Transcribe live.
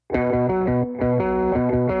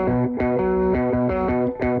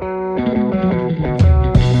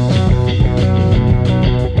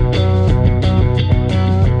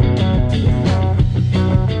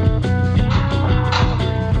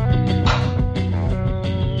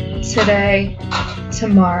today,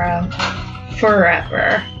 tomorrow,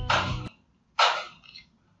 forever.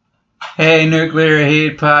 Hey, Nuclear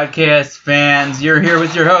Heat Podcast fans. You're here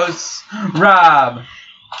with your hosts, Rob,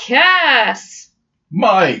 Cass,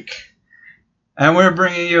 Mike, and we're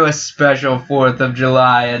bringing you a special 4th of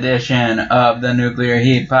July edition of the Nuclear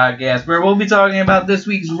Heat Podcast, where we'll be talking about this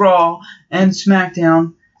week's Raw and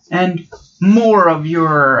SmackDown and more of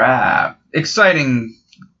your exciting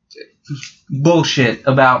bullshit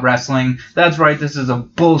about wrestling. That's right, this is a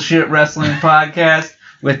bullshit wrestling podcast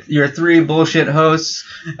with your 3 bullshit hosts.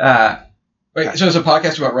 Wait, so is a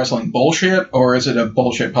podcast about wrestling bullshit, or is it a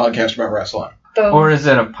bullshit podcast about wrestling? Or is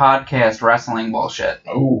it a podcast wrestling bullshit?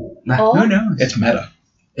 Oh. Who knows? It's meta.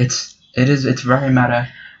 It's very meta.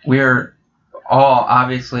 We're all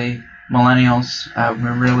obviously millennials.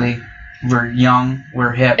 We're young.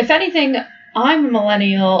 We're hip. If anything, I'm a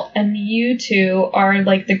millennial, and you two are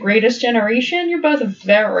like the greatest generation. You're both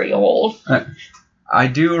very old. I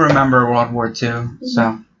do remember World War II,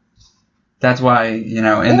 so that's why,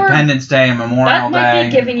 Independence Day and Memorial Day. That might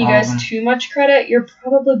be giving you guys too much credit. You're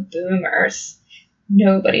probably boomers.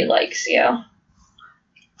 Nobody likes you.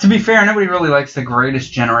 To be fair, nobody really likes the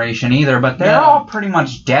greatest generation either, but they're all pretty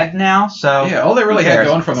much dead now, so... Yeah, all they really had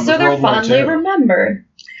going for them was World War II. So they're fondly remembered.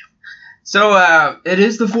 So, it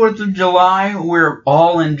is the 4th of July. We're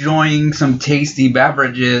all enjoying some tasty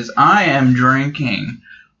beverages. I am drinking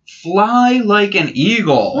Fly Like an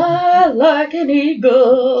Eagle. Fly like an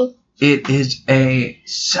eagle. It is a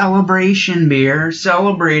celebration beer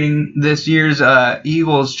celebrating this year's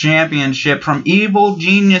Eagles championship from Evil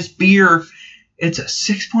Genius Beer. It's a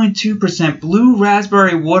 6.2% blue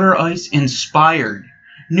raspberry water ice inspired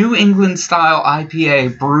New England style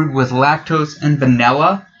IPA brewed with lactose and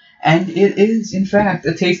vanilla. And it is, in fact,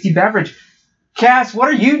 a tasty beverage. Cass, what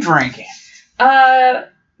are you drinking?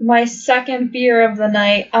 My second beer of the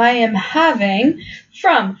night I am having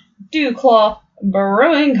from Dewclaw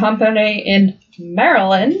Brewing Company in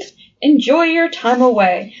Maryland. Enjoy your time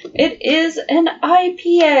away. It is an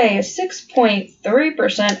IPA,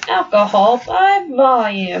 6.3% alcohol by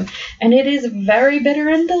volume, and it is very bitter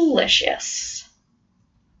and delicious.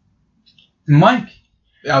 Mike.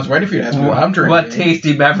 I was waiting for you to ask me what I'm drinking. What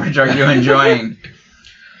tasty beverage are you enjoying?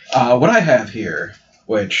 What I have here,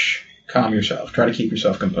 which, calm yourself, try to keep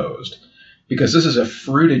yourself composed, because this is a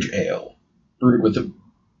fruitage ale brewed with the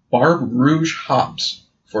Barbe Rouge hops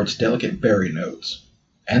for its delicate berry notes,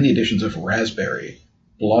 and the additions of raspberry,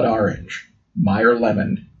 blood orange, Meyer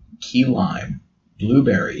lemon, key lime,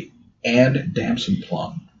 blueberry, and damson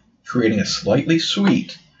plum, creating a slightly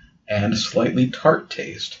sweet and slightly tart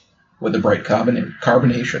taste with a bright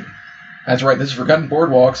carbonation. That's right, this is Forgotten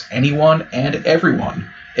Boardwalk's anyone and everyone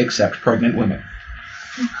except pregnant women.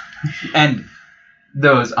 And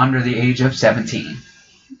those under the age of 17.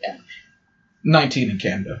 Yeah. 19 in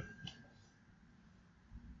Canada.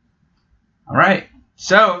 All right.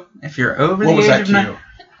 So, if you're over what the was age that of cue? 9,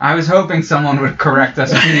 I was hoping someone would correct us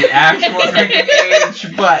to the actual drinking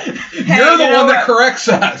age, but you're the one that corrects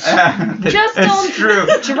us. Just it's don't true.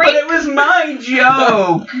 drink. But it was my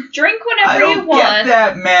joke. Drink whenever I don't you want. get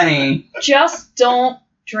that many. Just don't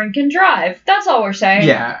drink and drive. That's all we're saying.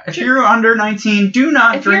 Yeah. If you're under 19, do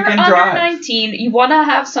not drink and drive. If you're drive. under 19, you want to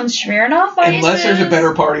have some Smirnoff ices. Unless there's a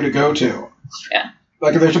better party to go to. Yeah.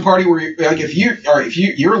 Like if there's a party where if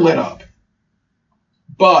you're lit up,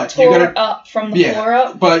 but you gotta up from the floor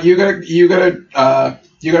up. But you got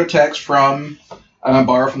a text from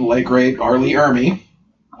borrow from the late great Arlie Ermy,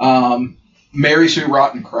 Mary Sue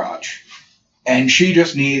Rottencrotch, and she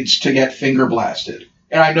just needs to get finger blasted.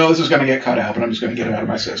 And I know this is going to get cut out, but I'm just going to get it out of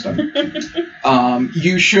my system.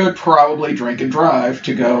 You should probably drink and drive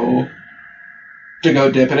to go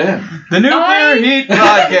dip it in. The Nuclear Heat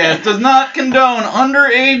Podcast does not condone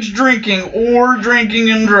underage drinking or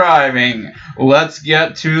drinking and driving. Let's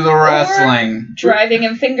get to the wrestling. Or driving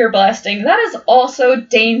and finger blasting. That is also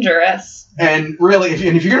dangerous. And really, if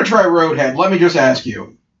you're going to try Roadhead, let me just ask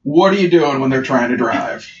you, what are you doing when they're trying to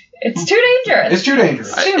drive? It's too dangerous. It's too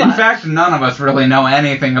dangerous. In fact, none of us really know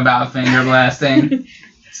anything about finger blasting.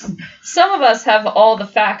 Some of us have all the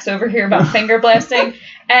facts over here about finger blasting,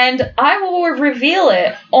 and I will reveal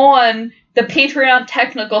it on the Patreon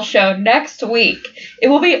technical show next week. It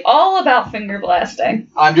will be all about finger blasting.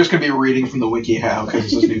 I'm just going to be reading from the WikiHow because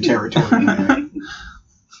this is new territory.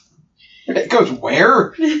 It goes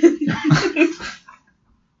where?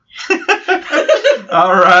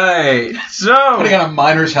 All right. So putting on a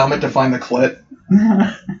miner's helmet to find the clit.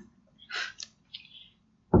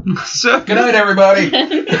 So good night, everybody.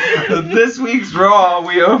 This week's Raw,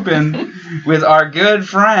 we open with our good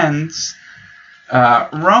friends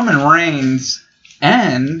Roman Reigns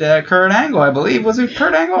And Kurt Angle, I believe. Was it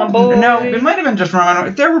Kurt Angle? My boy. No, it might have been just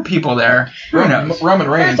Roman. There were people there. Who knows? Roman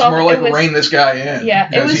Reigns. First off, More like it was- rein this guy in. Yeah,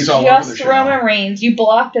 it because was he's all over the just show. Roman Reigns. You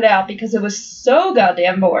blocked it out because it was so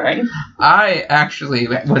goddamn boring. I actually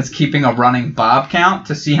was keeping a running Bob count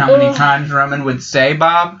to see how many Ugh. times Roman would say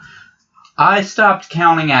Bob. I stopped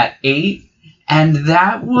counting at 8, and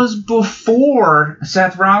that was before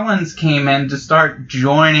Seth Rollins came in to start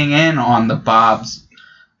joining in on the Bobs.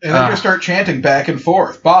 And then just start chanting back and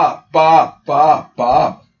forth. Bob, Bob, Bob,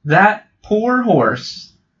 Bob. That poor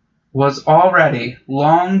horse was already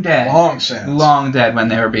long dead. Long since. Long dead when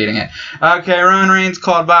they were beating it. Okay, Roman Reigns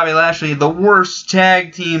called Bobby Lashley the worst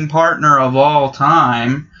tag team partner of all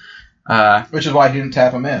time. Which is why he didn't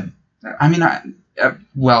tap him in. I mean,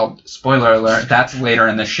 well, spoiler alert, that's later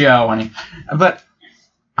in the show. But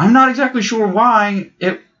I'm not exactly sure why.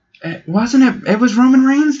 It was Roman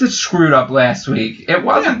Reigns that screwed up last week. It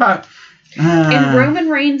wasn't about... In Roman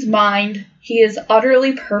Reigns' mind, he is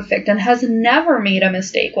utterly perfect and has never made a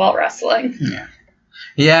mistake while wrestling. Yeah.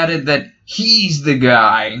 He added that he's the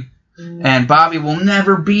guy, and Bobby will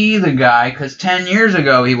never be the guy, because 10 years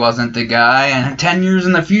ago he wasn't the guy, and 10 years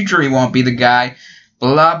in the future he won't be the guy.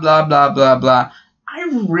 Blah, blah, blah, blah, blah.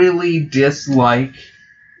 I really dislike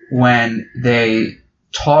when they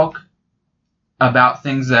talk about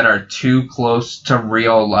things that are too close to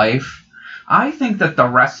real life. I think that the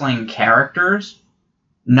wrestling characters,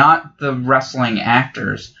 not the wrestling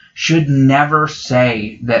actors, should never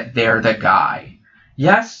say that they're the guy.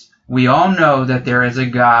 Yes, we all know that there is a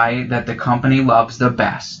guy that the company loves the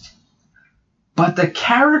best. But the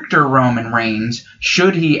character Roman Reigns,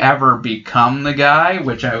 should he ever become the guy,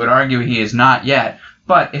 which I would argue he is not yet,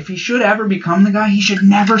 but if he should ever become the guy, he should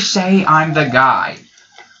never say, I'm the guy.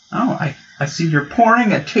 Oh, I see you're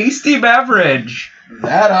pouring a tasty beverage.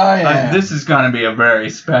 That I am. This is going to be a very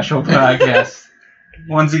special podcast.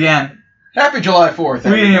 Once again, Happy July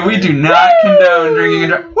 4th. we do not condone drinking and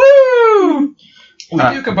driving. Woo! We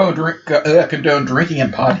do condone drinking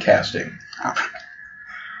and podcasting.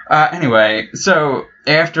 Anyway, so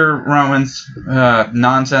after Roman's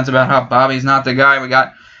nonsense about how Bobby's not the guy, we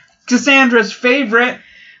got Cassandra's favorite.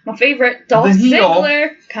 My favorite, Dolph The heel.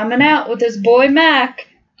 Ziggler, coming out with his boy Mac.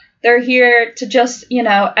 They're here to just,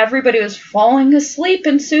 everybody was falling asleep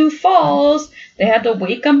in Sioux Falls. They had to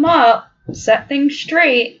wake them up, set things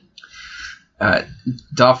straight.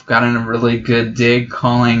 Dolph got in a really good dig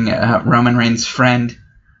calling Roman Reigns' friend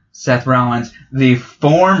Seth Rollins the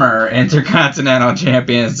former Intercontinental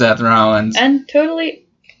Champion Seth Rollins. And totally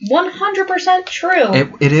 100% true.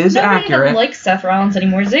 It is Nobody accurate. even likes Seth Rollins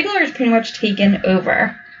anymore. Ziggler is pretty much taken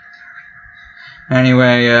over.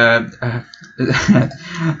 Anyway,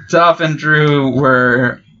 Dolph and Drew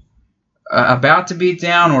were about to beat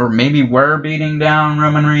down, or maybe were beating down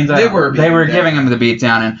Roman Reigns. They were giving him the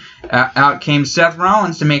beatdown, and out came Seth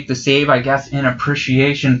Rollins to make the save, I guess, in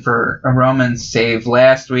appreciation for Roman's save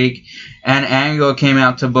last week. And Angle came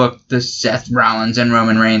out to book the Seth Rollins and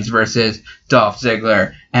Roman Reigns versus Dolph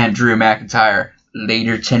Ziggler and Drew McIntyre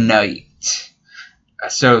later tonight.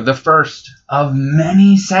 So the first of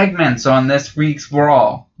many segments on this week's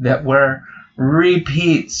Raw that were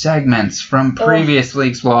repeat segments from previous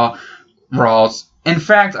week's Raws. In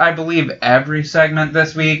fact, I believe every segment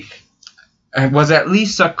this week was at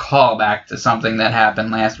least a callback to something that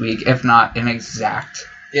happened last week, if not an exact.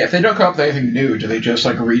 Yeah, if they don't come up with anything new, do they just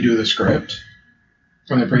redo the script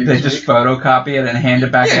from the previous They just week? photocopy it and hand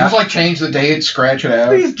it back Yeah, out. just change the date, scratch it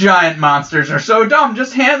out. These giant monsters are so dumb.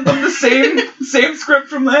 Just hand them the same script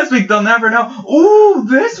from last week. They'll never know. Ooh,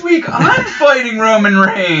 this week I'm fighting Roman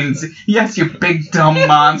Reigns. Yes, you big dumb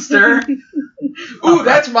monster. Ooh,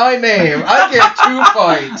 that's my name. I get 2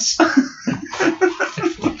 fights.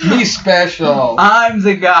 Me special. I'm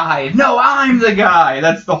the guy. No, I'm the guy.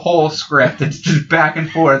 That's the whole script. It's just back and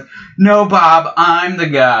forth. No, Bob, I'm the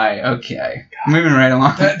guy. Okay. Moving right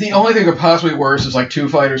along. The only thing that could possibly worse is 2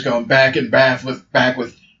 fighters going back and back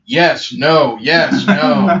with yes, no, yes,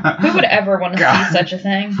 no. Who would ever want to God. see such a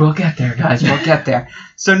thing? We'll get there, guys. We'll get there.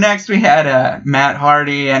 So next we had Matt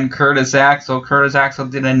Hardy and Curtis Axel. Curtis Axel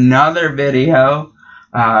did another video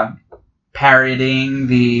parodying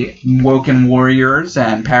the Woken Warriors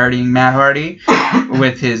and parodying Matt Hardy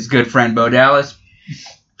with his good friend Bo Dallas,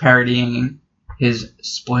 parodying his,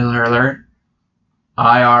 spoiler alert,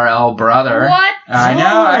 IRL brother. What? I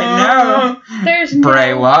know. There's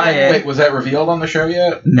Bray no Wyatt. Wait, was that revealed on the show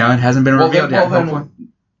yet? No, it hasn't been revealed yet. Then, Hopefully.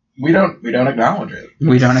 We don't acknowledge it.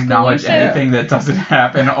 We don't acknowledge Exclusive. anything that doesn't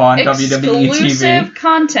happen on WWE Exclusive TV.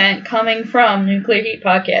 content coming from Nuclear Heat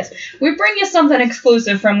Podcast. We bring you something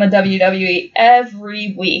exclusive from the WWE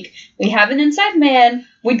every week. We have an inside man.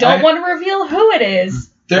 We don't want to reveal who it is.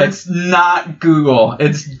 It's not Google.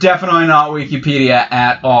 It's definitely not Wikipedia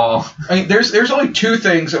at all. I mean, there's only two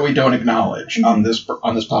things that we don't acknowledge on this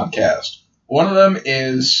podcast. One of them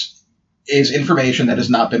is information that has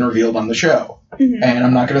not been revealed on the show. Mhm. And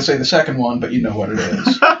I'm not going to say the second one, but you know what it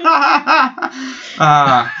is.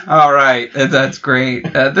 All right. That's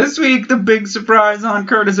great. This week, the big surprise on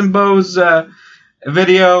Curtis and Bo's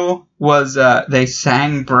video was they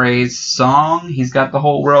sang Bray's song. He's got the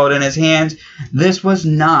whole world in his hands. This was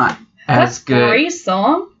not as That's good. Bray's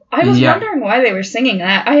song? I was Yeah. wondering why they were singing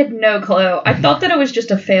that. I had no clue. I thought that it was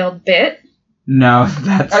just a failed bit. No,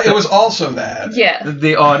 that's It was also that. Yeah.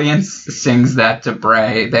 the audience sings that to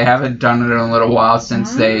Bray. They haven't done it in a little while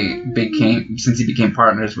since he became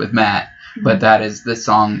partners with Matt. But that is the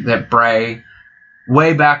song that Bray,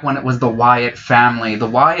 way back when it was the Wyatt family. The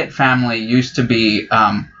Wyatt family used to be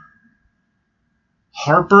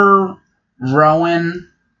Harper, Rowan,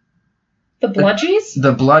 The Bludgies?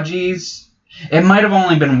 the Bludgies. It might have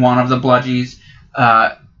only been one of the Bludgies.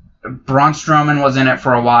 Braun Strowman was in it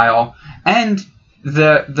for a while. And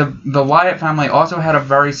the Wyatt family also had a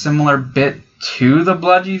very similar bit to the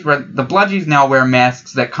Bludgies, where the Bludgies now wear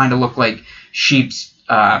masks that kind of look like sheep's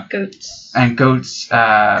Goats. and goats'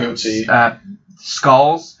 Goatsy.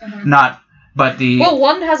 skulls. Mhm. Well,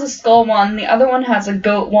 one has a skull one, the other one has a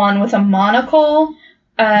goat one with a monocle,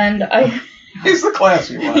 and He's the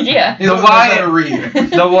classy one. yeah. He's The the one that knows Wyatt- how to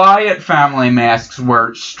read. The Wyatt family masks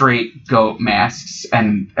were straight goat masks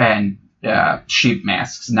and sheep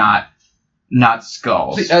masks, not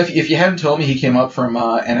skulls. See, if you hadn't told me he came up from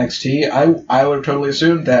NXT, I would have totally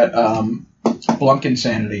assumed that Blunk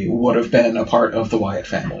Insanity would have been a part of the Wyatt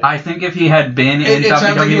family. I think if he had been It in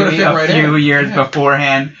sounds like he would have fit WWE a right few in. years Yeah.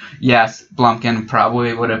 beforehand, yes, Blumpkin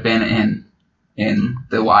probably would have been in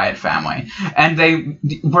the Wyatt family. And they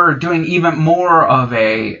were doing even more of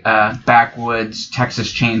a backwoods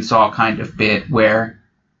Texas Chainsaw kind of bit where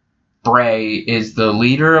Bray is the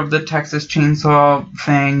leader of the Texas Chainsaw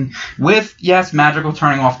thing with, yes, magical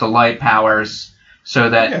turning off the light powers so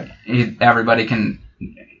that everybody can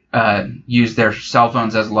use their cell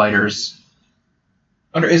phones as lighters.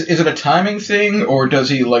 Is it a timing thing, or does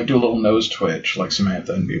he like do a little nose twitch like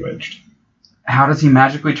Samantha in Bewitched? How does he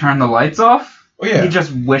magically turn the lights off? Oh yeah, He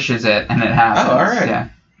just wishes it and it happens. Oh, all right. Yeah.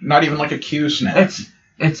 not even like a Q snap.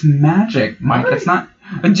 It's magic, Mike. All It's not.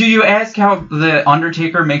 Do you ask how the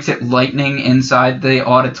Undertaker makes it lightning inside the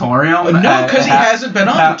auditorium? No, because he hasn't been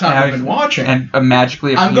on the time I've been watching. And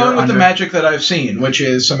magically appear I'm going with the under- magic that I've seen, which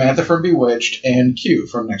is Samantha from Bewitched and Q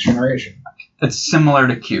from Next Generation. It's similar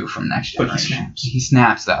to Q from Next But he Generation. snaps. He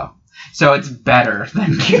snaps, though. So it's better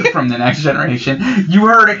than Q from the Next Generation. You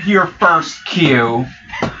heard it here first, Q.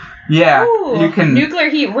 Yeah, Ooh, you can... Nuclear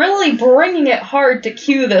Heat really bringing it hard to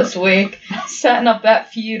Q this week, setting up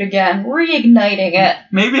that feud again, reigniting it.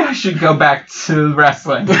 Maybe I should go back to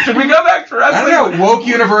wrestling. Should we go back to I wrestling? don't know, Woke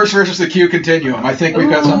Universe versus the Q Continuum. I think we've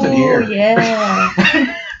got something here. Ooh,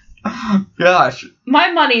 yeah. Gosh.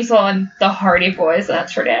 My money's on the Hardy Boys,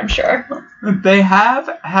 that's for damn sure. They have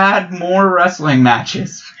had more wrestling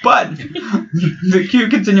matches, but the Q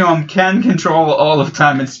Continuum can control all of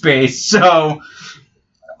time and space, so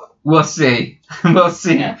we'll see. We'll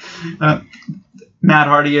see. Yeah. Matt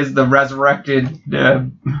Hardy is the resurrected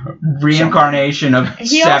reincarnation of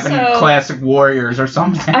He 7 also- classic warriors or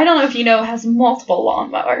something. I don't know if you know, has multiple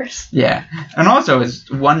lawnmowers. Yeah. And also, his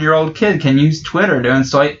 1-year-old kid can use Twitter to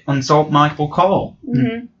insult Michael Cole.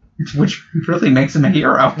 Mm-hmm. Which really makes him a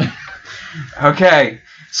hero. Okay,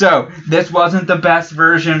 so this wasn't the best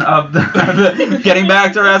version of the getting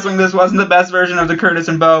back to wrestling. This wasn't the best version of the Curtis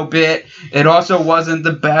and Bo bit. It also wasn't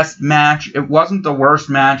the best match. It wasn't the worst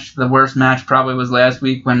match. The worst match probably was last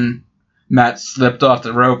week when Matt slipped off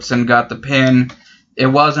the ropes and got the pin. It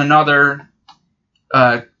was another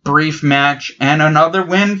brief match and another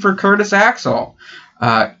win for Curtis Axel.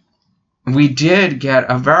 We did get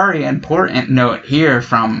a very important note here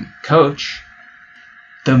from Coach.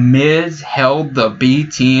 The Miz held the B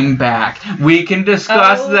team back. We can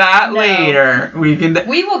discuss Oh, that no. later. We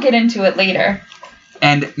We will get into it later.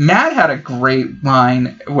 And Matt had a great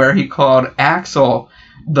line where he called Axel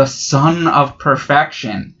the son of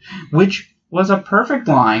perfection, which was a perfect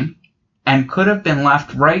line and could have been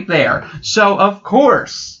left right there. So, of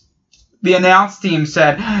course, the announce team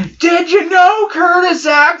said, "Did you know Curtis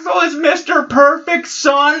Axel is Mr. Perfect's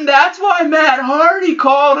son? That's why Matt Hardy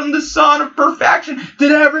called him the son of perfection.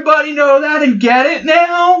 Did everybody know that and get it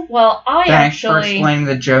now?" Well, I Thanks for actually explaining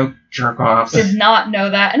the joke, jerk-offs. did not know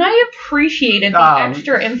that, and I appreciated the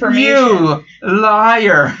extra information. You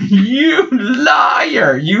liar. You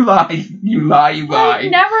liar. You lie. You lie. You lie. I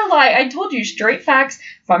never lie. I told you straight facts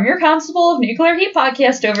from your Constable of Nuclear Heat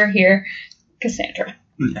podcast over here, Cassandra.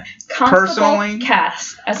 Yeah. Constable Personally-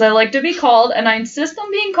 Cass, as I like to be called, and I insist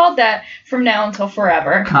on being called that from now until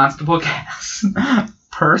forever. Constable Cass.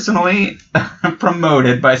 Personally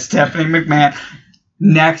promoted by Stephanie McMahon.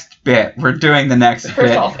 Next bit. We're doing the next First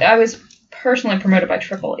bit. off, I was personally promoted by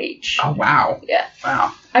Triple H. Oh, wow. Yeah.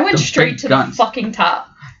 Wow. I went The straight big to guns. the fucking top.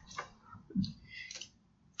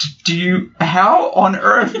 How on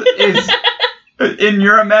earth is, in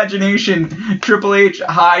your imagination, Triple H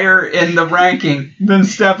higher in the ranking than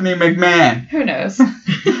Stephanie McMahon? Who knows?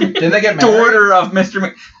 Didn't they get married? Daughter of Mr.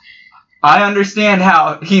 Mc... I understand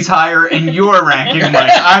how he's higher in your ranking,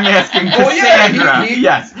 Mike. I'm asking Oh, yeah, Cassandra. he-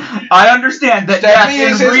 Yes. I understand that, Stephanie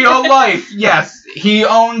yes, is in his- real life, yes, he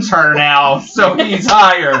owns her now, so he's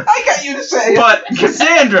higher. I got you to say it. But,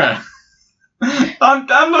 Cassandra,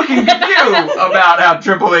 I'm looking at you about how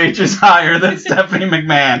Triple H is higher than Stephanie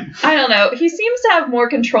McMahon. I don't know. He seems to have more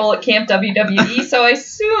control at Camp WWE, so I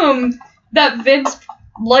assume that Vince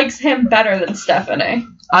likes him better than Stephanie.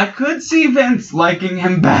 I could see Vince liking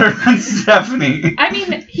him better than Stephanie. I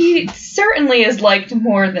mean, he certainly is liked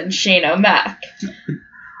more than Shane O'Mac.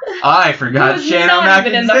 I forgot Who's Shane not O'Mac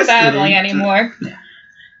even in the existed. family anymore.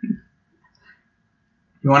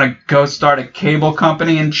 You want to go start a cable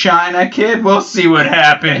company in China, kid? We'll see what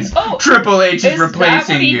happens. Oh, Triple H is Is that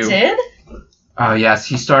replacing what he you. did? Oh yes,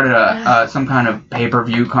 he started some kind of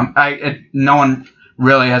pay-per-view no one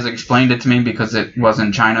really has explained it to me because it was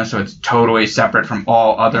in China, so it's totally separate from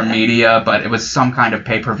all other media. But it was some kind of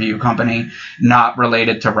pay-per-view company, not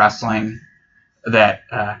related to wrestling. That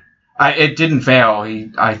it didn't fail.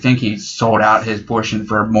 I think he sold out his portion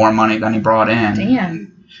for more money than he brought in. Damn.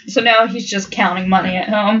 So now he's just counting money at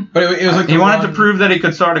home. But it was like He the wanted to one- prove that he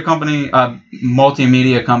could start a company, a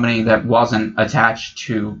multimedia company that wasn't attached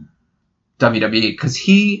to WWE, because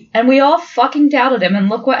he... And we all fucking doubted him, and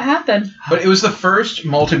look what happened. But it was the first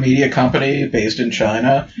multimedia company based in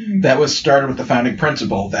China that was started with the founding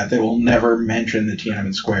principle that they will never mention the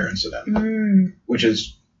Tiananmen Square incident, Mm. which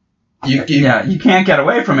is You can't get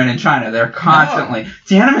away from it in China. They're constantly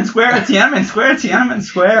Tiananmen Square, Tiananmen Square, Tiananmen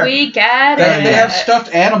Square. We get they, it. they have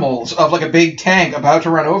stuffed animals of like a big tank about to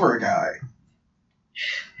run over a guy.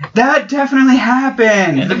 That definitely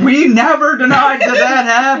happened. We never denied that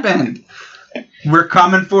happened. We're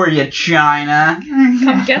coming for you, China.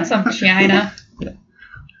 Come get some, China.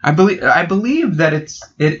 I believe that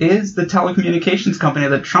it is the telecommunications company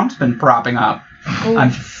that Trump's been propping up.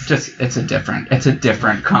 It's a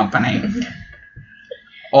different company.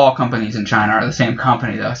 All companies in China are the same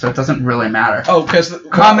company though, so it doesn't really matter. Oh, because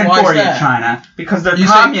Coming for you, China, because they're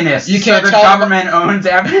communists. you can't so the tell them- government owns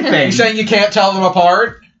everything. You saying you can't tell them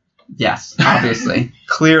apart? Yes, obviously.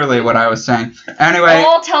 Clearly what I was saying. Anyway.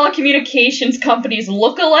 All telecommunications companies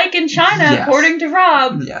look alike in China, Yes. according to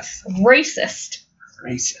Rob. Yes. Racist.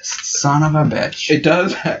 Racist. Son of a bitch. It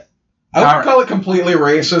does. I wouldn't call it completely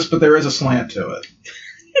racist, but there is a slant to it.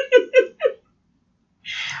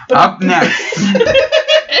 Up next.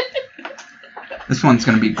 This one's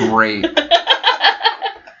going to be great.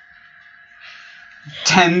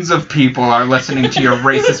 Tens of people are listening to your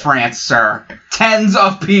racist rants, sir. Tens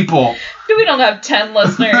of people. We don't have 10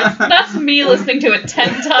 listeners. That's me listening to it 10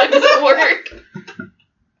 times at work.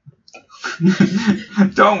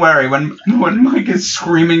 Don't worry, when Mike is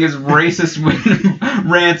screaming his racist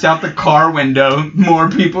rants out the car window, more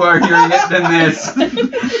people are hearing it than this.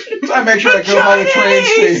 So I make sure I go by the train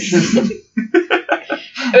station.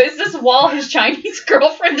 Is this while his Chinese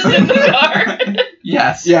girlfriend is in the car?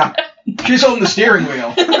 Yes. Yeah. She's holding the steering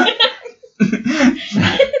wheel.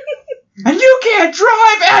 And you can't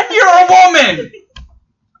drive, and you're a woman!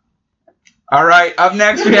 Alright, up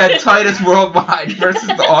next we had Titus Worldwide versus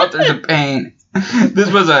the Authors of Pain.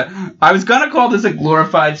 I was gonna call this a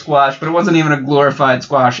glorified squash, but it wasn't even a glorified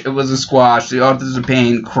squash. It was a squash. The Authors of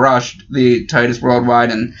Pain crushed the Titus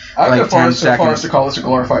Worldwide in I like go 10 so far as seconds. to call this a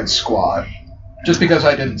glorified squad. Just because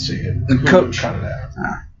I didn't see it. The coach- Cut it out.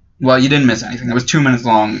 Well, you didn't miss anything. It was 2 minutes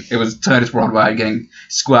long. It was Titus Worldwide getting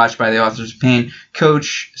squashed by the Authors of Pain.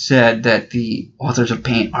 Coach said that the Authors of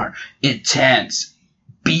Pain are intense,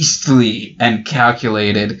 beastly, and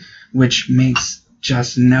calculated, which makes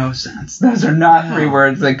just no sense. Those are not three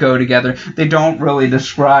words that go together. They don't really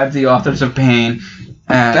describe the Authors of Pain.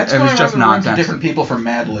 That's it why was just I run to nonsense. different people for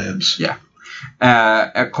Mad Libs. Yeah.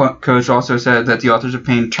 Coach also said that the Authors of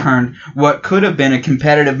Pain turned what could have been a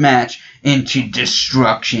competitive match into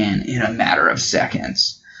destruction in a matter of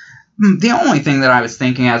seconds. The only thing that I was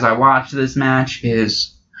thinking as I watched this match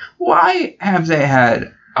is, why have they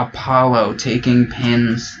had Apollo taking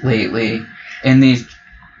pins lately in these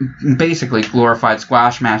basically glorified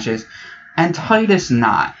squash matches, and Titus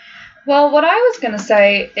not? Well, what I was going to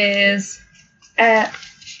say is,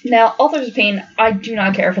 now, Authors of Pain, I do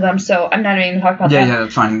not care for them, so I'm not even going to talk about that. Yeah,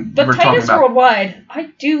 that's fine. But We're Titus talking about Worldwide, I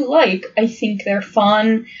do like. I think they're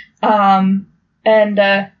fun, and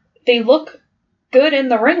they look good in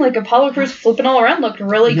the ring. Like, Apollo Crews flipping all around looked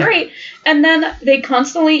really great. And then they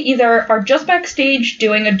constantly either are just backstage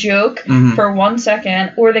doing a joke for 1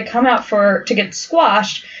 second, or they come out to get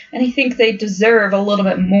squashed, and I think they deserve a little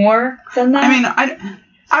bit more than that. I mean,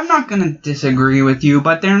 I'm not going to disagree with you,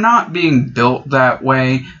 but they're not being built that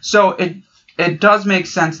way. So it does make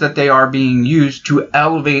sense that they are being used to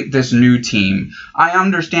elevate this new team. I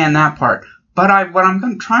understand that part. But what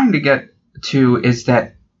I'm trying to get to is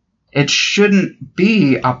that it shouldn't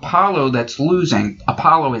be Apollo that's losing.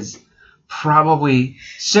 Apollo is probably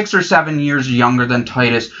 6 or 7 years younger than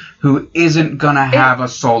Titus, who isn't going to have a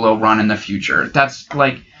solo run in the future. That's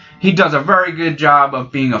like... He does a very good job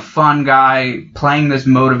of being a fun guy, playing this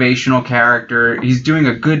motivational character. He's doing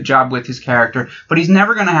a good job with his character, but he's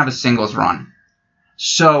never going to have a singles run.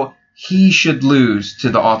 So he should lose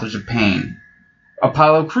to the Authors of Pain.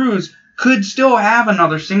 Apollo Crews could still have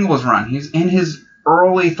another singles run. He's in his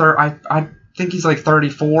early I think he's like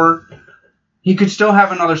 34. He could still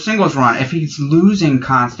have another singles run. If he's losing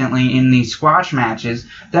constantly in these squash matches,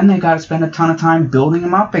 then they got to spend a ton of time building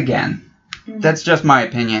him up again. That's just my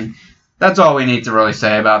opinion. That's all we need to really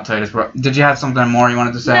say about Titus. Did you have something more you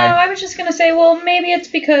wanted to say? No, I was just going to say, well, maybe it's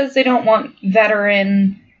because they don't want the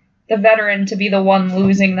veteran to be the one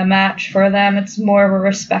losing the match for them. It's more of a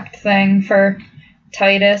respect thing for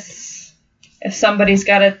Titus. If somebody's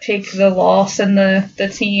got to take the loss in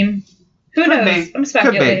the team. Who knows? I'm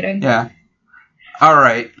speculating. Yeah. All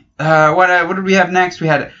right. What did we have next? We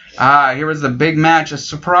had... here was the big match. A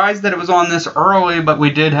surprise that it was on this early, but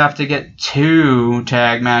we did have to get 2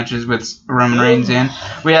 tag matches with Roman Reigns in.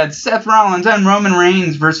 We had Seth Rollins and Roman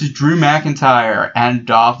Reigns versus Drew McIntyre and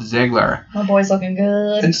Dolph Ziggler. My boy's looking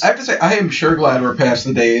good. And I have to say, I am sure glad we're past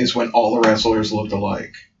the days when all the wrestlers looked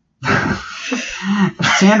alike.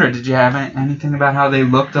 Sandra, did you have anything about how they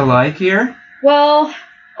looked alike here? Well...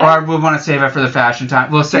 Or we want to save it for the fashion time.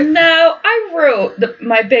 No, I wrote,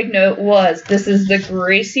 my big note was, this is the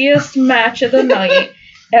greasiest match of the night.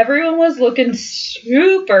 Everyone was looking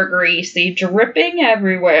super greasy, dripping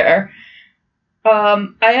everywhere. I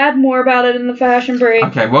had more about it in the fashion break.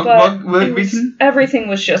 Okay, everything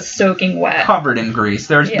was just soaking wet. Covered in grease.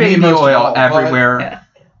 There's baby oil everywhere.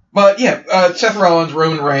 But Seth Rollins,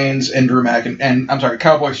 Roman Reigns, and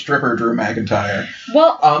Cowboy Stripper Drew McIntyre.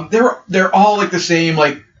 Well, they're all like the same,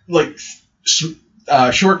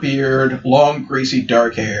 short beard, long, greasy,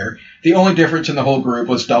 dark hair. The only difference in the whole group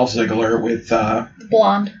was Dolph Ziggler with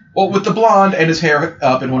blonde. Well, with the blonde and his hair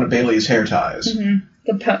up in one of Bayley's hair ties. Mm-hmm.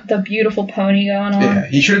 The beautiful pony going on. Yeah,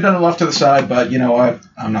 he should have done it off to the side, but you know what?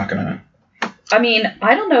 I'm not gonna. I mean,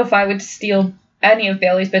 I don't know if I would steal any of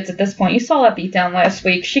Bayley's bits at this point. You saw that beatdown last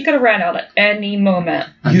week. She could have ran out at any moment.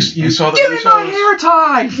 You saw the Give me my hair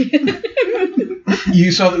tie!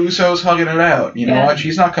 You saw the Usos hugging it out. You know what?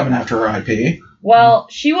 She's not coming after her IP. Well,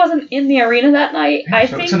 she wasn't in the arena that night. Yeah, I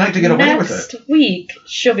so think it's a night to get away with next week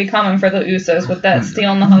she'll be coming for the Usos with that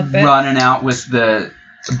stealing the hug bit. Running out with the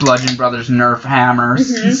Bludgeon Brothers Nerf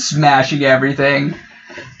hammers, smashing everything.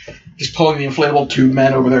 Just pulling the inflatable tube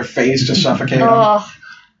men over their face to suffocate them. Oh,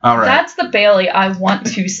 all right. That's the Bayley I want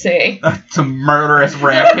to see. It's a murderous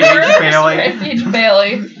rampage Bayley. Rampage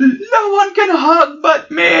Bayley. No one can hug but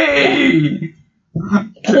me.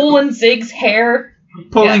 Pulling Zig's hair.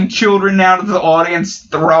 Pulling children out of the audience,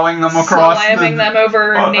 throwing them across. Slamming them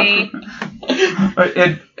over her knee.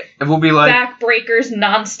 It will be like... Backbreakers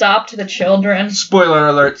nonstop to the children. Spoiler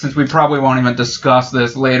alert, since we probably won't even discuss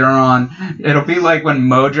this later on. It'll be like when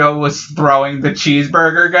Mojo was throwing the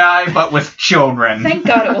cheeseburger guy, but with children. Thank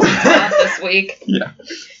God it wasn't Todd this week. Yeah.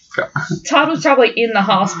 Todd was probably in the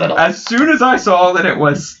hospital. As soon as I saw that it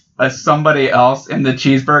was somebody else in the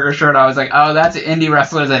cheeseburger shirt, I was like, oh, that's an indie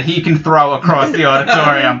wrestler that he can throw across the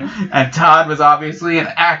auditorium. And Todd was obviously an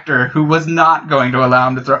actor who was not going to allow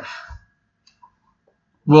him to throw...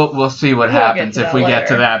 We'll see what We'll get happens to if that we get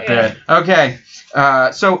to later. that bit. Okay.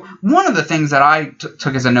 So one of the things that I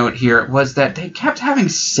took as a note here was that they kept having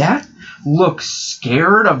Seth look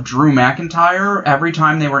scared of Drew McIntyre every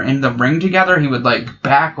time they were in the ring together. He would like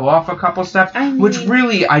back off a couple steps, which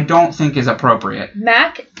really I don't think is appropriate.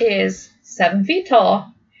 Mac is 7 feet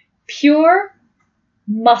tall, pure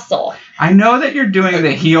muscle. I know that you're doing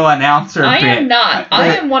the heel announcer I bit. am not.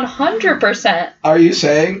 I am 100%. Are you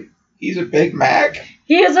saying he's a Big Mac?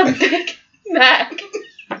 He is a big Mac.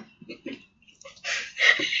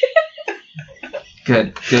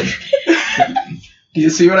 Good. Do you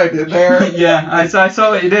see what I did there? Yeah, I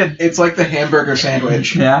saw what you did. It's like the hamburger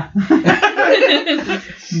sandwich. Yeah.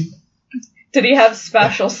 Did he have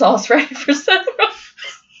special sauce ready for Seth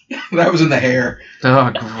That was in the hair.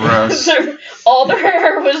 Oh, gross. Rollins? All their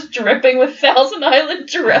hair was dripping with Thousand Island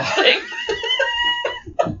dressing.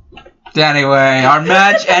 Anyway, our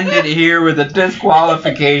match ended here with a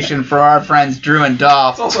disqualification for our friends Drew and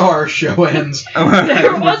Dolph. That's also how our show ends.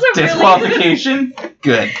 There was a disqualification?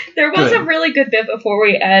 Good. There was Good. a really good bit before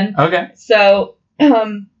we end. Okay. So,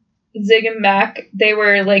 Zig and Mac, they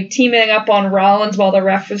were like teaming up on Rollins while the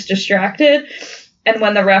ref was distracted. And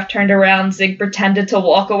when the ref turned around, Zig pretended to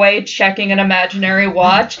walk away, checking an imaginary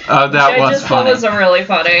watch. Oh, that which I was just thought funny. was really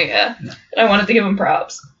funny. Yeah, I wanted to give him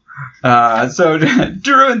props. So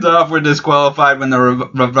Drew and Dolph were disqualified when the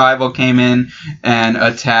Revival came in and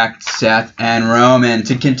attacked Seth and Roman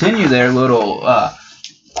to continue their little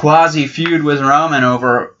quasi feud with Roman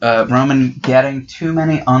over Roman getting too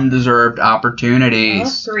many undeserved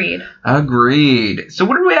opportunities. Agreed. So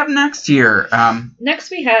what do we have next here? Next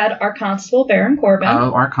we had our Constable Baron Corbin.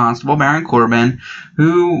 Our Constable Baron Corbin,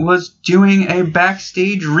 who was doing a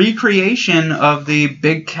backstage recreation of the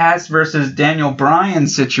Big Cass versus Daniel Bryan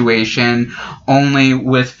situation, only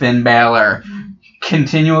with Finn Balor.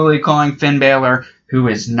 Continually calling Finn Balor, who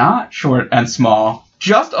is not short and small,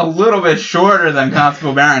 just a little bit shorter than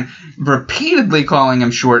Constable Baron, repeatedly calling him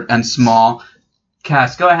short and small.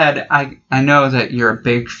 Cass, go ahead. I know that you're a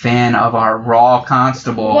big fan of our Raw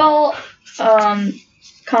Constable. Well,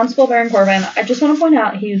 Constable Baron Corbin, I just want to point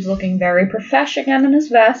out he was looking very professional again in his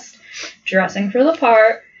vest, dressing for the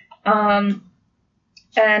part.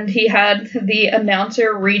 And he had the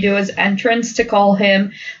announcer redo his entrance to call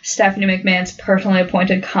him Stephanie McMahon's personally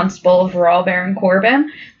appointed Constable of Raw Baron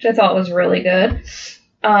Corbin, which I thought was really good.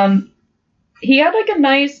 He had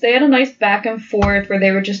they had a nice back and forth where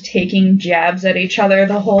they were just taking jabs at each other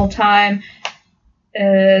the whole time.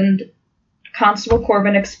 And Constable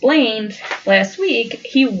Corbin explained last week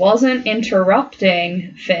he wasn't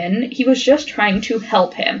interrupting Finn. He was just trying to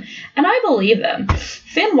help him. And I believe him.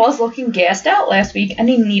 Finn was looking gassed out last week and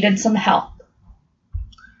he needed some help.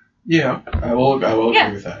 Yeah, I will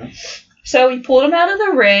agree with that. So he pulled him out of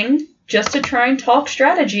the ring just to try and talk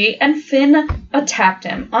strategy, and Finn attacked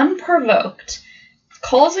him unprovoked,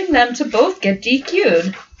 causing them to both get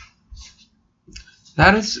DQ'd.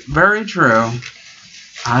 That is very true,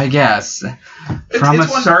 I guess, from a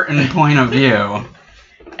certain point of view.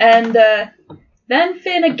 And then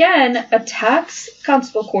Finn again attacks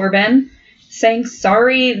Constable Corbin, saying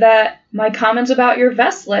sorry that my comments about your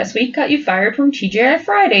vest last week got you fired from TGI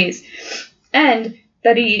Fridays, and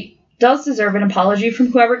that he does deserve an apology from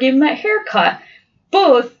whoever gave him that haircut.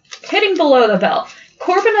 Both hitting below the belt.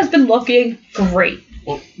 Corbin has been looking great.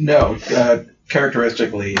 Well, no,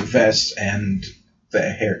 characteristically, vests and the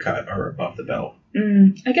haircut are above the belt.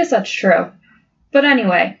 I guess that's true. But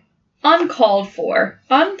uncalled for,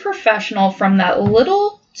 unprofessional from that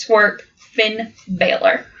little twerp Finn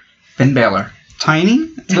Balor. Finn Balor. Tiny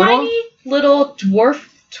little dwarf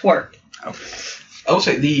twerp. I will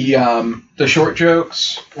say the short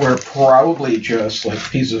jokes were probably just like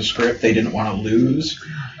pieces of script they didn't want to lose.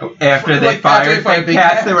 After they fired Big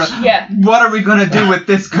Cass, they were like, yeah. What are we going to do with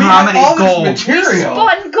this comedy gold? This material.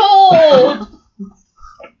 Spun gold!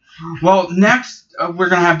 Well, next we're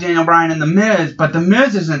going to have Daniel Bryan and The Miz, but The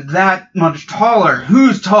Miz isn't that much taller.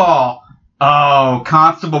 Who's tall? Oh,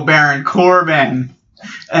 Constable Baron Corbin.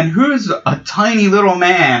 And who's a tiny little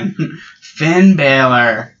man? Finn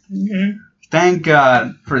Balor. Mm-hmm. Thank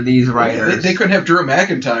God for these writers. They couldn't have Drew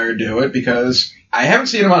McIntyre do it because I haven't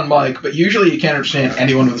seen him on mic, but usually you can't understand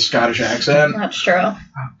anyone with a Scottish accent. That's true. Oh,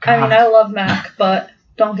 I love Mac, but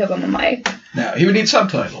don't give him a mic. No, he would need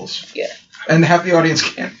subtitles. Yeah. And half the audience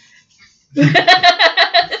can't.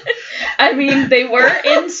 They were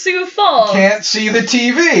in Sioux Falls. Can't see the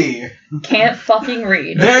TV. Can't fucking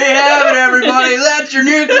read. There you have it, everybody. That's your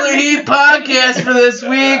Nuclear Heat podcast for this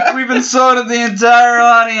week. We've insulted the entire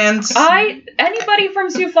audience. Anybody from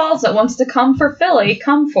Sioux Falls that wants to come for Philly,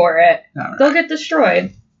 come for it. All right. They'll get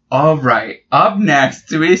destroyed. All right. Up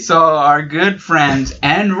next, we saw our good friends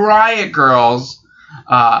and Riot Girls.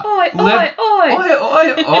 Oi.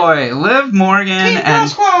 Liv Morgan Team Girl and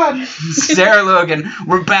Squad. Sarah Logan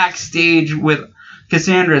were backstage with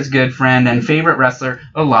Cassandra's good friend and favorite wrestler,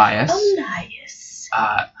 Elias.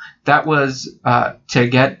 That was to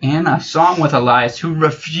get in a song with Elias, who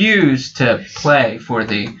refused to play for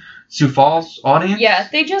the Sioux Falls audience. Yeah,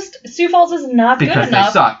 Sioux Falls is not good Because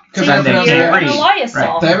enough they suck. Because to they hear can't an read. Elias Right.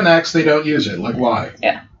 song. They have an X, they don't use it. Like, why?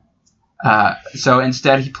 So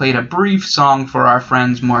instead, he played a brief song for our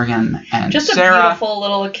friends Morgan and Just a Sarah, beautiful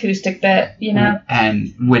little acoustic bit, you know?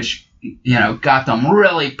 and which got them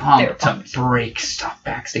really They were pumped to pumped. break stuff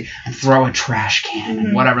backstage and throw a trash can and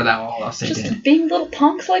Mhm. whatever that all else they Just did. being little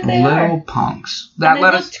punks like they Little are. punks. And That they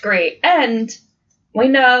let looked us. great. And we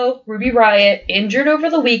know Ruby Riott injured over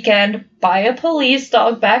the weekend by a police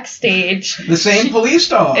dog backstage. The same police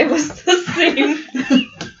dog. It was the same.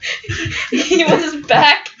 He was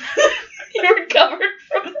back. He recovered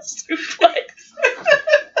from the suplex.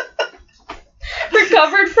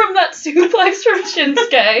 Recovered from that suplex from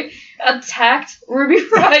Shinsuke. Attacked Ruby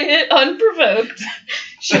Riott unprovoked.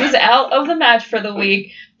 She was out of the match for the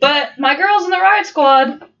week. But my girls in the Riot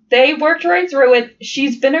Squad, they worked right through it.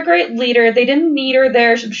 She's been a great leader. They didn't need her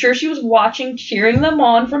there. I'm sure she was watching, cheering them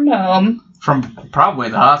on from home. From probably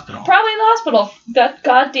the hospital. Probably in the hospital. That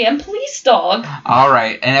goddamn police dog. All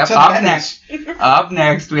right, and It's a up menace. Up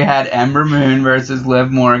next, we had Ember Moon versus Liv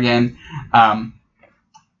Morgan.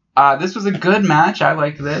 This was a good match. I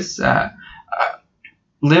liked this.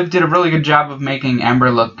 Liv did a really good job of making Ember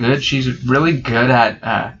look good. She's really good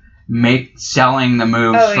at selling the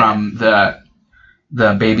moves from the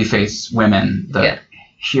babyface women, the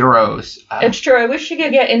heroes. It's true. I wish she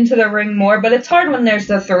could get into the ring more, but it's hard when there's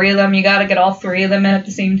the three of them. You got to get all three of them in at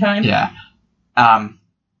the same time. Yeah.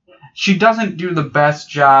 She doesn't do the best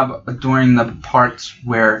job during the parts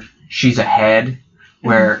where she's ahead,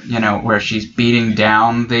 where she's beating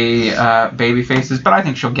down the baby faces, but I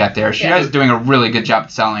think she'll get there. She is doing a really good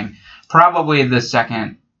job selling. Probably the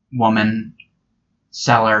second woman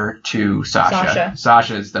seller to Sasha.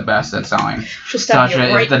 Sasha is the best at selling.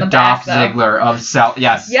 Sasha is the Dolph Ziggler of sell.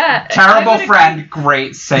 Yes. Yeah. Terrible friend,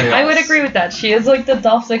 great sales. I would agree with that. She is like the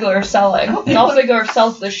Dolph Ziggler of selling. Dolph Ziggler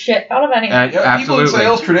sells the shit out of anything. People in Absolutely.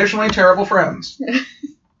 sales, traditionally terrible friends.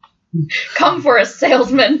 Come for us,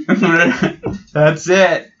 salesman. That's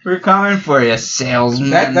it. We're coming for you,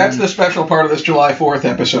 salesman. That's the special part of this July 4th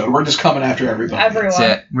episode. We're just coming after everybody. Everyone. That's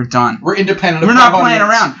it. We're done. We're independent. We're of not our playing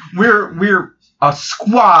audience. around. We're a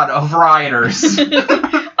squad of rioters.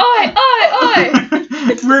 Oi!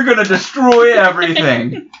 We're gonna destroy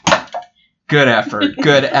everything. Good effort.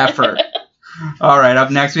 Good effort. All right. Up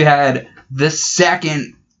next, we had the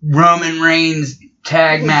second Roman Reigns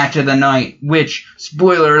tag match of the night, which,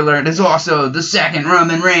 spoiler alert, is also the second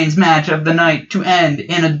Roman Reigns match of the night to end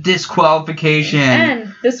in a disqualification.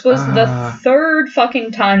 And this was the third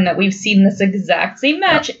fucking time that we've seen this exact same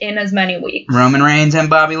match in as many weeks. Roman Reigns and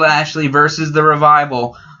Bobby Lashley versus the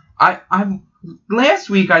Revival. Last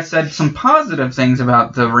week I said some positive things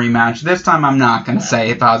about the rematch. This time I'm not going to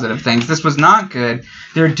say positive things. This was not good.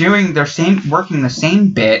 They're working the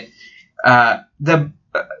same bit.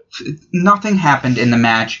 Nothing happened in the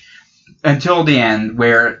match until the end,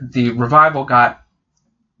 where the Revival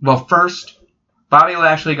first, Bobby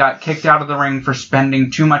Lashley got kicked out of the ring for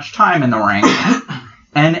spending too much time in the ring.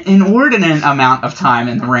 An inordinate amount of time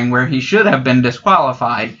in the ring where he should have been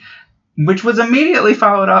disqualified, which was immediately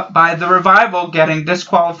followed up by the Revival getting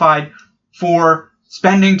disqualified for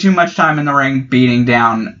spending too much time in the ring beating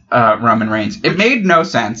down Roman Reigns. It made no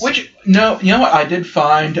sense. You know what? I did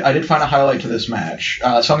find a highlight to this match.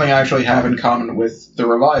 Something I actually have in common with the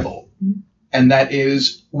Revival, and that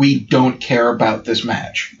is we don't care about this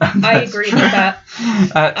match. I agree with that.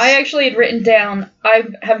 I actually had written down, I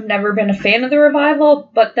have never been a fan of the Revival,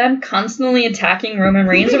 but them constantly attacking Roman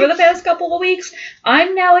Reigns over the past couple of weeks,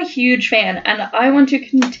 I'm now a huge fan, and I want to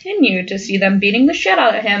continue to see them beating the shit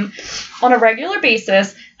out of him on a regular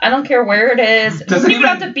basis. I don't care where it is. Does He would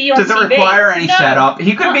have to be on Does TV. it require any No. setup?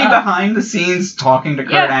 He could be behind the scenes talking to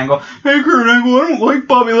Kurt Yeah. Angle. Hey, Kurt Angle, I don't like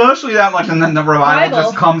Bobby Lashley that much. And then the Revival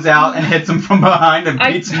just comes out and hits him from behind and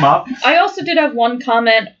beats him up. I also did have one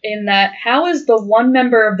comment in that, how is the one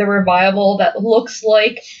member of the Revival that looks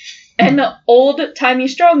like an old-timey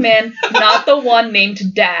strongman not the one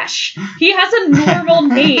named Dash? He has a normal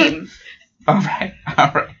name. All right.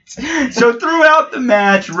 So throughout the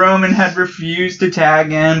match, Roman had refused to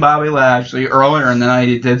tag in Bobby Lashley. Earlier in the night,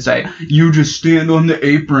 he did say, "You just stand on the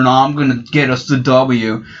apron, I'm going to get us the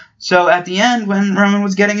W." So at the end, when Roman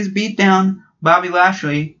was getting his beat down, Bobby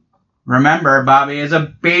Lashley Remember, Bobby is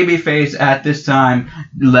a babyface at this time.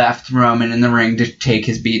 Left Roman in the ring to take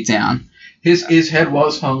his beat down. His head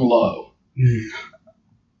was hung low.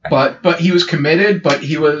 But he was committed, but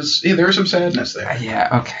there was some sadness there.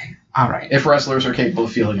 Yeah, okay. All right. If wrestlers are capable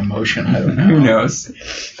of feeling emotion, I don't know. Who knows?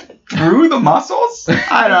 Through the muscles?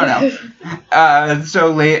 I don't know.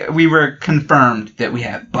 So we were confirmed that we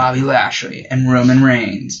have Bobby Lashley and Roman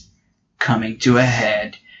Reigns coming to a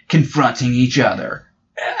head, confronting each other.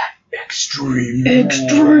 Extreme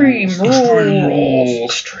Rules.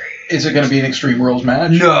 Is it going to be an Extreme Rules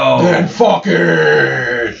match? No. Then fuck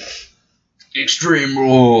it. Extreme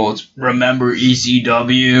Rules. Remember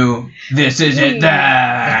ECW? This isn't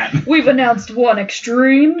that. We've announced one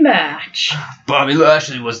Extreme match. Bobby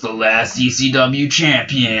Lashley was the last ECW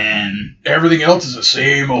champion. Everything else is the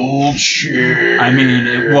same old shit. I mean,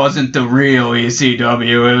 it wasn't the real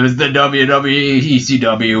ECW. It was the WWE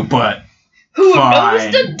ECW, but who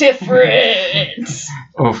fine. knows the difference?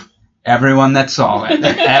 Oof. Everyone that saw it.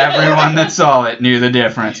 Everyone that saw it knew the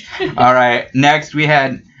difference. All right. Next, we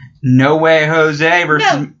had No Way Jose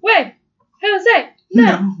versus... No Way Jose.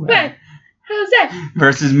 No Way Jose.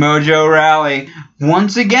 Versus Mojo Rawley.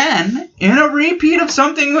 Once again, in a repeat of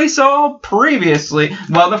something we saw previously.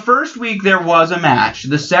 Well, the first week there was a match.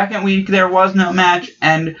 The second week there was no match,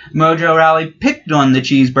 and Mojo Rawley picked on the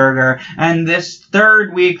cheeseburger. And this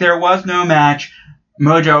third week there was no match.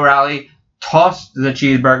 Mojo Rawley tossed the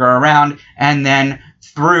cheeseburger around and then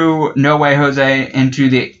threw No Way Jose into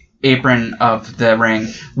the apron of the ring,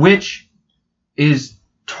 which is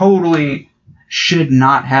totally should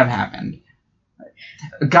not have happened.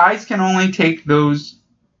 Guys can only take those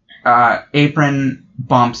apron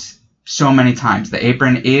bumps so many times. The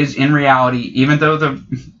apron is, in reality, even though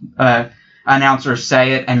the announcers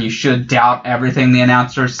say it, and you should doubt everything the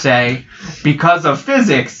announcers say, because of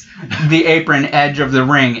physics, the apron edge of the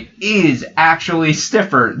ring is actually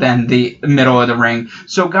stiffer than the middle of the ring.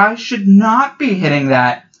 So guys should not be hitting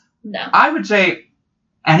that. No. I would say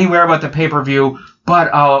anywhere but the pay-per-view,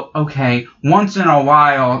 but okay, once in a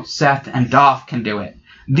while Seth and Dolph can do it.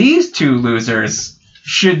 These two losers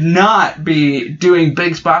should not be doing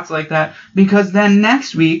big spots like that, because then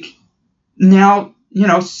next week, now,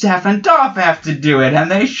 Seth and Dolph have to do it, and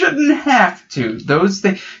they shouldn't have to. Those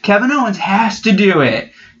things, Kevin Owens has to do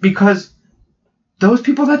it, because those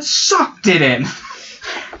people that suck didn't.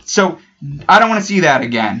 So, I don't want to see that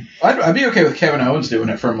again. I'd be okay with Kevin Owens doing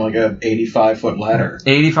it from like a 85-foot ladder.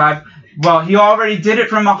 85? Well, he already did it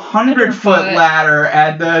from a 100-foot ladder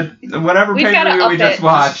at the whatever pay-per-view we just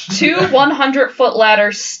watched. 2 100-foot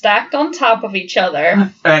ladders stacked on top of each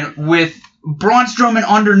other. And with Braun Strowman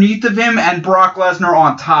underneath of him and Brock Lesnar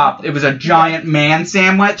on top. It was a giant man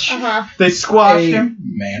sandwich. Uh-huh. They squashed him.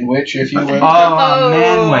 Manwich, if you will. Oh,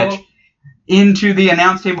 manwich. Into the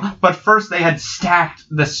announce table. But first they had stacked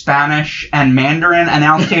the Spanish and Mandarin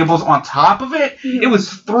announce tables on top of it. It was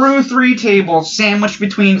through 3 tables sandwiched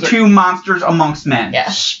between 2 monsters amongst men. Yeah.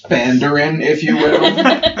 Spandarin, if you will.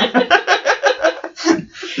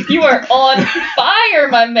 You are on fire,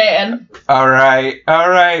 my man. All right.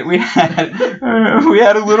 We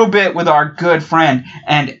had a little bit with our good friend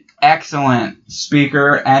and excellent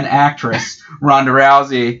speaker and actress, Ronda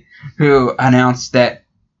Rousey, who announced that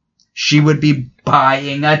she would be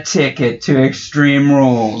buying a ticket to Extreme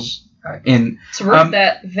Rules. It's rude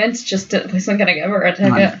that Vince just wasn't going to give her a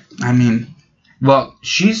ticket. I mean, well,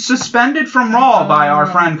 she's suspended from Raw by our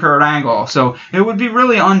friend Kurt Angle, so it would be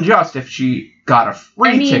really unjust if she got a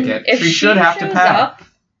free ticket. If she should have to pay. Up,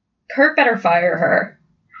 Kurt better fire her.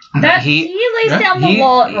 He lays down the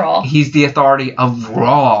law at Raw. He's the authority of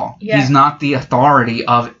Raw. Yeah. He's not the authority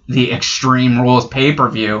of the Extreme Rules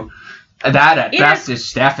pay-per-view. That at best is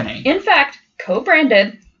Stephanie. In fact,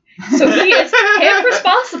 co-branded. So he is him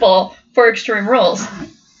responsible for Extreme Rules.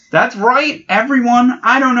 That's right, everyone.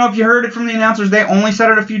 I don't know if you heard it from the announcers. They only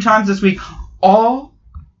said it a few times this week. All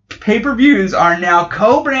pay-per-views are now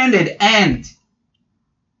co-branded, and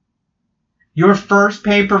your first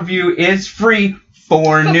pay-per-view is free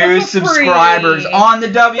for new subscribers on the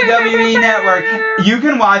WWE Network. You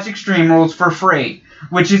can watch Extreme Rules for free,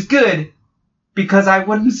 which is good. Because I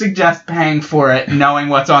wouldn't suggest paying for it knowing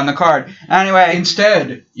what's on the card. Anyway.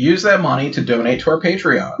 Instead, use that money to donate to our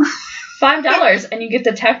Patreon. $5, and you get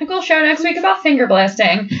the technical show next week about finger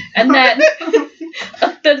blasting. And then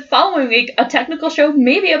the following week, a technical show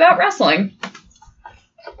maybe about wrestling.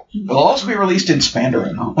 Will also be released in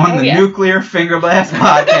Spandarin. On the Nuclear Finger Blast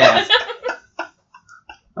podcast.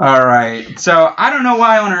 All right. So, I don't know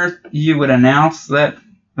why on earth you would announce that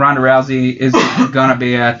Ronda Rousey is going to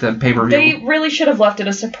be at the pay-per-view. They really should have left it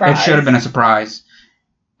a surprise. It should have been a surprise.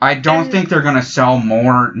 I don't think they're going to sell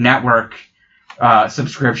more network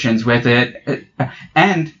subscriptions with it.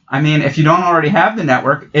 And, I mean, if you don't already have the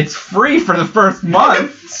network, it's free for the first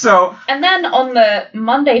month, so... And then on the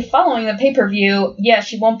Monday following the pay-per-view,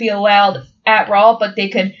 she won't be allowed at Raw, but they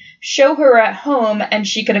could show her at home and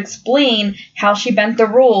she could explain how she bent the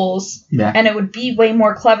rules. Yeah. And it would be way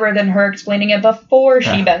more clever than her explaining it before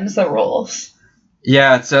she bends the rules.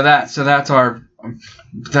 Yeah, so that's our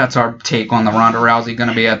take on the Ronda Rousey going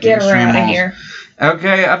to be at the Extreme Get her out of Rules. here.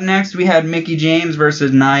 Okay, up next we had Mickie James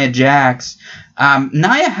versus Nia Jax.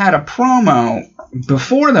 Nia had a promo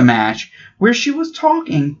before the match where she was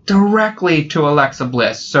talking directly to Alexa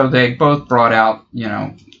Bliss. So they both brought out,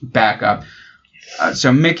 backup.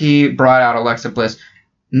 So Mickie brought out Alexa Bliss.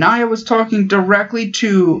 Nia was talking directly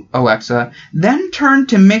to Alexa, then turned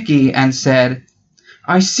to Mickie and said,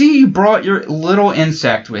 "I see you brought your little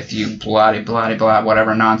insect with you, blah, blah, blah,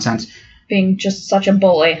 whatever nonsense." Being just such a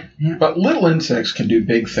bully. But little insects can do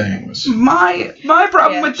big things. My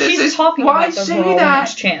problem with this is, why say that?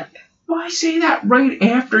 Champ. Why say that right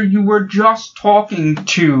after you were just talking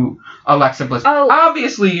to Alexa Bliss? Oh.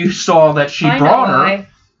 Obviously you saw that she brought her.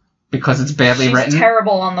 Because it's badly written. She's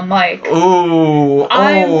terrible on the mic.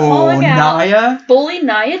 I'm calling out Nia? Bully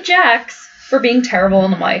Nia Jax for being terrible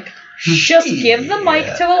on the mic. Just give the mic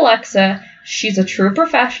to Alexa. She's a true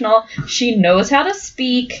professional. She knows how to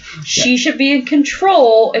speak. She should be in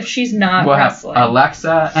control if she's not wrestling.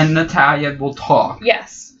 Alexa and Natalya will talk.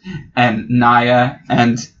 Yes. And Nia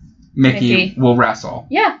and Mickie will wrestle.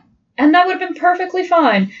 Yeah. And that would have been perfectly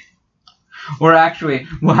fine. Or actually,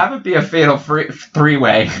 we'll have it be a fatal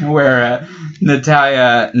three-way where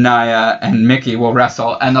Natalya, Nia, and Mickie will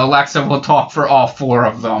wrestle, and Alexa will talk for all four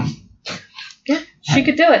of them. Yeah, she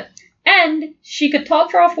could do it. And she could talk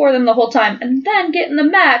for all four of them the whole time, and then get in the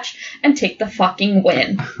match and take the fucking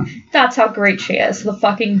win. That's how great she is, the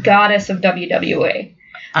fucking goddess of WWE.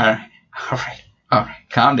 All right,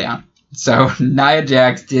 calm down. So, Nia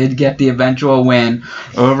Jax did get the eventual win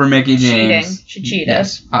over Mickie James. Cheating. She cheated.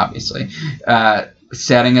 Yes, obviously.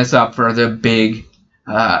 Setting us up for the big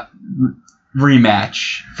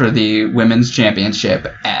rematch for the Women's Championship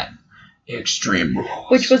at Extreme Rules.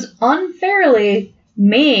 Which was unfairly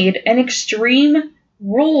made an Extreme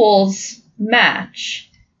Rules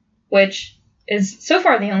match. Which is so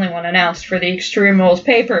far the only one announced for the Extreme Rules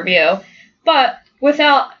pay-per-view. But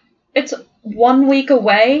without... It's 1 week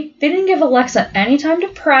away. They didn't give Alexa any time to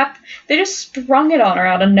prep. They just sprung it on her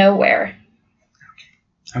out of nowhere.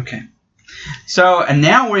 Okay. So, and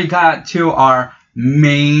now we got to our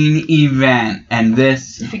main event. And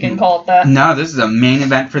this... If you can call it that. No, this is a main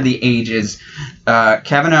event for the ages.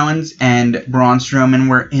 Kevin Owens and Braun Strowman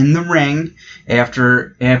were in the ring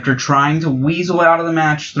after trying to weasel out of the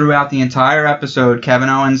match throughout the entire episode. Kevin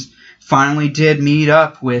Owens finally did meet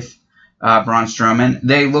up with Braun Strowman.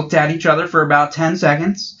 They looked at each other for about 10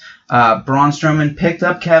 seconds. Braun Strowman picked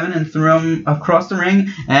up Kevin and threw him across the ring,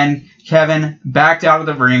 and Kevin backed out of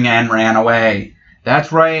the ring and ran away.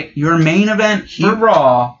 That's right, your main event for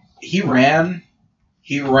Raw. He ran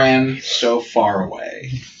so far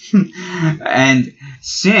away. And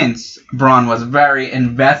since Braun was very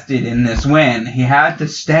invested in this win, he had to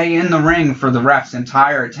stay in the ring for the ref's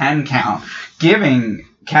entire 10 count, giving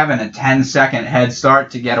Kevin a 10-second head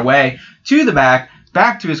start to get away to the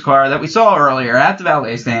back to his car that we saw earlier at the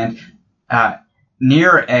valet stand,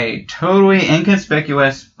 near a totally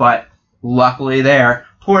inconspicuous, but luckily there,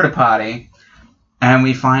 porta potty. And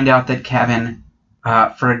we find out that Kevin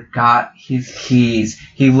forgot his keys.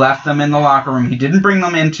 He left them in the locker room. He didn't bring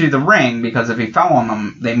them into the ring because if he fell on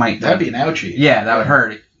them, they might... That'd be an ouchie. Yeah, that would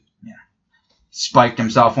hurt. Yeah. Spiked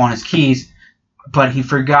himself on his keys. But he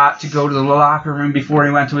forgot to go to the locker room before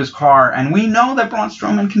he went to his car. And we know that Braun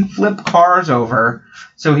Strowman can flip cars over,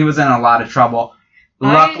 so he was in a lot of trouble.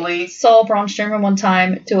 Luckily... I saw Braun Strowman one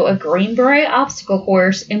time do a Green Beret obstacle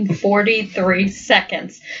course in 43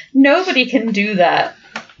 seconds. Nobody can do that.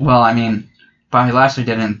 Well, I mean, Bobby Lashley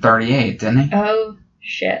did it in 38, didn't he? Oh,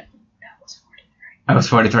 shit. That was 43. I was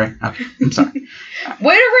 43. Okay, I'm sorry.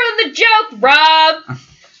 Way to ruin the joke, Rob!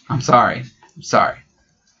 I'm sorry.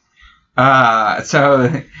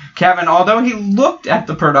 So Kevin, although he looked at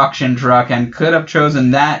the production truck and could have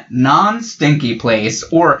chosen that non-stinky place,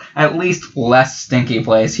 or at least less stinky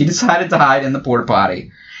place, he decided to hide in the porta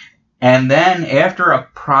potty. And then, after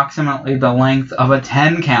approximately the length of a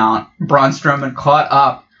 10 count, Braun Strowman caught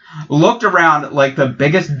up, looked around like the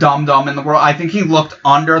biggest dum-dum in the world. I think he looked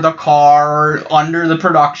under the car, under the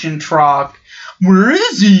production truck. Where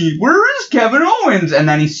is he? Where is Kevin Owens? And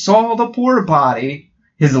then he saw the porta potty,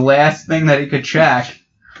 his last thing that he could check,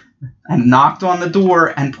 and knocked on the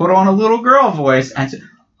door and put on a little girl voice and said,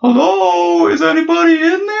 hello, is anybody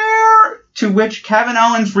in there? To which Kevin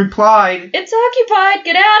Owens replied, It's occupied.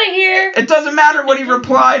 Get out of here. it doesn't matter what he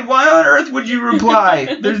replied. Why on earth would you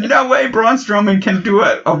reply? There's no way Braun Strowman can do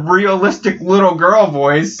a realistic little girl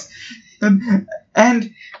voice. And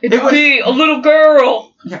It's me, a little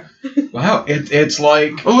girl. Wow, it's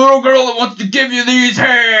like a little girl that wants to give you these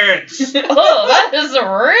hands. Oh, that is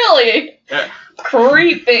really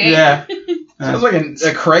creepy. Yeah. sounds like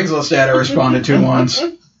a Craigslist ad I responded to once.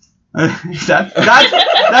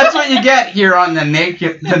 That's what you get here on the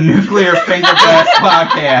Nuclear Finger Blast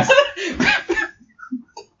podcast.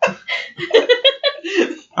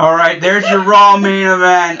 All right, there's your Raw main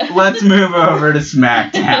event. Let's move over to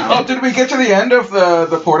SmackDown. Oh, did we get to the end of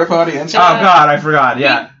the porta potty incident? Oh God, I forgot.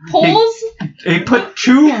 Yeah, He pulls. he put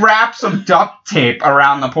 2 wraps of duct tape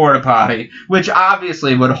around the porta potty, which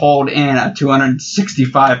obviously would hold in a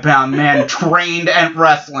 265-pound man trained at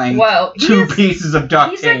wrestling. Whoa. 2 pieces of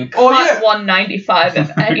duct He's tape. a cut 195,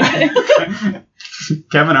 if anything.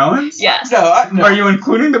 Kevin Owens? Yes. No, Are you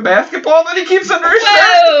including the basketball that he keeps under his shirt?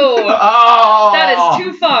 Whoa! Oh, That is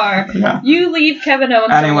too far. Yeah. You leave Kevin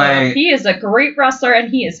Owens Anyway. alone. He is a great wrestler,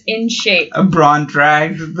 and he is in shape. Braun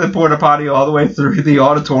dragged the porta potty all the way through the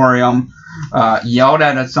auditorium, yelled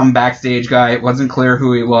at some backstage guy. It wasn't clear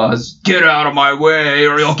who he was. Get out of my way,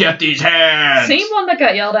 or you'll get these hands. Same one that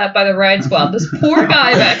got yelled at by the Riot Squad. This poor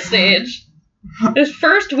guy backstage. His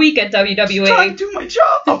first week at Trying to WWE. do my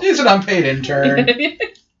job. He's an unpaid intern.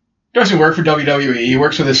 Doesn't work for WWE. He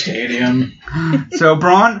works for the stadium. So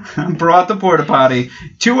Braun brought the porta potty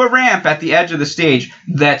to a ramp at the edge of the stage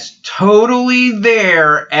that's totally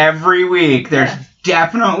there every week. There's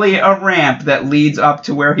definitely a ramp that leads up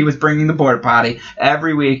to where he was bringing the porta potty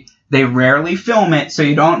every week. They rarely film it, so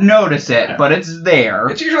you don't notice it, but it's there.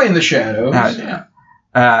 It's usually in the shadows.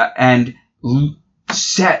 And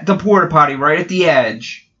set the porta potty right at the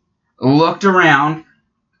edge, looked around,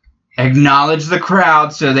 acknowledged the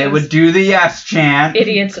crowd so they would do the yes chant,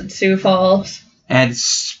 Idiots at Sioux Falls. and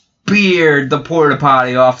speared the porta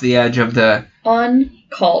potty off the edge of the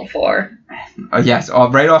Uncalled for.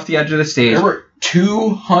 right off the edge of the stage. There were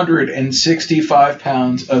 265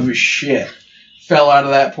 pounds of shit fell out of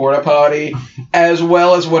that porta potty, as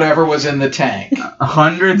well as whatever was in the tank.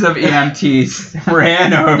 Hundreds of EMTs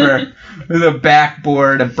ran over with a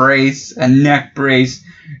backboard, a brace, a neck brace,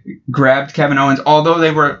 grabbed Kevin Owens, although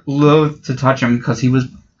they were loath to touch him because he was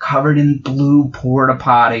covered in blue porta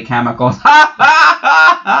potty chemicals. Ha ha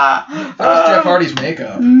ha ha! That was Jeff Hardy's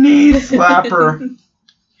makeup. Knee slapper.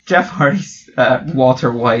 Jeff Hardy's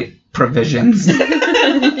Walter White provisions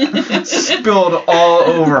spilled all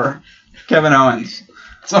over Kevin Owens.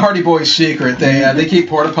 It's the Hardy Boys' secret. They keep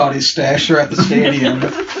porta potties stashed throughout the stadium.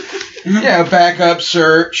 Backup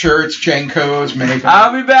shirts, Chenkos, makeup.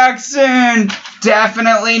 I'll be back soon.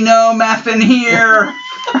 Definitely no meth in here.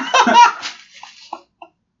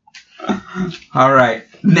 All right.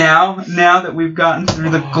 Now that we've gotten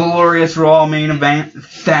through the glorious Raw main event,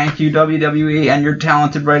 thank you WWE and your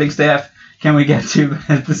talented writing staff. Can we get to the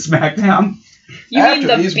SmackDown? You After mean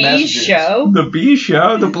the these B messages. show? The B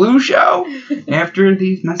show, the Blue show. After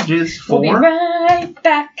these messages, We'll be 4. right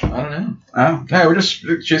back. I don't know. Oh. No,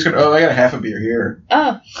 she's gonna. Oh, I got a half a beer here.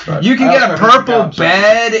 Oh, But You can I get also a have purple cups.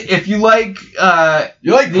 bed if you like.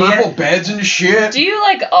 You like the- purple beds and shit? do you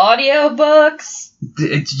like audiobooks?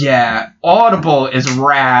 Audible is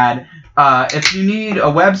rad. If you need a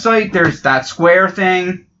website, there's that Square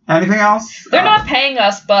thing. Anything else? They're not paying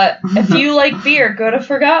us, but if you like beer, go to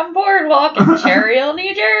Forgotten Boardwalk in Cherry Hill,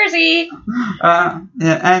 New Jersey. Yeah,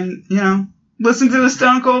 and listen to the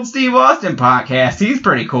Stone Cold Steve Austin podcast. He's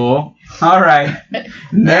pretty cool. All right,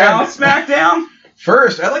 now SmackDown.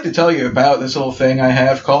 First, I'd like to tell you about this little thing I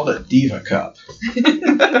have called a Diva Cup.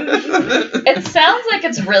 It sounds like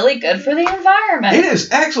it's really good for the environment. It is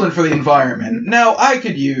excellent for the environment. Now, I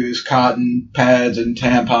could use cotton pads and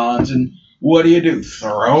tampons, and what do?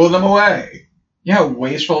 Throw them away. You know how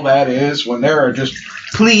wasteful that is when there are just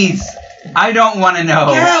Please, I don't want to know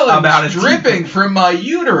about gallons it. dripping from my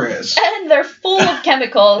uterus. And they're full of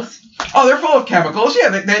chemicals. Oh, they're full of chemicals,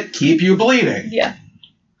 that keep you bleeding. Yeah.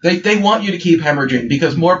 They want you to keep hemorrhaging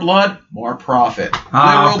because more blood, more profit.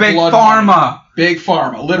 Literal Big blood Pharma. money. Big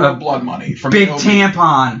Pharma. Literal blood money. From Big OB.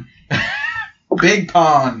 tampon. Big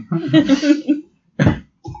pun.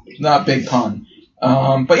 Not big pun.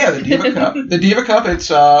 But yeah, the Diva Cup. The Diva Cup, it's,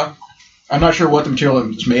 I'm not sure what the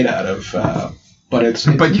material it's made out of, but it's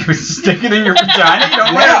But you stick it in your vagina? You don't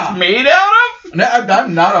know what it's made out of? No,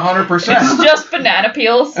 I'm not 100%. It's just banana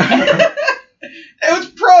peels. It was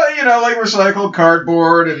probably, like recycled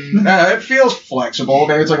cardboard, and it feels flexible.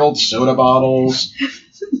 Maybe it's like old soda bottles.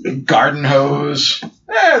 garden hose,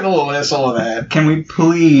 the little this, all of that. Can we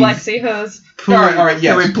please? Flexi hose. please All right,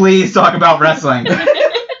 yes. Can we please talk about wrestling?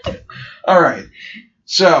 All right.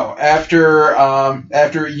 So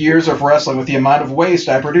after years of wrestling with the amount of waste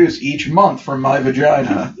I produce each month from my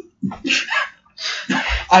vagina,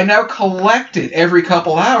 I now collect it every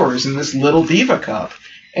couple hours in this little diva cup,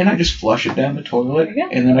 and I just flush it down the toilet, There you go.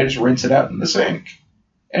 and then I just rinse it out in the sink.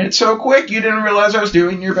 And it's so quick, you didn't realize I was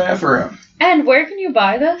doing it in your bathroom. And where can you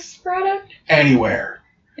buy this product? Anywhere.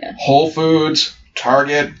 Yeah. Whole Foods,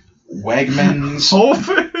 Target, Wegmans. Whole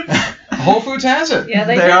Foods. Whole Foods has it. Yeah,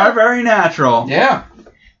 They do. are very natural. Yeah.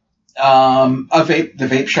 The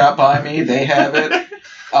vape shop by me, they have it.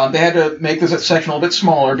 They had to make this section a little bit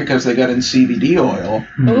smaller because they got in CBD oil.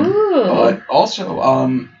 Ooh. But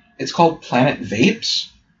also, it's called Planet Vapes.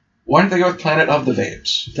 Why don't they go with Planet of the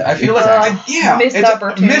Vapes? I feel like, Missed it's a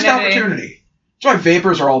opportunity. missed opportunity. That's why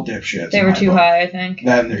vapors are all dipshits. They in were my too book. high, I think.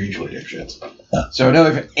 Then they're usually dipshits. So now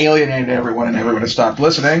they've alienated everyone and everyone has stopped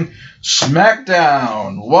listening.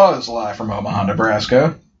 SmackDown was live from Omaha,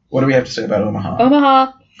 Nebraska. What do we have to say about Omaha?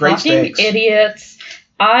 Omaha, Great fucking steaks. idiots.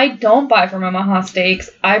 I don't buy from Omaha Steaks.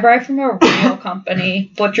 I buy from a real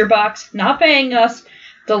company. Butcher Box, not paying us.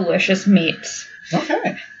 Delicious meats.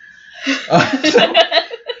 Okay.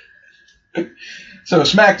 So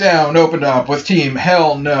SmackDown opened up with Team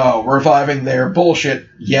Hell No reviving their bullshit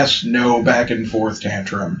yes no back and forth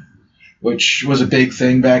tantrum, which was a big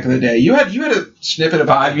thing back in the day. You had a snippet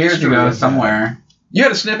about 5 the years history ago, of that. somewhere. You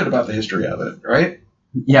had a snippet about the history of it, right?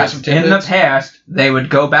 Yes, Some in the tidbits? past, they would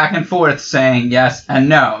go back and forth saying yes and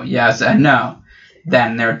no, yes and no.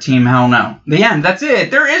 Then their Team Hell No. The end, that's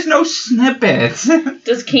it. There is no snippets.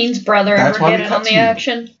 Does Kane's brother That's ever why get we in cut on the to you.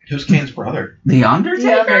 action? Who's Kane's brother? The Undertaker?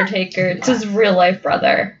 The Undertaker. It's his real life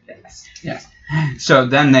brother. Yes. So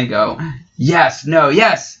then they go, yes, no,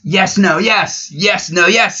 yes, yes, no, yes, yes, no,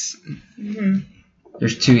 yes. Mm-hmm.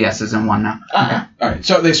 There's 2 yeses and 1 no. Uh-huh. All right,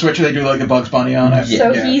 so they switch. They do like a Bugs Bunny on it.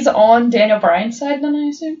 So Yeah. he's on Daniel Bryan's side then, I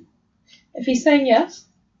assume? If he's saying yes?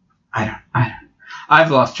 I don't. I've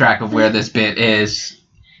lost track of where this bit is.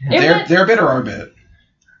 Their bit or our bit?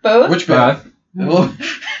 Both? Which bit? Both.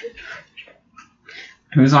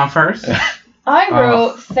 Who's on first? I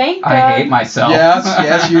wrote, thank God I hate myself.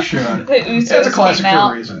 Yes, you should. the Usos It's a classic came for a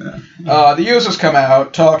out. reason. The Usos come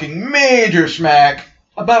out talking major smack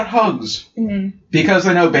about hugs Mhm. because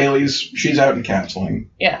they know she's out in counseling,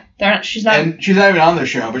 Yeah, she's not. and she's not even on the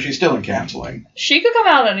show, but she's still in counseling. She could come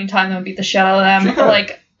out at any time and beat the shit out of She them. could.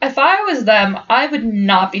 Like, if I was them, I would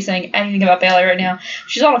not be saying anything about Bayley right now.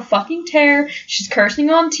 She's on a fucking tear. She's cursing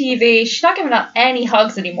on TV. She's not giving out any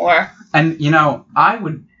hugs anymore. And, I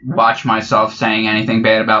would watch myself saying anything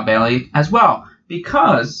bad about Bailey as well,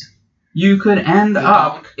 because you could end The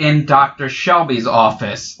up doc. in Dr. Shelby's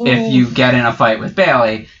office Ooh. if you get in a fight with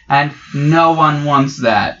Bailey, and no one wants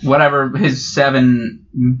that. Whatever his 7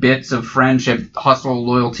 bits of friendship, hustle,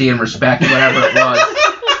 loyalty, and respect, whatever it was.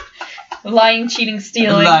 Lying, cheating,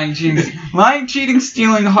 stealing. Lying, cheating,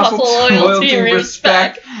 stealing, hustle, Hustle, loyalty, loyalty,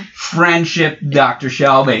 respect, friendship, Dr.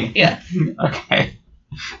 Shelby. Yeah. Okay.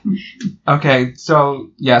 Okay, so,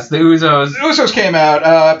 yes, the Usos. The Usos came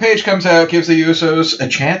out. Paige comes out, gives the Usos a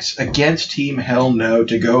chance against Team Hell No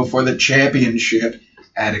to go for the championship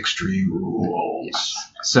at Extreme Rules.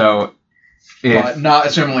 So, But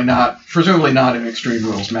presumably not an Extreme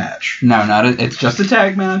Rules match. it's just a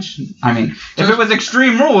tag match. I mean, if it was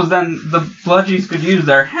Extreme Rules, then the Bludgies could use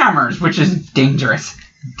their hammers, which is dangerous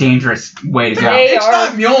way to go. They It's are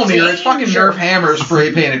not Mjolnir, it's fucking dangerous. Nerf hammer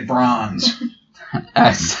spray painted bronze.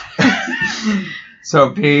 Yes. So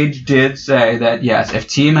Paige did say that, yes, if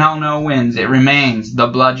Team Hell No wins, it remains the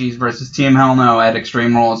Bludgies versus Team Hell No at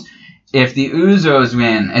Extreme Rules. If the Usos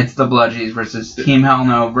win, it's the Bludgies versus Team Hell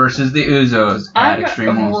No versus the Usos at Extreme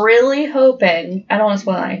I'm Rules. really hoping, I don't want to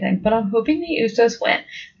spoil anything, but I'm hoping the Usos win.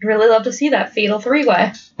 I'd really love to see that fatal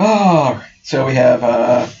 3-way. Oh, so we have,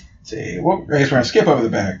 let's see, I guess we're going to skip over the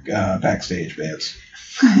backstage bits.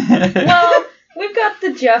 Well, we've got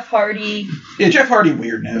the Jeff Hardy Yeah, Jeff Hardy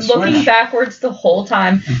weirdness. looking which- backwards the whole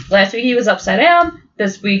time. Last week he was upside down.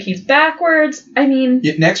 This week he's backwards. I mean,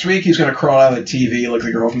 Yeah, next week he's going to crawl out of the TV like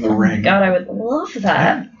the girl from The Ring. God, I would love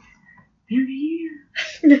that.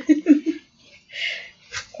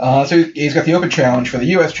 So he's got the open challenge for the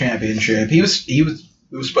U.S. Championship. It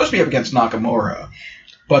was supposed to be up against Nakamura,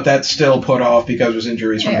 but that's still put off because of his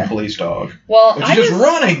injuries from Yeah. the police dog, Well, which I is just was,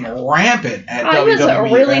 running rampant at I was WWE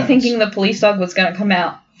really events. thinking the police dog was going to come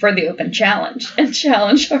out for the open challenge and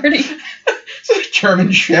challenge Hardy. It's a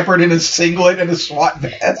German Shepherd in a singlet and a SWAT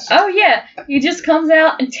vest. Oh, yeah. He just comes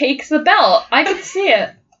out and takes the belt. I can see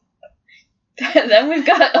it. Then we've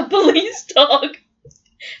got a police dog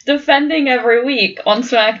defending every week on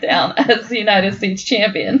SmackDown as the United States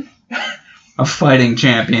champion. A fighting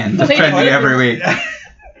champion defending every week.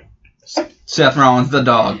 Seth Rollins, the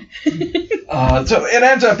dog. So it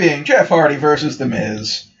ends up being Jeff Hardy versus The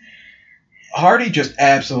Miz. Hardy just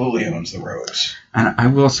absolutely owns the ropes. And I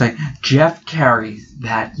will say, Jeff carries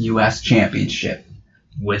that U.S. championship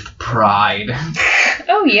with pride.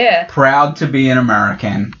 Oh, yeah. Proud to be an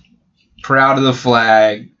American. Proud of the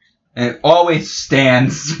flag. It always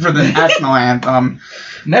stands for the national anthem.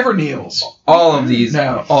 Never kneels. All of these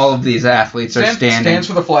athletes are standing. Stands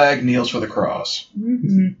for the flag, kneels for the cross.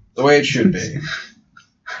 Mm-hmm. The way it should be.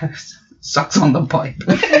 Sucks on the pipe.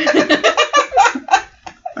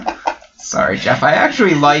 Sorry, Jeff. I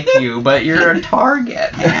actually like you, but you're a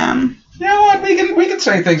target, man. You know what? We can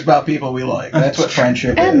say things about people we like. That's what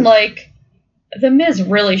friendship is. And, The Miz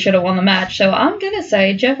really should have won the match, so I'm gonna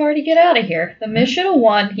say, Jeff Hardy, get out of here. The Miz should have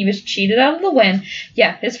won. He was cheated out of the win.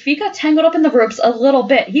 Yeah, his feet got tangled up in the ropes a little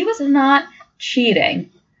bit. He was not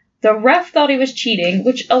cheating. The ref thought he was cheating,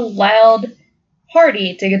 which allowed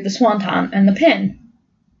Hardy to get the swanton and the pin.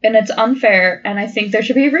 And it's unfair, and I think there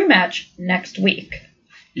should be a rematch next week.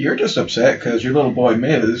 You're just upset because your little boy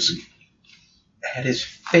Miz had his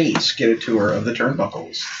face get a tour of the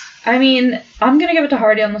turnbuckles. I mean, I'm going to give it to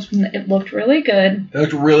Hardy on this one. It looked really good. It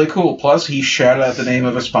looked really cool. Plus, he shouted out the name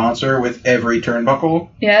of a sponsor with every turnbuckle.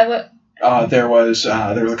 Yeah, but... There was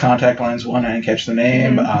a contact lens one. I didn't catch the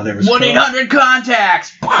name. There was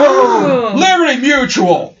 1-800-CONTACTS. Boom! Liberty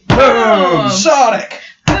Mutual. Boom! Sonic.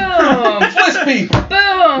 Boom! Bliss People.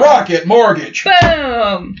 Boom! Rocket Mortgage.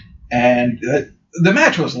 Boom! And the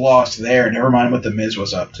match was lost there. Never mind what the Miz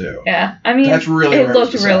was up to. Yeah, I mean, that's really it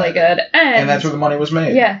looked really good, and that's where the money was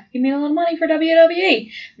made. Yeah, he made a lot of money for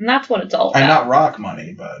WWE, and that's what it's all about. And not Rock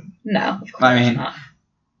money, but no, of course not.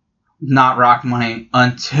 Not Rock money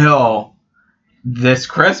until this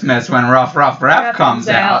Christmas when Rough Ref comes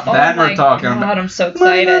out. Oh Then we're talking about. I'm so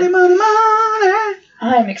excited. Money.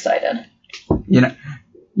 I'm excited. You know,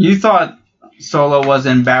 you thought Solo was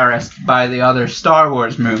embarrassed by the other Star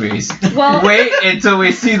Wars movies. Well, wait until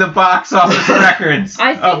we see the box office records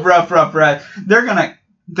of Rough Red. They're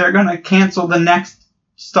gonna cancel the next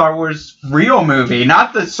Star Wars real movie,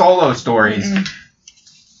 not the Solo stories.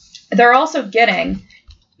 Mm-hmm. They're also getting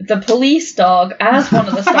the police dog as one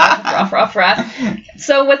of the stars of Rough Red.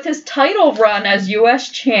 So with his title run as U.S.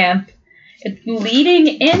 champ,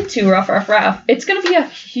 leading into Rough, it's going to be a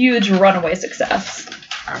huge runaway success.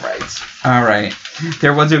 All right.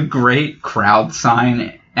 There was a great crowd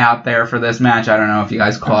sign out there for this match. I don't know if you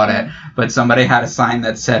guys caught it, but somebody had a sign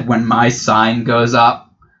that said, "When my sign goes up,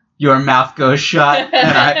 your mouth goes shut."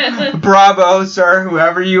 And bravo, sir,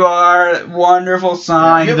 whoever you are. Wonderful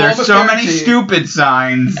sign. Yeah, there's so many stupid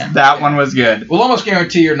signs. That one was good. We'll almost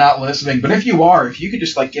guarantee you're not listening, but if you are, if you could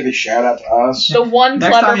just give a shout out to us. The one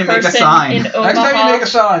Next clever time you make a person sign. in Omaha. Next time you make a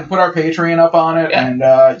sign, put our Patreon up on it, and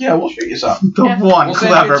we'll shoot you something. The one We'll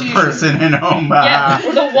clever send you a t-shirt. person in Omaha.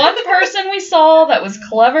 Yeah, the one person we saw that was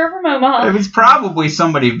clever from Omaha. It was probably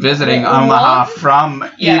somebody visiting Omaha from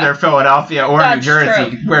either Philadelphia or New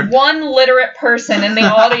Jersey. True. One literate person in the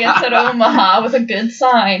audience at Omaha with a good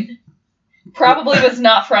sign. Probably was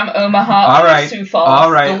not from Omaha or Sioux Falls.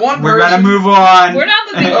 All right. We're going to move on. We're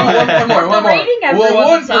not moving on. One more.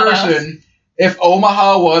 One person, if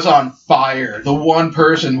Omaha was on fire, the one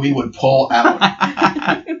person we would pull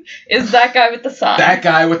out is that guy with the sign. That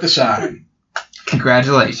guy with the sign.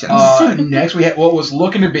 Congratulations. Next, we had what was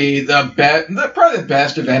looking to be probably the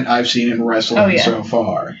best event I've seen in wrestling so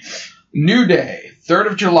far. New Day.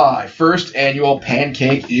 3rd of July, first annual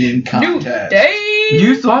pancake eating contest. New Day!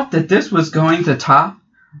 You thought that this was going to top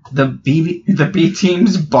the B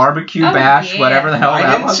Team's barbecue bash, whatever the hell that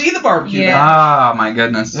was? I didn't see the barbecue bash. Oh, my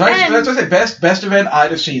goodness. That's what I say, best event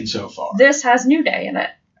I'd have seen so far. This has New Day in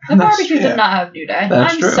it. The barbecue did not have New Day.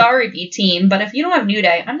 I'm sorry, B Team, but if you don't have New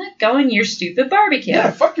Day, I'm not going to your stupid barbecue.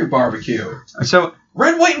 Yeah, fuck your barbecue. So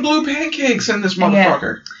red, white, and blue pancakes in this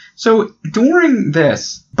motherfucker. Yeah. So during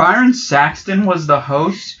this, Byron Saxton was the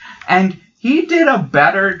host, and he did a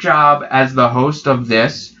better job as the host of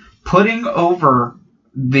this, putting over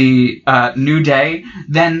the New Day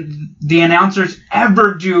than the announcers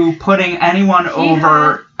ever do putting anyone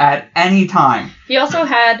over at any time. He also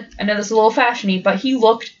had, I know this is a little fashiony, but he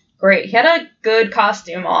looked great. He had a good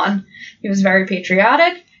costume on. He was very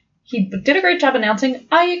patriotic. He did a great job announcing.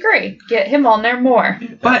 I agree. Get him on there more.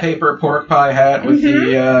 But paper pork pie hat with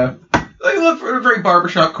the They look for a very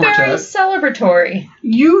barbershop Very quartet. celebratory.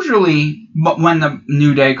 Usually, when the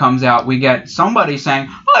New Day comes out, we get somebody saying,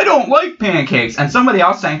 I don't like pancakes, and somebody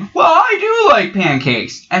else saying, well, I do like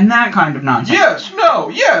pancakes, and that kind of nonsense. Yes,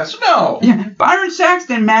 no. Yeah, Byron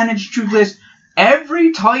Saxton managed to list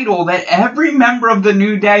every title that every member of the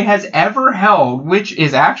New Day has ever held, which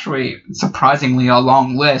is actually surprisingly a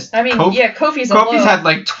long list. I mean, Kofi's a Kofi's had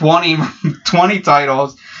like 20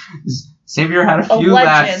 titles. Xavier had a few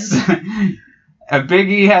less. Big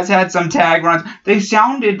E has had some tag runs. They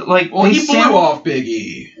sounded like... Well, he blew off Big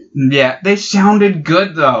E. Yeah, they sounded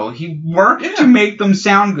good, though. He worked to make them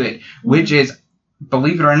sound good, which is,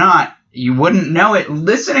 believe it or not, you wouldn't know it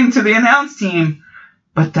listening to the announce team,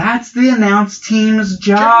 but that's the announce team's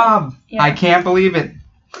job. Yeah. I can't believe it.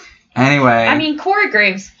 Anyway. I mean, Corey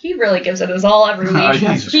Graves, he really gives it his all every week.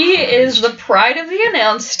 He is the pride of the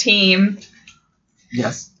announce team.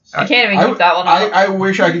 Yes. I can't even keep that one up. I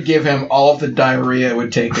wish I could give him all of the diarrhea it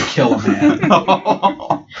would take to kill a man.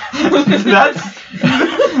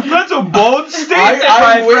 That's a bold statement.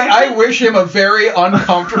 I wish him a very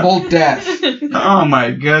uncomfortable death. Oh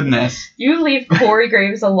my goodness. You leave Corey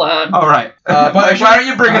Graves alone. All right. But why don't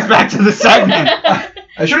you bring us back to the segment?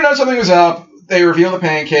 I should have known something was up. They reveal the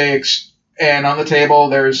pancakes, and on the table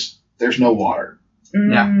there's no water.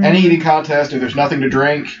 Yeah. Any eating contest, if there's nothing to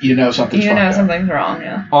drink, you know something's wrong. Something's wrong,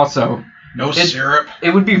 yeah. Also, no syrup.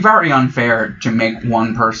 It would be very unfair to make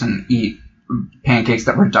one person eat pancakes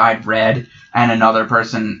that were dyed red and another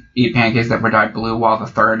person eat pancakes that were dyed blue while the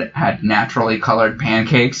third had naturally colored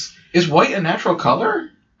pancakes. Is white a natural color?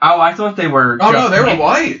 Oh, I thought they were... Oh, no, they were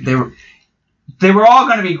white. They were all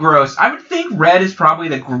going to be gross. I would think red is probably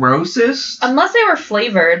the grossest. Unless they were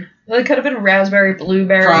flavored. They could have been raspberry,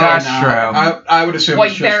 blueberry. That's true. I would assume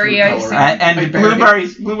Whiteberry, it's just and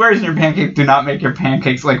blueberries in your pancake do not make your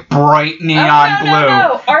pancakes like bright neon blue.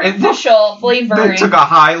 No. Artificial flavoring. They took a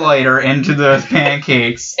highlighter into those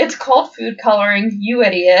pancakes. It's called food coloring, you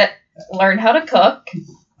idiot. Learn how to cook.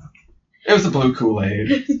 It was the blue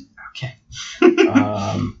Kool-Aid. Okay.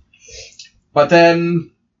 But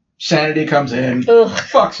then Sanity comes in,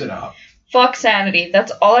 fucks it up. Fuck Sanity.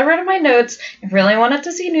 That's all I wrote in my notes. I really wanted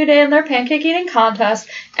to see New Day in their pancake eating contest.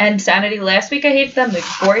 And Sanity, last week I hated them. The week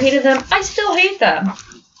before I hated them. I still hate them.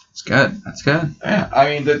 That's good. That's good. Yeah,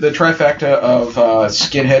 I mean, the trifecta of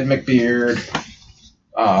Skinhead McBeard,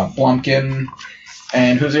 Blumpkin,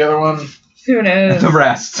 and who's the other one? Who knows? The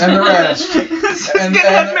rest. And the rest.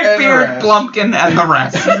 Skinhead McBeard, Blumpkin, and the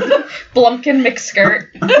rest. Blumpkin McSkirt.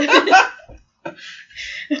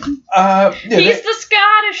 He's the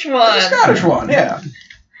Scottish one. The Scottish one, yeah.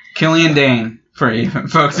 Killian Dane, for you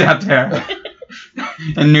folks out there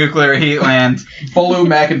in nuclear heat land. Bolu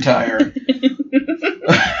McIntyre.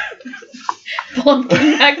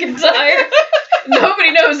 Blumpkin McIntyre.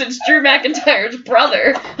 Nobody knows it's Drew McIntyre's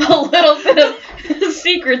brother. A little bit of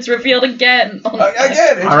secrets revealed again.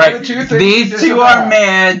 Again, it's all right. the two things These two are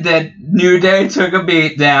mad that New Day took a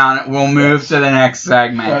beat down. We'll move to the next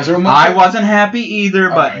segment. I wasn't happy either,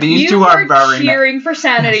 but these two are very mad. You were cheering for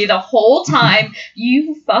Sanity the whole time.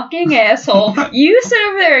 You fucking asshole. You sit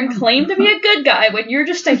over there and claim to be a good guy when you're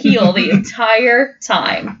just a heel the entire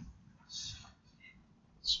time.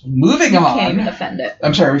 Moving on. You can't even defend it.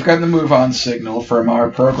 I'm sorry, we've gotten the move on signal from our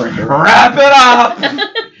program director. Wrap it up!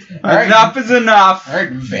 Right. Enough is enough. All right,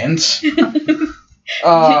 Vince. You're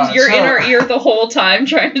in our ear the whole time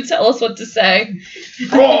trying to tell us what to say.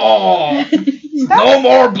 Oh, no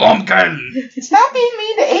more Blumpkin! Stop being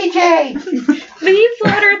mean to AJ! Leave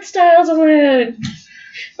Flat Earth Styles alone.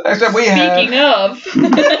 Speaking of.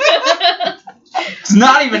 It's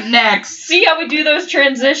not even next. See how we do those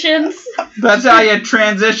transitions? That's how you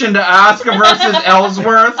transition to Asuka versus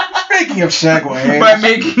Ellsworth. Speaking of segues. By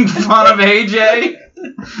making fun of AJ.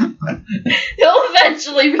 He'll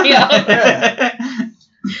eventually be out. Yeah.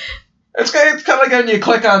 It's kind of like when you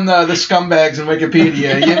click on the scumbags in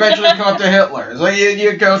Wikipedia, you eventually come up to Hitler. So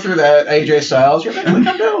you go through that AJ Styles, you eventually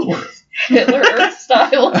come to Ellsworth. Hitler Earth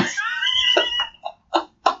Styles.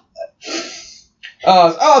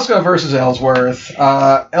 Asuka versus Ellsworth.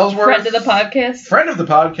 Ellsworth. Friend of the podcast. Friend of the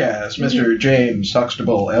podcast, Mr. James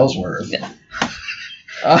Huxtable Ellsworth. Yeah.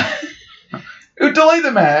 Who delayed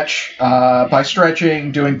the match by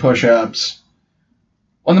stretching, doing push-ups.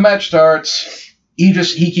 When the match starts,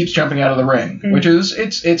 he keeps jumping out of the ring, which is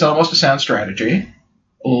it's almost a sound strategy.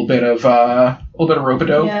 A little bit of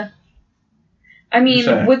rope-a-dope. Yeah. I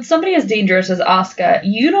mean, with somebody as dangerous as Asuka,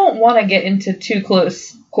 you don't want to get into too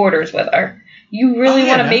close quarters with her. You really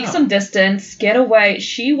want to make some distance, get away.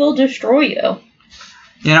 She will destroy you.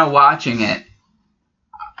 You know, watching it,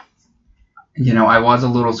 I was a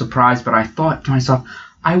little surprised, but I thought to myself,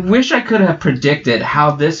 I wish I could have predicted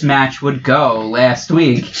how this match would go last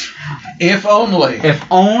week. If only. If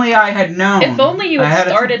only I had known. If only you had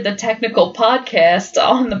started the technical podcast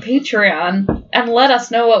on the Patreon and let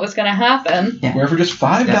us know what was going to happen. Yeah. Where for just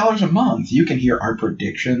 $5 a month, you can hear our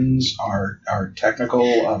predictions, our technical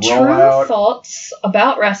True rollout. thoughts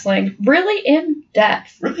about wrestling, really in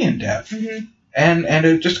depth. Really in depth. Mm-hmm. And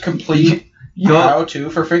a just complete how-to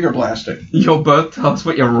for finger blasting. You'll both tell us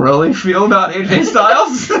what you really feel about AJ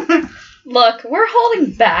Styles? Look, we're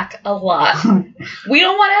holding back a lot. We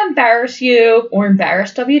don't want to embarrass you or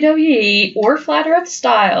embarrass WWE or Flat Earth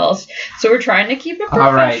Styles, so we're trying to keep it professional.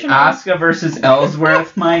 All right, Asuka versus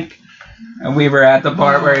Ellsworth, Mike. And we were at the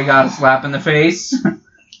part where he got a slap in the face.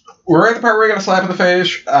 We're at the part where he got a slap in the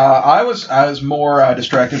face. I was more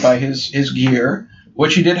distracted by his gear,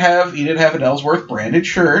 which he did have. He did have an Ellsworth branded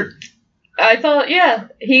shirt. I thought, yeah,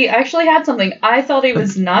 he actually had something. I thought he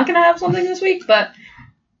was not going to have something this week, but...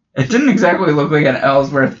 It didn't exactly look like an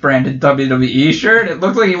Ellsworth branded WWE shirt. It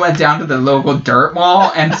looked like he went down to the local dirt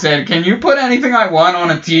mall and said, "Can you put anything I want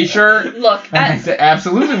on a t-shirt?" Look, and I said,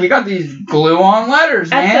 "Absolutely, we got these glue-on letters,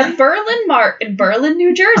 man." At the Berlin Mart in Berlin,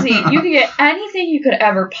 New Jersey, you can get anything you could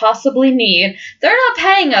ever possibly need. They're not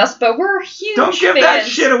paying us, but we're huge Don't give fans that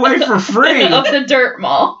shit away for free. of the dirt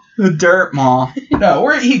mall. The dirt mall. No,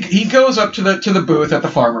 where he goes up to the booth at the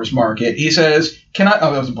farmer's market. He says, "Can I?"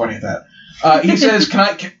 Oh, I wasn't pointing at that. He says,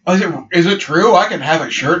 is it true I can have a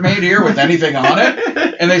shirt made here with anything on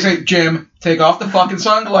it? And they say, "Jim, take off the fucking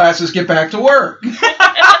sunglasses, get back to work."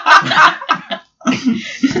 I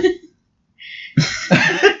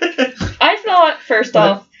thought, first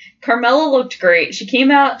off, Carmella looked great. She came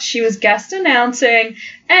out, she was guest announcing,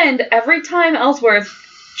 and every time Ellsworth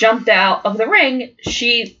jumped out of the ring,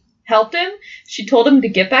 she helped him. She told him to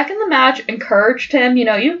get back in the match, encouraged him,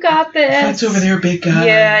 you got this. Fight's over there, big guy.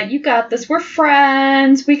 Yeah, you got this. We're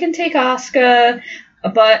friends. We can take Asuka.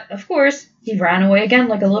 But, of course, he ran away again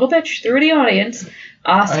like a little bitch through the audience.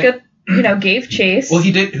 Asuka, gave chase. Well,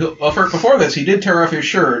 he did. Before this, he did tear off his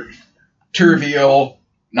shirt to reveal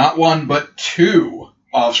not one, but two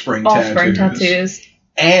Offspring tattoos.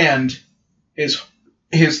 And his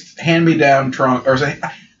hand-me-down trunk, or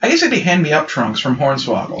I guess it'd be hand-me-up trunks from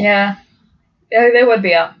Hornswoggle. Yeah, they would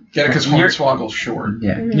be up. Get it, because Hornswoggle's short.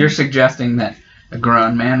 Yeah, You're suggesting that a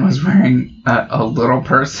grown man was wearing a little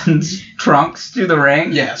person's trunks to the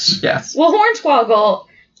ring? Yes. Well, Hornswoggle,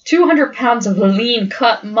 200 pounds of lean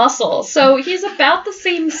cut muscle, so he's about the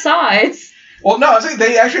same size. Well, no, I think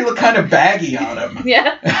they actually look kind of baggy on him.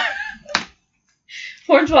 Yeah.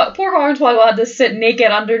 Poor Hornswoggle had to sit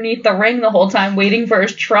naked underneath the ring the whole time, waiting for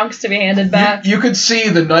his trunks to be handed back. You could see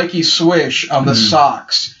the Nike swish on the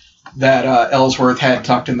socks that Ellsworth had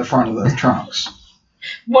tucked in the front of the trunks.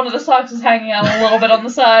 One of the socks was hanging out a little bit on the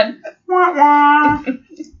side.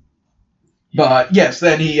 But, yes,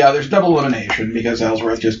 then there's double elimination because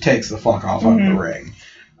Ellsworth just takes the fuck off out of the ring.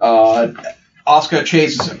 Asuka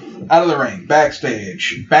chases him out of the ring,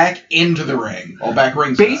 backstage, back into the ring, or back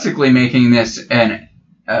ringside. Basically making this an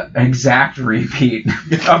exact repeat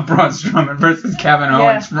of Braun Strowman versus Kevin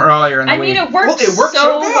Owens from earlier in the week. It worked,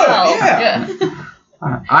 so well. Yeah.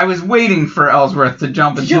 I was waiting for Ellsworth to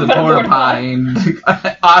jump into the porta potty, and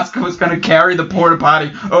Asuka was going to carry the porta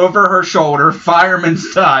potty over her shoulder, fireman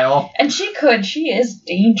style. And she could. She is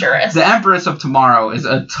dangerous. The Empress of Tomorrow is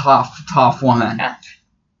a tough woman. Yeah.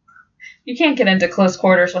 You can't get into close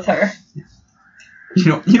quarters with her.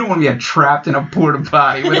 You don't want to be trapped in a porta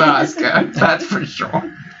potty with Asuka. That's for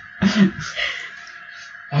sure.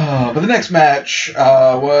 But the next match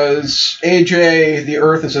was AJ, the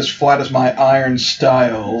Earth is as flat as my iron,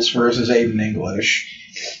 Styles versus Aiden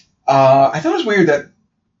English. I thought it was weird that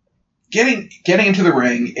getting into the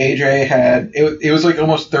ring, AJ had it was like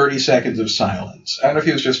almost 30 seconds of silence. I don't know if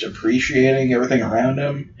he was just appreciating everything around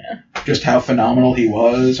him, just how phenomenal he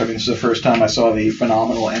was. I mean, this is the first time I saw the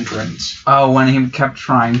phenomenal entrance. Oh, when he kept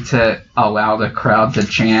trying to allow the crowd to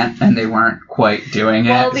chant and they weren't quite doing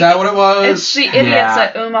it. Is that what it was? It's the idiots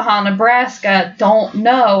at Omaha, Nebraska don't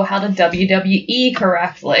know how to WWE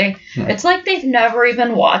correctly. Yeah. It's like they've never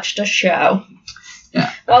even watched a show.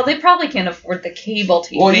 Yeah. Well, they probably can't afford the cable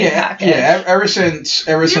TV package. Yeah. Ever since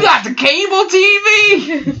you got the cable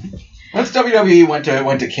TV. Once WWE went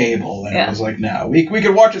to cable, and it was like, no, we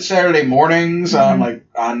could watch it Saturday mornings on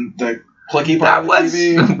the clicky part of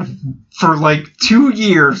the TV. For like 2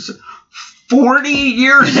 years. 40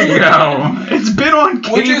 years ago. It's been on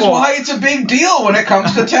cable. Which is why it's a big deal when it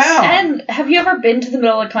comes to town. And have you ever been to the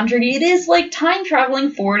middle of the country? It is like time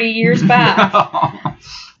traveling 40 years back.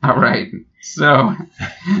 All right. So,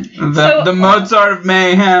 the Mozart of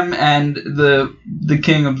Mayhem and the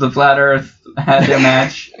King of the Flat Earth had their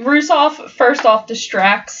match. Rusev first off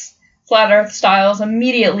distracts Flat Earth Styles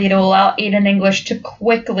immediately to allow Aiden English to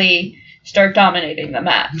quickly start dominating the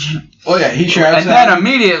match. Oh yeah, he shouts And then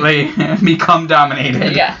immediately become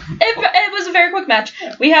dominated. Yeah, it was a very quick match.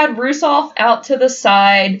 We had Rusev out to the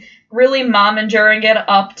side, really momaging it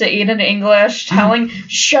up to Aiden English,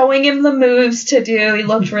 showing him the moves to do. He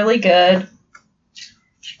looked really good.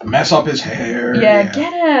 mess up his hair. Yeah,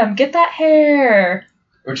 get him. Get that hair.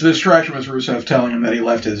 Which the distraction was Rusev telling him that he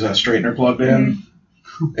left his straightener plugged in.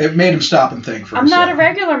 Mm-hmm. It made him stop and think for I'm a not second. a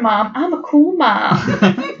regular mom. I'm a cool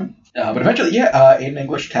mom. But eventually, Aiden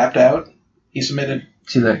English tapped out. He submitted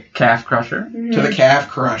To the calf crusher. to the calf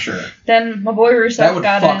crusher. Then my boy Rusev That would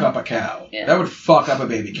got fuck in. up a cow. Yeah. That would fuck up a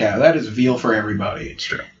baby cow. That is veal for everybody. It's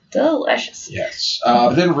true. Delicious. Yes.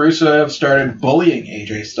 But then Rusev started bullying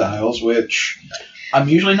AJ Styles, which I'm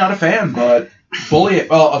usually not a fan, but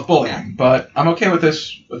of bullying. But I'm okay with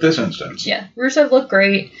this instance. Yeah, Rusev looked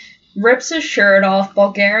great. Rips his shirt off.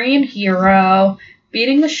 Bulgarian hero.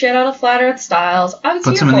 Beating the shit out of Flat Earth Styles. I was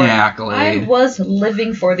Puts here him in for the it. accolade. I was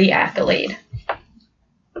living for the accolade.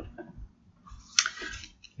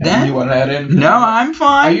 And you want to add in? No, I'm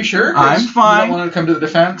fine. Are you sure? 'Cause I'm fine. You don't want to come to the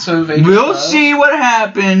defense of AJ We'll Styles? see what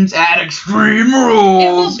happens at Extreme Rules.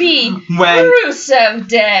 It will be when Rusev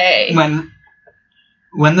Day.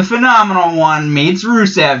 when the Phenomenal One meets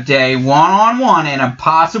Rusev Day 1-on-1 in a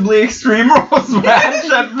possibly Extreme Rules match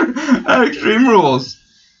at Extreme Rules.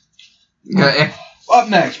 Up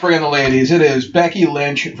next, bringing the ladies, it is Becky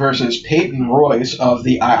Lynch versus Peyton Royce of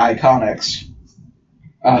the Iconics,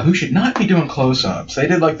 who should not be doing close-ups. They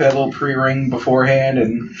did like that little pre-ring beforehand,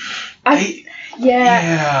 and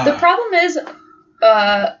The problem is,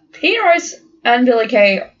 Peyton Royce and Billie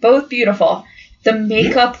Kay, both beautiful. The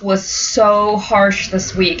makeup was so harsh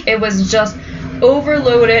this week. It was just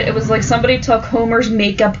overloaded. It was like somebody took Homer's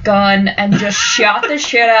makeup gun and just shot the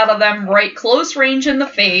shit out of them right close range in the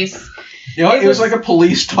face. You know, it was like a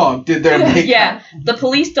police dog did their makeup. Yeah, the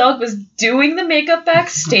police dog was doing the makeup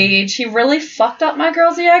backstage. He really fucked up my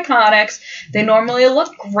girls, the Iconics. They normally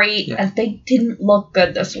look great, and they didn't look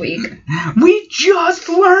good this week. We just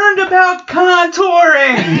learned about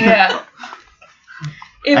contouring. Yeah.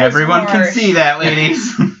 It was Everyone can harsh. see that,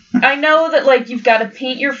 ladies. I know that, like, you've got to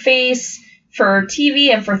paint your face for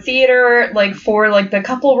TV and for theater, like, for, like, the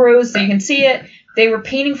couple rows so you can see it. They were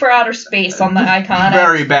painting for outer space on the Iconics.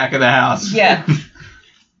 Very back of the house. Yeah.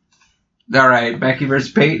 All right, Becky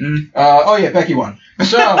versus Peyton. Becky won.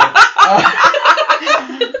 So,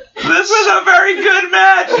 This was a very good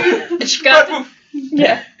match. She got to,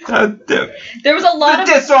 yeah. There was a lot of...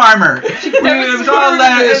 Disarmer. It was all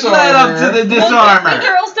led up to the disarmer. Well, the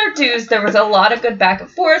girls, their dues. There was a lot of good back and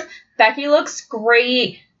forth. Becky looks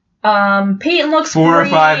great. Peyton looks 4 great. or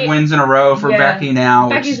 5 wins in a row for Becky now,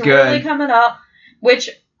 which Becky's is good. really coming up, which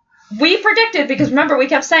we predicted because remember we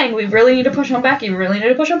kept saying we really need to push on Becky. We really need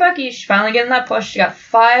to push on Becky. She's finally getting that push. She got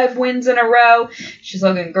 5 wins in a row. She's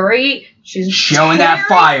looking great. She's showing that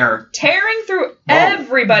fire. Tearing through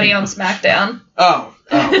everybody on SmackDown.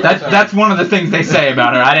 That's one of the things they say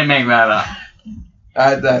about her. I didn't make that up.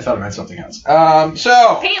 I thought it meant something else.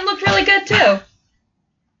 So Peyton looked really good too.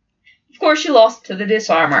 Of course, she lost to the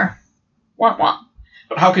Disarmer. Womp womp.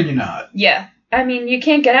 How can you not? Yeah. I mean, you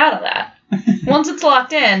can't get out of that. Once it's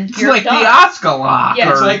locked in, It's you're like done. the Oscar lock Yeah.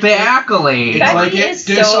 or It's like the accolade. It's Becky like it is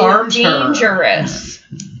so disarms her. dangerous.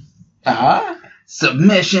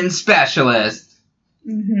 Submission specialist.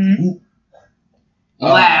 Mm-hmm.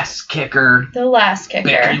 Last kicker. The last kicker.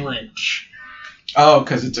 Becky Lynch. Oh,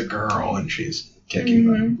 because it's a girl and she's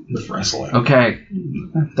kicking them with wrestling. Okay.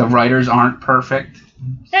 The writers aren't perfect.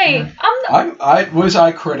 Hey, Was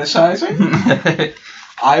I criticizing?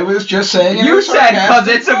 I was just saying. it You was said because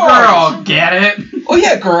sarcastic it's a voice. girl. Get it? Oh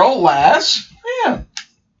yeah, girl, lass. Yeah,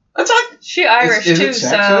 that's not. she Irish is too, it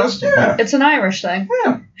sexist? so Yeah. it's an Irish thing.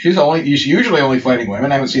 Yeah, she's usually only fighting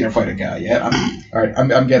women. I haven't seen her fight a guy yet. I'm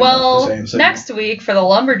getting Well, the same signal. next week for the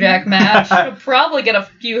lumberjack match, you'll probably get a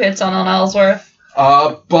few hits on Ellsworth.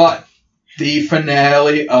 But the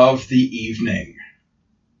finale of the evening,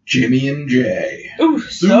 Jimmy and Jay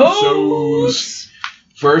Usos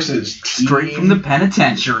versus Straight from the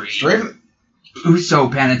penitentiary. Straight from Uso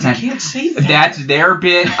penitentiary. can't say that. That's their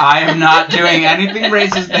bit. I am not doing anything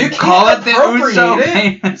racist. They You call it can't the Uso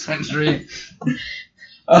appropriate it. penitentiary.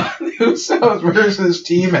 The Usos versus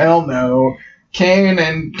Team Hell No, Kane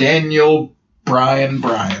and Daniel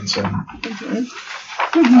Bryanson.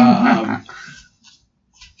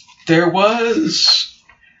 There was,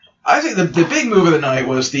 I think the big move of the night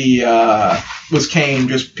was was Kane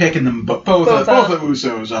just picking them both the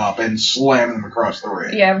Usos up and slamming them across the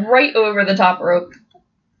ring. Yeah, right over the top rope.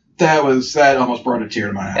 That almost brought a tear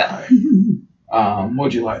to my eye.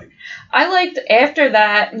 What'd you like? I liked after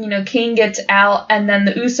that, Kane gets out and then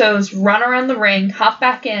the Usos run around the ring, hop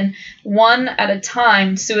back in, one at a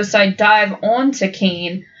time, suicide dive onto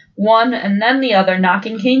Kane, one and then the other,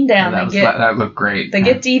 knocking Kane down. That looked great. They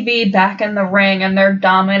get DB back in the ring and they're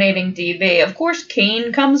dominating DB. Of course,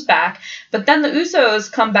 Kane comes back, but then the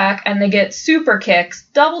Usos come back and they get super kicks,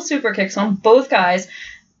 double super kicks on both guys.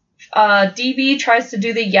 DB tries to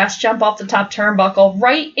do the yes jump off the top turnbuckle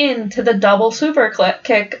right into the double super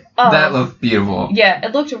kick. That looked beautiful. Yeah,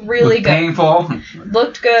 it looked really good. Painful.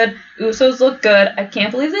 Looked good. Usos looked good. I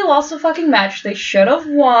can't believe they lost the fucking match. They should have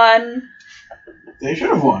won. They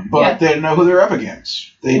should have won, but they didn't know who they're up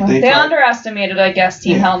against. They underestimated, I guess,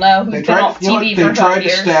 Team Hell No, who's been off TV for 5 years. They tried to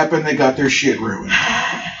step and they got their shit ruined.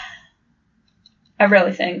 I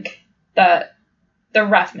really think that the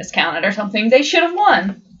ref miscounted or something. They should have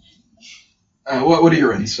won. What are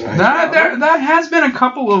your insights? That has been a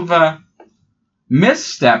couple of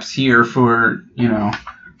missteps here for,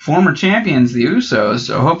 former champions, the Usos.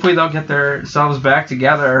 So hopefully they'll get themselves back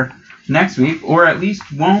together next week, or at least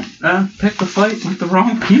won't pick the fight with the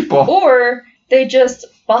wrong people. Or they just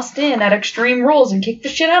bust in at Extreme Rules and kick the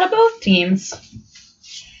shit out of both teams.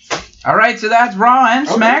 All right, so that's Raw and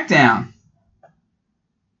SmackDown.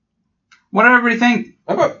 What did everybody think?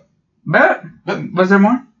 Was there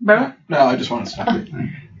more? No, I just want to stop it.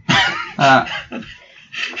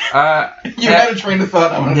 You had a train of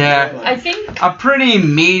thought. I think a pretty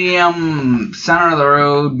medium, center of the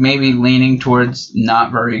road, maybe leaning towards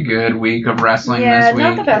not very good week of wrestling this week. Yeah,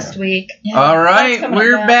 not the best week. Yeah, all right,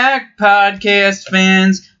 we're back, podcast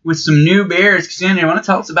fans, with some new beers. Cassandra, you want to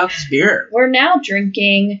tell us about this beer? We're now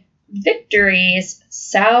drinking Victory's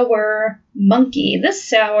Sour Monkey. This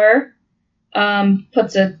sour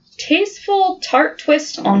puts a tasteful tart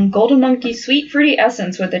twist on Golden Monkey sweet fruity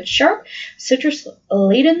essence with its sharp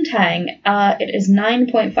citrus-laden tang. It is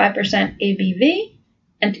 9.5% ABV,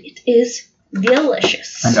 and it is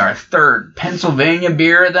delicious. And our third Pennsylvania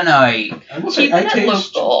beer of the night. I will say, I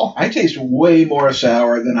taste way more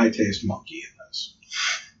sour than I taste monkey in this.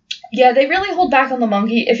 Yeah, they really hold back on the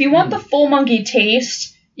monkey. If you want the full monkey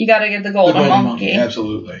taste, you gotta get the Golden Monkey.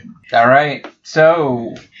 Absolutely. All right,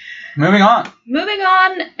 so moving on,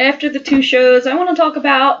 after the two shows, I want to talk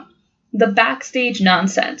about the backstage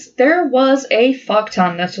nonsense. There was a fuck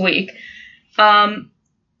ton this week.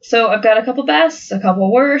 So I've got a couple bests, a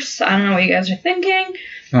couple worst. I don't know what you guys are thinking.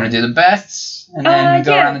 You want to do the bests, and then we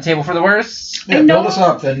go around the table for the worst? Yeah, build us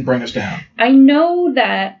up, then bring us down. I know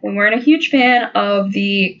that when we're a huge fan of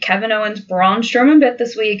the Kevin Owens Braun Strowman bit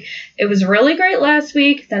this week, it was really great last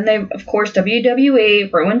week. Then they, of course,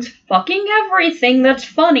 WWE ruins fucking everything that's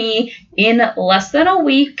funny in less than a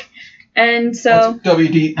week. And so that's what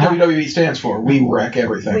WWE stands for. We wreck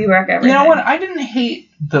everything. We wreck everything. You know what? I didn't hate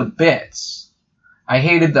the bits. I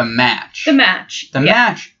hated the match. The match.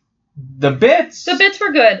 The bits. The bits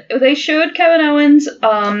were good. They showed Kevin Owens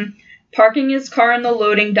parking his car in the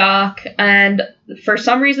loading dock, and for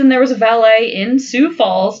some reason there was a valet in Sioux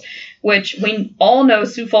Falls, which we all know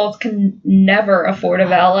Sioux Falls can never afford a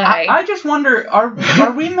valet. I just wonder,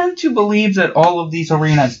 are we meant to believe that all of these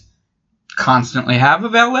arenas constantly have a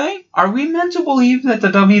valet? Are we meant to believe that the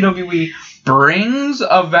WWE brings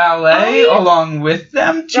a valet along with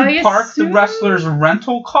them to park the wrestlers'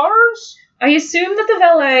 rental cars? I assume that the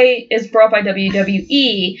valet is brought by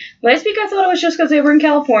WWE. Last week I thought it was just because they were in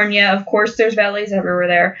California. Of course, there's valets everywhere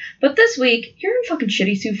there. But this week, you're in fucking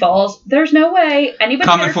shitty Sioux Falls. There's no way anybody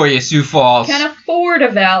coming for you, Sioux Falls can afford a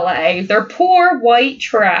valet. They're poor white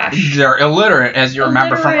trash. They're illiterate, as you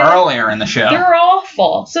remember from earlier in the show. They're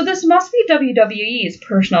awful. So this must be WWE's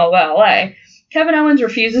personal valet. Kevin Owens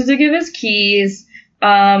refuses to give his keys.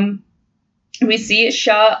 We see a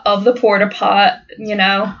shot of the porta pot, Dun,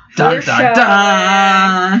 dun,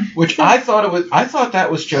 dun. Which I thought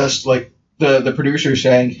that was just like the producer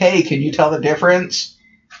saying, "Hey, can you tell the difference?"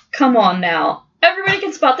 Come on now. Everybody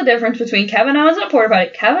can spot the difference between Kevin Owens and a porta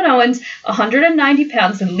potty. Kevin Owens, 190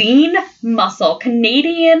 pounds, lean muscle,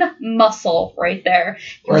 Canadian muscle right there.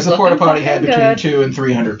 Whereas the porta potty had between 200 and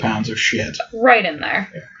 300 pounds of shit. Right in there.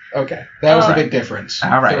 Yeah. Okay, that was the big difference.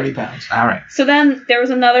 All right. 30 pounds. All right. So then there was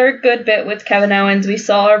another good bit with Kevin Owens. We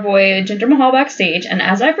saw our boy Jinder Mahal backstage, and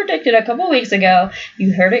as I predicted a couple weeks ago,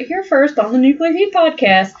 you heard it here first on the Nuclear Heat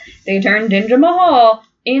podcast, they turned Jinder Mahal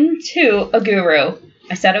into a guru.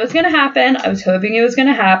 I said it was going to happen. I was hoping it was going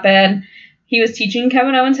to happen. He was teaching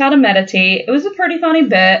Kevin Owens how to meditate. It was a pretty funny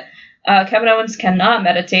bit. Kevin Owens cannot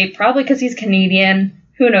meditate, probably because he's Canadian.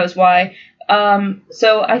 Who knows why.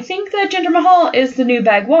 So I think that Jinder Mahal is the new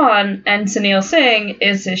Bhagwan and Sunil Singh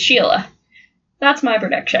is his Sheila. That's my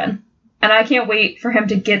prediction. And I can't wait for him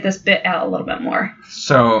to get this bit out a little bit more.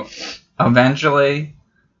 So, eventually,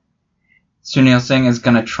 Sunil Singh is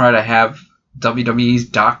going to try to have WWE's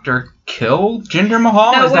doctor kill Jinder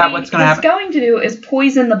Mahal? No, Is that what's going to happen? What he's going to do is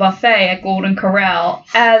poison the buffet at Golden Corral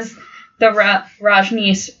as the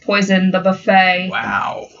Rajneesh poisoned the buffet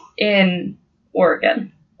Wow. in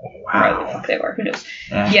Oregon. Where the Wow. fuck they were, who knows.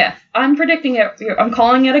 Yeah. Yeah, I'm predicting it. I'm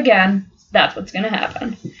calling it again. That's what's going to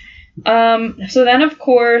happen. So then, of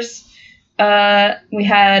course, we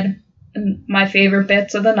had my favorite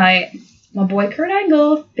bits of the night. My boy Kurt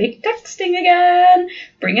Angle, fake texting again,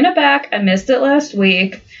 bringing it back. I missed it last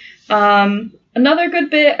week. Another good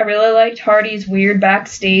bit, I really liked Hardy's weird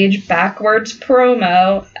backstage backwards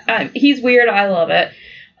promo. He's weird, I love it.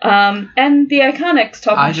 And the Iconics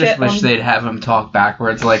talking I just shit wish on they'd have him talk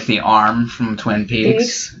backwards like the arm from Twin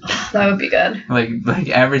Peaks. That would be good. Like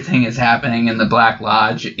everything is happening in the Black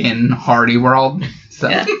Lodge in Hardy World. So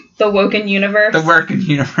Yeah. The Woken Universe. the working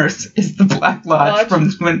universe is the Black Lodge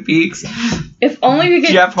from Twin Peaks. If only we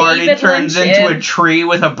could Jeff Hardy David turns Lynch into in. a tree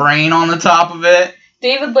with a brain on the top of it.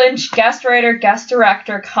 David Lynch, guest writer, guest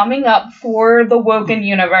director, coming up for the Woken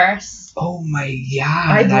Universe. Oh my god.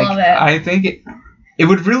 I'd love it. I think it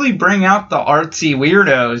would really bring out the artsy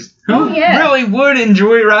weirdos who Oh, yeah. really would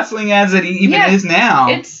enjoy wrestling as it even Yeah. is now.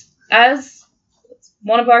 It's, as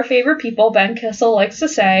one of our favorite people, Ben Kissel, likes to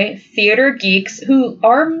say, theater geeks who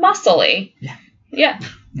are muscly. Yeah.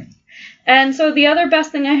 And so the other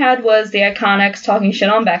best thing I had was the Iconics talking shit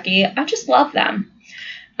on Becky. I just love them.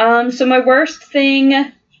 So my worst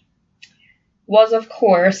thing was, of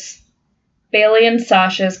course, Bayley and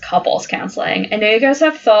Sasha's couples counseling. I know you guys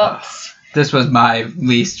have thoughts. This was my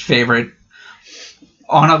least favorite.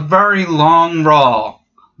 On a very long Raw,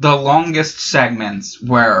 the longest segments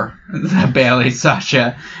were the Bayley,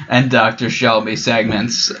 Sasha, and Dr. Shelby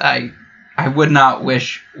segments. I would not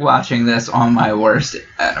wish watching this on my worst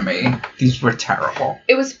enemy. These were terrible.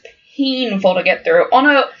 It was painful to get through. On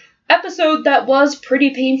a episode that was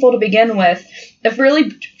pretty painful to begin with, if really,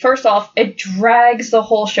 first off, it drags the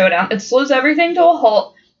whole show down. It slows everything to a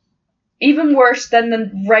halt. Even worse than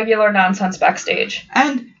the regular nonsense backstage.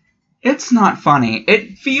 And it's not funny.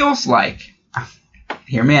 It feels like,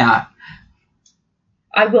 hear me out,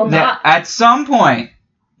 I will not. that at some point,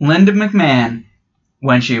 Linda McMahon,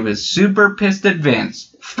 when she was super pissed at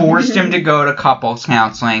Vince, forced him to go to couples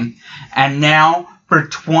counseling, and now for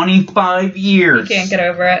 25 years, You can't get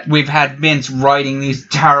over it. we've had Vince writing these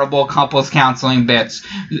terrible couples counseling bits.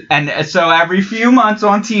 And so every few months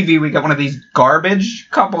on TV, we get one of these garbage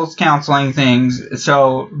couples counseling things.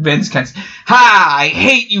 So Vince can say, "Ha! I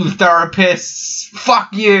hate you, therapists.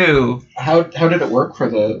 Fuck you." How did it work for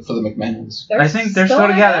the McMahons? They're I think they're still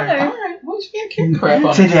together. All right, well, you can't crap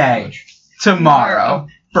on Today. them so much. Tomorrow.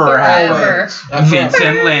 Forever. Forever. Vince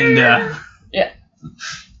and Linda. Yeah.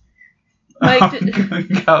 Mike,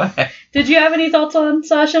 Go ahead. did you have any thoughts on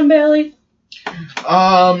Sasha and Bayley?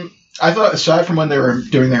 I thought aside from when they were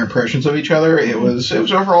doing their impressions of each other, it was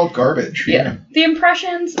overall garbage. Yeah. The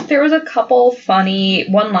impressions, there was a couple funny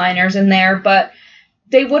one-liners in there, but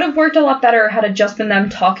they would have worked a lot better had it just been them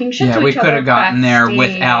talking shit Yeah, to we each could other have gotten there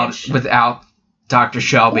backstage. without Dr.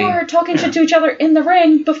 Shelby. Or talking shit to each other in the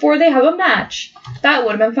ring before they have a match. That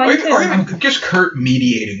would have been fun, Or too. even just Kurt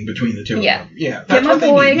mediating between the two Yeah. of them. Yeah. Get That's my what they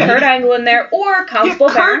boy need. Kurt Angle in there, or Constable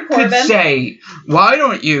Baron Kurt could Corbin. say, "Why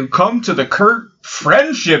don't you come to the Kurt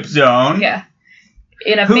Friendship Zone?" Yeah.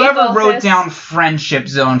 In a Whoever big wrote office, down Friendship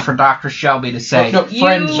Zone for Dr. Shelby to say, No,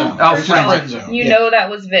 friend You- zone. Oh, It's a friend zone. You yeah. know that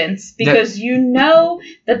was Vince, because you know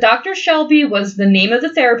that Dr. Shelby was the name of the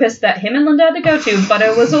therapist that him and Linda had to go to, but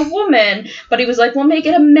it was a woman. But he was like, we'll make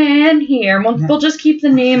it a man here. We'll just keep the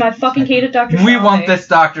name. I fucking hated Dr. Shelby. "We want this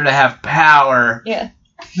doctor to have power. Yeah.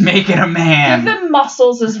 Make it a Give man." him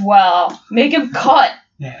muscles as well. Make him cut.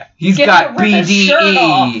 Yeah. He's Get got him to rip his shirt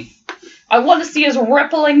off. BDE. I want to see his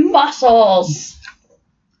rippling muscles.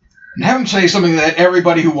 And have him say something that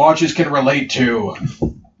everybody who watches can relate to.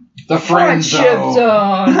 The friend Friendship zone.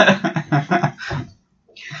 zone. That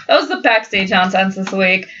was the backstage nonsense this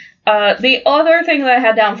week. The other thing that I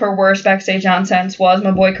had down for worst backstage nonsense was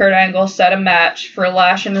my boy Kurt Angle set a match for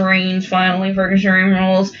Lash and Reigns finally for Extreme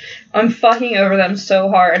Rules. I'm fucking over them so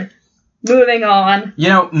hard. Moving on. You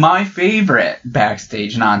know, my favorite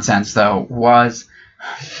backstage nonsense, though, was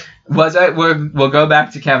we'll go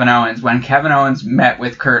back to Kevin Owens. When Kevin Owens met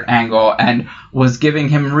with Kurt Angle and was giving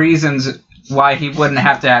him reasons why he wouldn't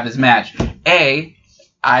have to have his match.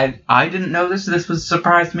 I didn't know this. This was a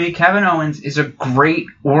surprise to me. Kevin Owens is a great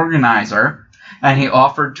organizer, and he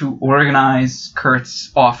offered to organize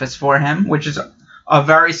Kurt's office for him, which is a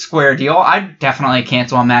very square deal. I'd definitely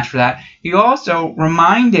cancel a match for that. He also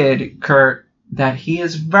reminded Kurt that he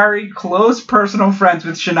is very close personal friends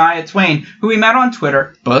with Shania Twain, who he met on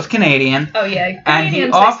Twitter, both Canadian. Oh, yeah. And he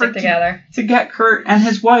Canadians, they offered stick together. to get Kurt and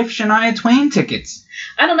his wife Shania Twain tickets.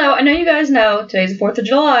 I don't know. I know you guys know today's the 4th of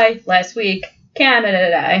July. Last week, Canada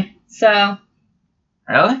Day. So,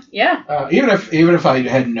 Really? yeah. Even if I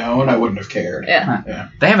had known, I wouldn't have cared. Yeah. Yeah.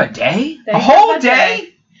 They have a day? They A have whole a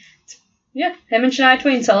day? Yeah. Him and Shania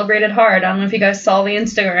Twain celebrated hard. I don't know if you guys saw the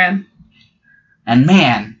Instagram. And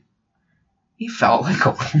man, he felt like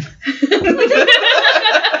a woman.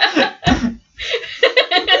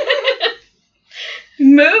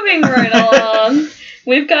 Moving right along,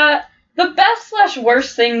 we've got the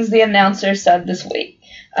best/worst things the announcer said this week.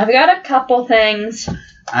 I've got a couple things.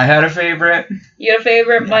 I had a favorite. You got a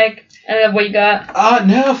favorite, Mike? What you got?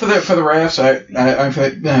 No, for the refs,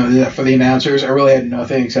 for the announcers, I really had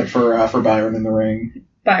nothing except for Byron in the ring.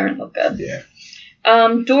 Byron looked good. Yeah.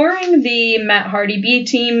 During the Matt Hardy B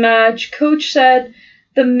Team match, Coach said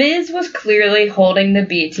The Miz was clearly holding the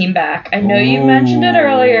B Team back. I know you mentioned it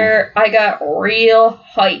earlier. I got real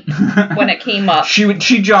hype when it came up.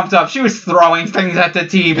 She jumped up. She was throwing things at the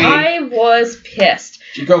TV. I was pissed.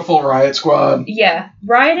 Did you go full Riot Squad? Yeah,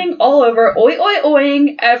 riding all over, oi oi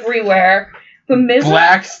oing everywhere. The Miz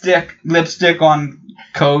Black lipstick on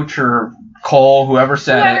Coach or Cole, whoever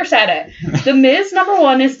said it. The Miz, number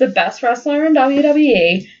one, is the best wrestler in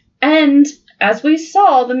WWE, and as we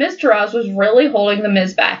saw, the Miz Taraj was really holding the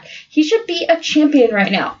Miz back. He should be a champion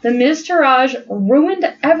right now. The Miz Taraj ruined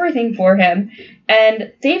everything for him,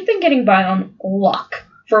 and they've been getting by on luck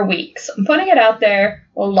for weeks. I'm putting it out there,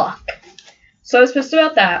 luck. So I was pissed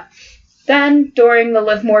about that. Then, during the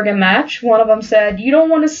Liv Morgan match, one of them said, "You don't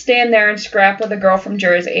want to stand there and scrap with a girl from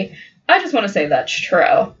Jersey." I just want to say that's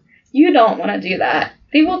true. You don't want to do that.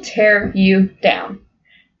 They will tear you down.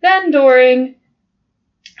 Then, during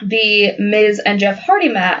the Miz and Jeff Hardy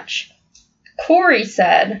match, Corey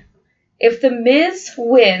said, "If the Miz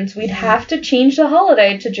wins, we'd have to change the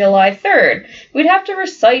holiday to July 3rd. We'd have to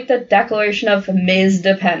recite the Declaration of Miz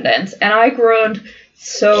Dependence." And I groaned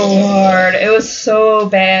so hard. It was so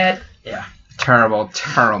bad. Yeah. Terrible.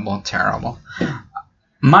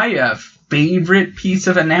 My favorite piece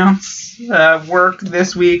of announce work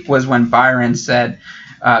this week was when Byron said,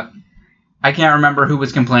 I can't remember who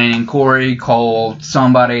was complaining, Corey, Cole,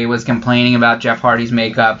 somebody was complaining about Jeff Hardy's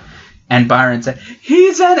makeup, and Byron said,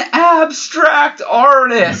 "He's an abstract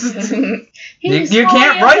artist." You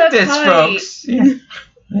can't write this, folks.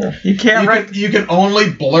 You can't write. You can only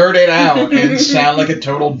blurt it out and sound like a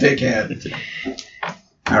total dickhead.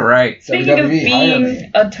 All right. Speaking of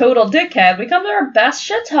being a total dickhead, we come to our best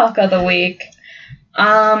shit talk of the week.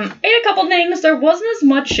 I had a couple things. There wasn't as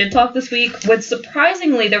much shit talk this week, which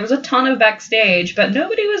surprisingly there was a ton of backstage, but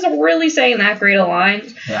nobody was really saying that great of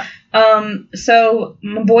lines. Yeah. So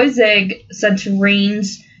my boy Zig said to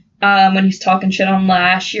Reigns, when he's talking shit on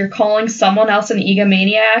Lash, "You're calling someone else an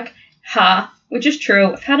egomaniac?" Ha. Which is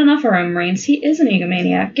true. I've had enough of him, Reigns. He is an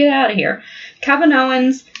egomaniac. Get out of here. Kevin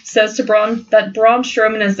Owens says to Braun that Braun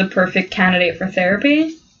Strowman is the perfect candidate for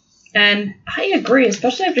therapy. And I agree,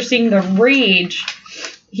 especially after seeing the rage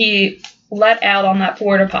he let out on that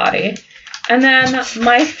porta potty. And then I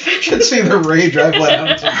can see the rage I've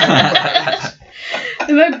let out.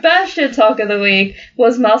 My best shit talk of the week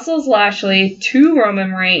was Muscles Lashley to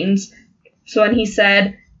Roman Reigns. So when he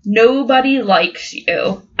said, "Nobody likes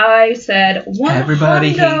you," I said,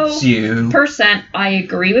 "Everybody hates you. % I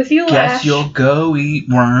agree with you, Lash. Guess you'll go eat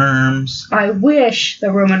worms." I wish the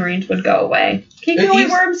Roman Reigns would go away. He can go eat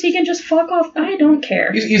worms. He can just fuck off. I don't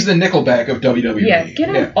care. He's the Nickelback of WWE. Yeah, get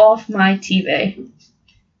him off my TV.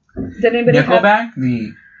 Did anybody Nickelback?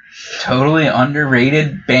 The totally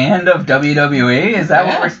underrated band of WWE? Is that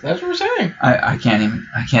that's what we're saying? I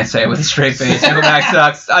can't say it with a straight face. Nickelback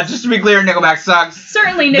sucks. Just to be clear, Nickelback sucks.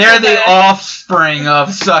 Certainly Nickelback. They're the offspring of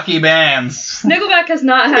sucky bands. Nickelback has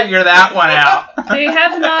not had... Figure that one out. They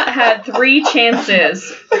have not had 3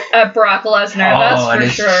 chances at Brock Lesnar,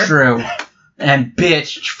 that's for sure. True. And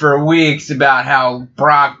bitched for weeks about how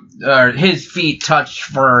Brock, his feet touched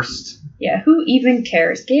first. Yeah, who even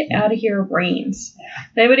cares? Get out of here, Reigns.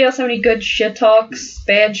 Anybody else have any good shit talks,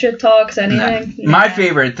 bad shit talks, anything? Nah. My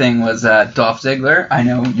favorite thing was Dolph Ziggler. I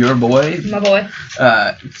know your boy. My boy.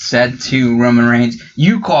 Said to Roman Reigns,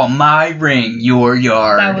 "You call my ring your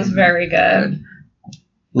yard." That was very good.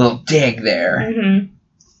 Little dig there. Mm-hmm.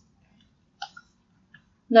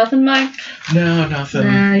 Nothing, Mike? No, nothing.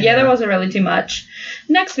 Yeah, there wasn't really too much.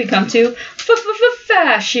 Next we come to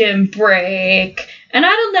fashion break. And I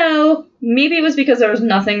don't know Maybe it was because there was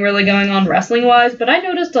nothing really going on wrestling-wise, but I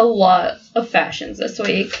noticed a lot of fashions this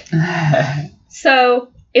week. So,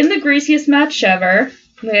 in the greasiest match ever,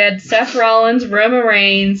 we had Seth Rollins, Roman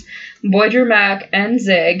Reigns, Boy Drew Mac, and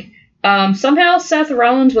Zig. Somehow Seth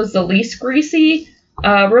Rollins was the least greasy.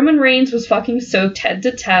 Roman Reigns was fucking soaked head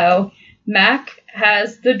to toe. Mac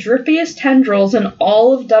has the drippiest tendrils in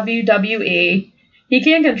all of WWE. He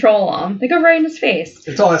can't control them. They go right in his face.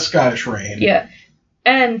 It's all that Scottish rain. Yeah.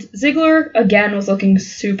 And Ziggler, again, was looking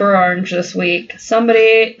super orange this week.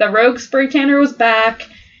 The Rogue Spray Tanner was back.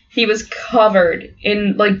 He was covered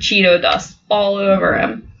in, like, Cheeto dust all over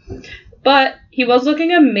him. But he was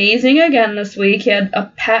looking amazing again this week. He had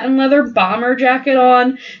a patent leather bomber jacket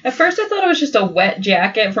on. At first I thought it was just a wet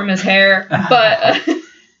jacket from his hair, but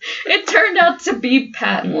it turned out to be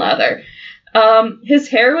patent leather. His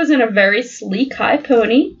hair was in a very sleek high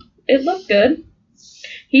pony. It looked good.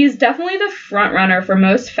 He's definitely the front runner for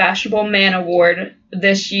Most Fashionable Man Award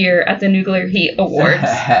this year at the Nuclear Heat Awards.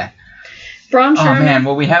 Braun Strowman. Oh man,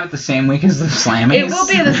 will we have it the same week as the Slammies? It will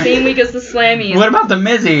be the same week as the Slammies. What about the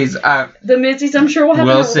Mizzies? The Mizzies, I'm sure, will have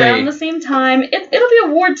We'll it around the same time. It'll be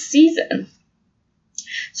award season.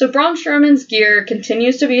 So Braun Strowman's gear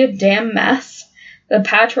continues to be a damn mess. The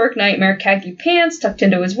Patchwork Nightmare khaki pants tucked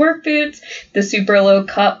into his work boots, the super low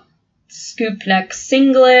cut scoop neck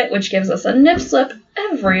singlet, which gives us a nip slip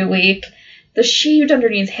every week, the shaved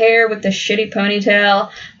underneath hair with the shitty ponytail.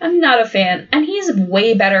 I'm not a fan, and he's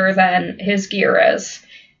way better than his gear is.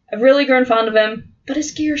 I've really grown fond of him, but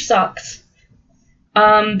his gear sucks.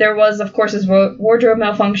 There was, of course, his wardrobe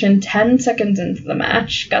malfunction 10 seconds into the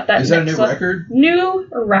match. Got that. Is that a new record? New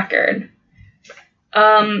record.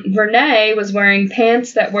 Renee was wearing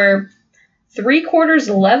pants that were 3/4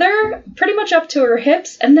 leather, pretty much up to her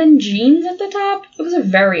hips, and then jeans at the top. It was a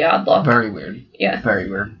very odd look. Very weird. Yeah. Very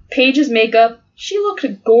weird. Paige's makeup, she looked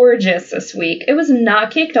gorgeous this week. It was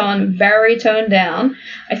not caked on, very toned down.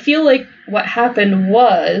 I feel like what happened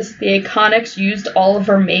was the Iconics used all of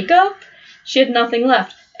her makeup. She had nothing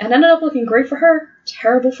left, and ended up looking great for her,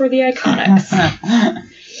 terrible for the Iconics.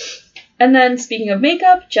 And then, speaking of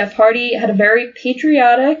makeup, Jeff Hardy had a very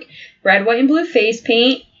patriotic red, white, and blue face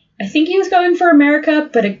paint. I think he was going for America,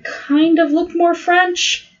 but it kind of looked more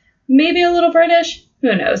French. Maybe a little British.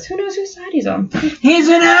 Who knows? Who knows whose side he's on? He's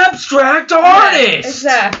an abstract artist!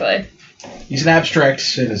 Yeah, exactly. He's an abstract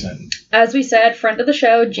citizen. As we said, friend of the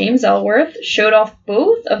show, James Ellsworth, showed off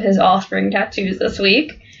both of his offspring tattoos this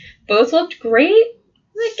week. Both looked great,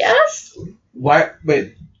 I guess. Why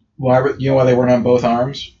they weren't on both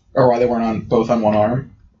arms? Or why they weren't on both on one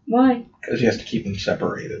arm? Why? Because he has to keep them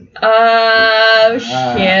separated. Oh,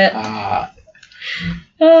 shit.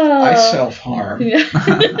 I self-harm.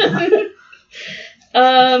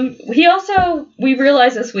 We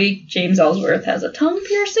realized this week James Ellsworth has a tongue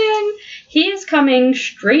piercing. He is coming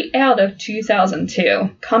straight out of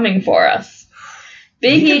 2002, coming for us.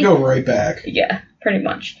 He can go right back. Yeah, pretty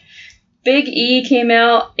much. Big E came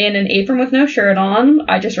out in an apron with no shirt on.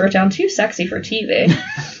 I just wrote down too sexy for TV.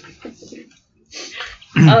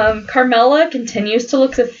 Carmella continues to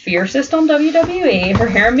look the fiercest on WWE. Her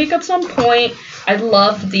hair and makeup's on point. I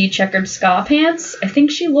loved the checkered ska pants. I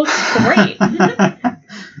think she looks great.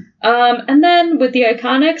 And then with the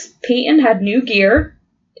Iconics, Peyton had new gear.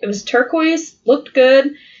 It was turquoise, looked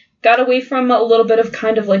good. Got away from a little bit of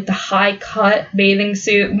kind of like the high cut bathing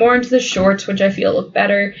suit, more into the shorts, which I feel look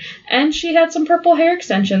better. And she had some purple hair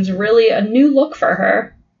extensions, really a new look for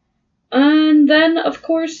her. And then, of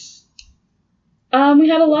course, we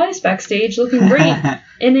had Elias backstage looking great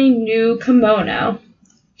in a new kimono.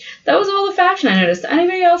 That was all the fashion I noticed.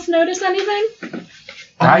 Anybody else notice anything?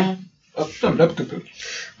 I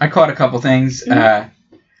caught a couple things. Mm-hmm.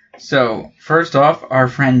 So, first off, our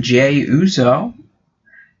friend Jay Uso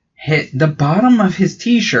hit the bottom of his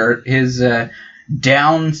t-shirt, his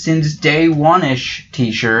down since day one-ish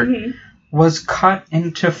t-shirt, was cut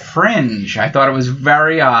into fringe. I thought it was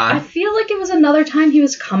very odd. I feel like it was another time he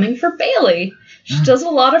was coming for Bayley. She does a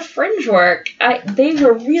lot of fringe work. They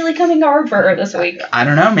were really coming hard for her this week. I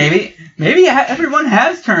don't know. Maybe everyone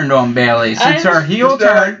has turned on Bayley since our heel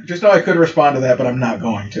turn. Just know I could respond to that, but I'm not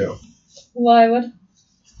going to. Why would?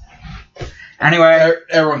 Anyway.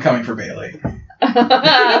 Everyone coming for Bayley.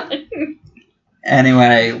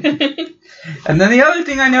 Anyway. And then the other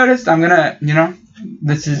thing I noticed,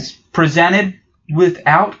 this is presented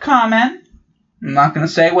without comment. I'm not going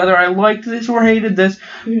to say whether I liked this or hated this.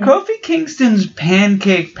 Kofi Kingston's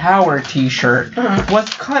Pancake Power t-shirt was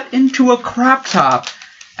cut into a crop top.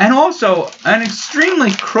 And also, an extremely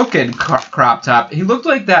crooked crop top. He looked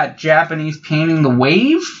like that Japanese painting the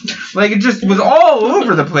wave. Like, it just was all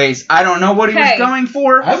over the place. I don't know what he was going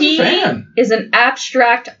for. I was He a fan. is an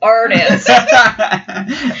abstract artist.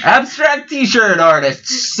 Abstract t-shirt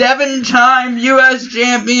artist. 7-time U.S.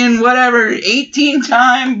 champion, whatever.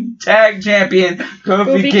 18-time tag champion,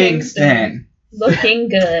 Kofi Kingston. Looking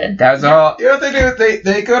good. That was all. You know what they do?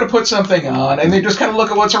 They go to put something on, and they just kind of look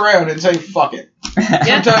at what's around and say, fuck it.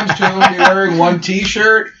 Yeah. Sometimes Joe will be wearing one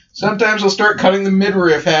t-shirt. Sometimes they'll start cutting the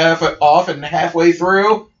midriff off and halfway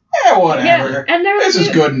through. Whatever. Yeah, and This is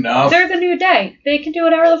good enough. They're the new day. They can do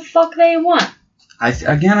whatever the fuck they want. I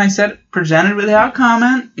said presented without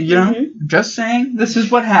comment. You know, just saying this is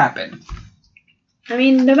what happened. I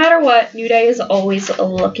mean, no matter what, New Day is always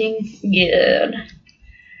looking good.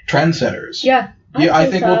 Trendsetters. Yeah. I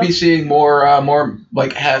think we'll be seeing more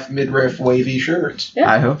like half midriff wavy shirts.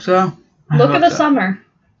 Yeah. I hope so. Look of the summer.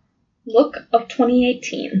 Look of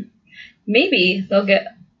 2018. Maybe they'll get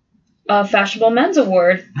a Fashionable Men's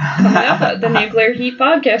Award coming up at the Nuclear Heat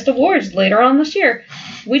Podcast Awards later on this year.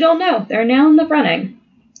 We don't know. They're now in the running.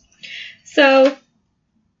 So,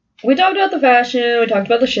 we talked about the fashion. We talked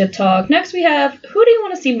about the shit talk. Next we have, who do you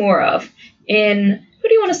want to see more of? Who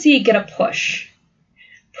do you want to see get a push?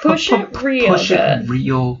 Push it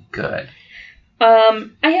real good. I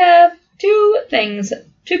have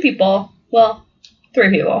three people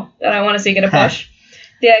that I want to see get a push.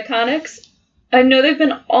 The Iconics. I know they've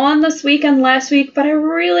been on this week and last week, but I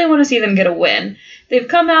really want to see them get a win. They've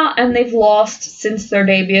come out and they've lost since their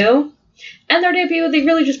debut. And their debut, they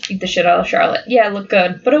really just beat the shit out of Charlotte. Yeah, it looked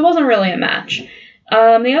good, but it wasn't really a match.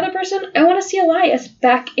 The other person, I want to see Elias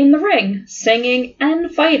back in the ring, singing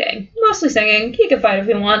and fighting. Mostly singing. He can fight if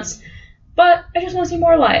he wants. But I just want to see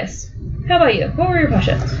more Elias. How about you? What were your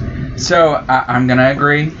pushes? So, I'm going to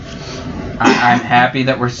agree. I'm happy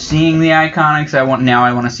that we're seeing the Iconics. I want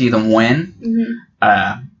to see them win.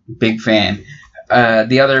 Mm-hmm. Big fan.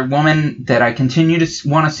 The other woman that I continue to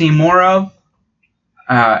want to see more of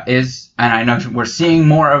is, and I know we're seeing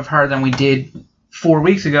more of her than we did 4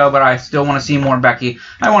 weeks ago, but I still want to see more Becky.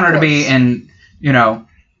 I want her to be in,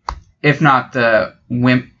 if not the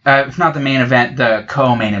main event, the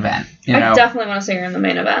co-main event. I definitely want to see her in the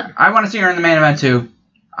main event. I want to see her in the main event too.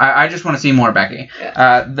 I just want to see more Becky.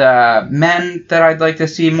 Yeah. The men that I'd like to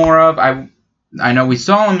see more of, I know we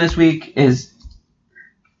saw them this week,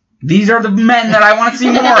 these are the men that I want to see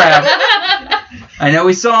more of. I know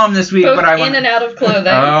we saw them this week, Both but I want in and out of clothing.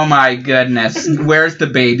 Oh my goodness. Where's the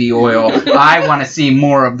baby oil? I want to see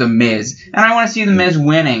more of The Miz. And I want to see The Miz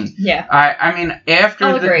winning. Yeah. I mean,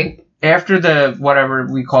 I'll agree. After the, whatever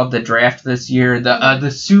we called the draft this year, the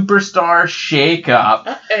superstar shakeup,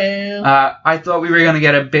 I thought we were going to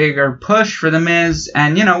get a bigger push for The Miz.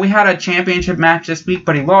 And, we had a championship match this week,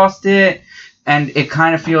 but he lost it. And it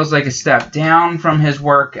kind of feels like a step down from his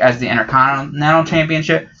work as the Intercontinental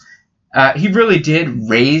Championship. He really did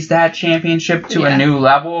raise that championship to a new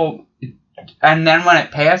level. And then when it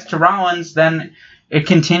passed to Rollins, then it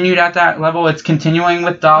continued at that level. It's continuing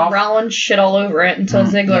with Dolph. Rollins shit all over it until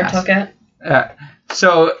Ziggler took it.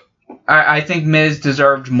 So I think Miz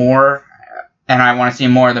deserved more, and I want to see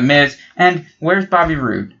more of The Miz. And where's Bobby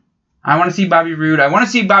Roode? I want to see Bobby Roode. I want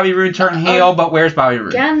to see Bobby Roode turn heel, but where's Bobby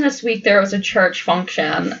Roode? Again, this week there was a church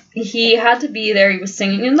function. He had to be there. He was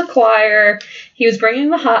singing in the choir. He was bringing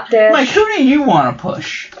the hot dish. Like, who do you want to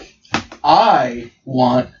push? I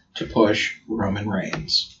want to push Roman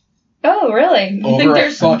Reigns. Oh, really? You think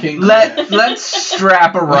there's Let's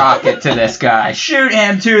strap a rocket to this guy. Shoot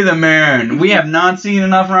him to the moon. We have not seen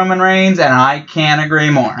enough Roman Reigns, and I can't agree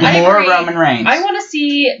more. More Roman Reigns. I want to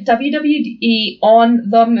see WWE on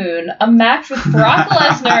the moon. A match with Brock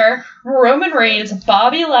Lesnar, Roman Reigns,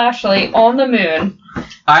 Bobby Lashley on the moon.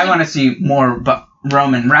 I want to see more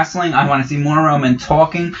Roman wrestling. I want to see more Roman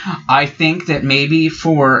talking. I think that maybe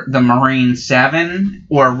for the Marine 7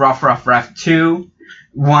 or Rough Ref 2,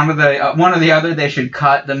 one or the other, they should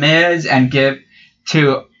cut The Miz and give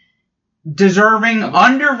to deserving,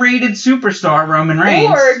 underrated superstar Roman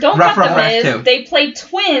Reigns. Or don't Rough cut The Ref Miz. 2. They play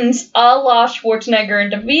twins a la Schwarzenegger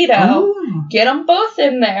and DeVito. Ooh. Get them both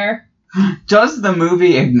in there. Does the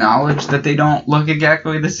movie acknowledge that they don't look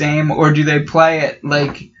exactly the same, or do they play it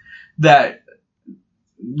like that?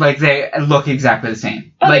 Like they look exactly the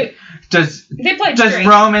same. Oh, does straight.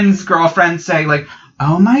 Roman's girlfriend say like,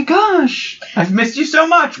 "Oh my gosh, I've missed you so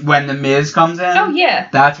much" when The Miz comes in? Oh yeah.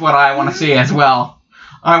 That's what I want to see as well.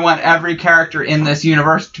 I want every character in this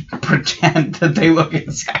universe to pretend that they look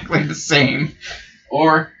exactly the same.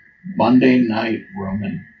 Or Monday Night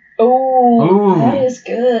Roman. Oh, Ooh. that is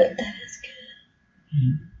good.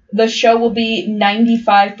 the show will be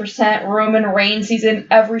 95% Roman Reigns. He's in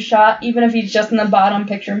every shot, even if he's just in the bottom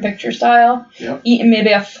picture-in-picture style. Yep. Eating maybe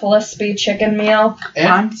a crispy chicken meal. And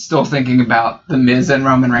I'm still thinking about the Miz and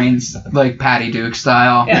Roman Reigns, like Patty Duke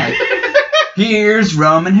style. Yeah. Like, here's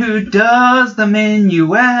Roman who does the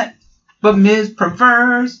minuet, but Miz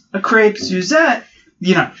prefers a crepe Suzette.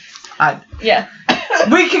 You know, Yeah.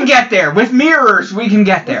 we can get there. With mirrors, we can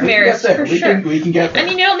get there. With mirrors. we can get there. for We sure. we can get there. I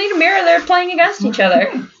mean, you don't need a mirror. They're playing against each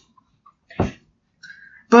other.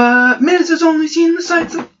 But Miz has only seen the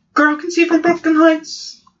sights a girl can see from Brooklyn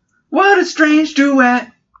Heights. What a strange duet.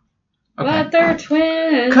 But they're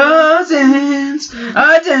twins. Cousins,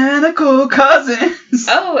 identical cousins.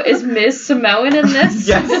 Oh, is Miz Samoan in this?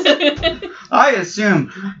 Yes. I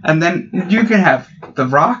assume. And then you can have The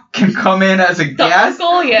Rock can come in as a The guest.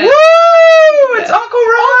 uncle, yeah. Woo! It's Uncle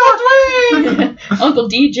Rock! Uncle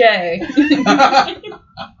DJ.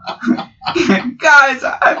 Guys,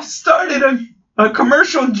 I've started a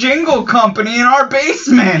commercial jingle company in our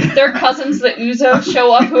basement. Their cousins, the Uzos,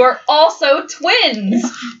 show up who are also twins.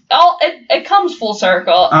 It comes full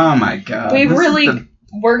circle. Oh my god. We This is really, the-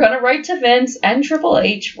 we're going to write to Vince and Triple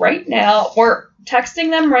H right now. We're texting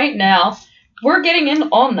them right now. We're getting in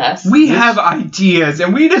on this. We have ideas,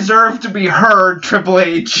 and we deserve to be heard, Triple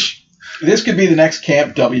H. This could be the next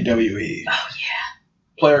Camp WWE. Oh,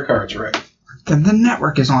 yeah. Player cards, right? Then the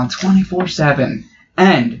network is on 24/7.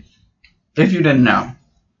 And, if you didn't know,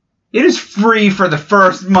 it is free for the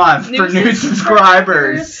first month for new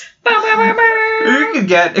subscribers. Bow, bow, bow, bow. You could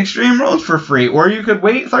get Extreme Rules for free, or you could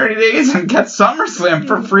wait 30 days and get SummerSlam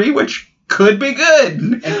for free, which could be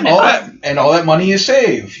good. And all that money you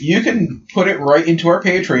save, you can put it right into our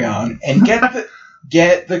Patreon and get the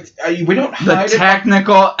we don't The hide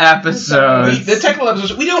technical episodes. the technical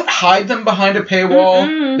episodes. We don't hide them behind a paywall.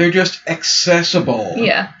 Mm-mm. They're just accessible.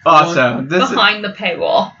 Yeah, Also, this is behind the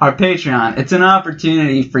paywall. our Patreon. It's an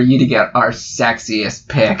opportunity for you to get our sexiest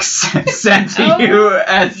pics sent to Oh, you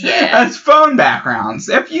as yeah. phone backgrounds.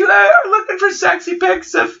 If you are looking for sexy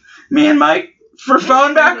pics of me and Mike for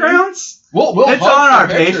phone backgrounds, We'll it's hug on our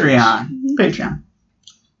the pictures. Patreon. Patreon.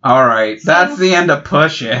 All right, that's the end of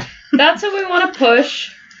Push It. That's what we want to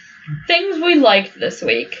push. Things we liked this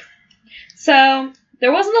week. So,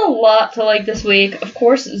 there wasn't a lot to like this week. Of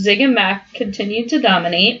course, Zig and Mac continued to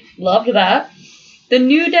dominate. Loved that. The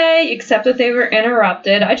New Day, except that they were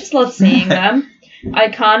interrupted. I just love seeing them.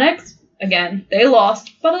 Iconics, again, they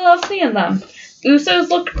lost, but I love seeing them. Usos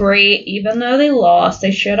looked great, even though they lost.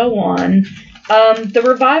 They should have won. The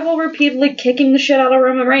Revival repeatedly kicking the shit out of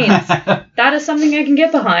Roman Reigns. That is something I can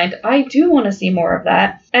get behind. I do want to see more of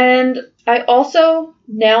that. And I also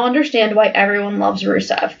now understand why everyone loves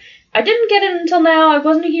Rusev. I didn't get it until now. I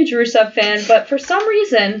wasn't a huge Rusev fan, but for some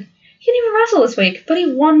reason, he didn't even wrestle this week, but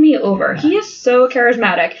he won me over. He is so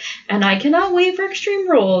charismatic, and I cannot wait for Extreme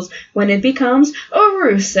Rules when it becomes a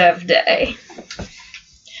Rusev Day.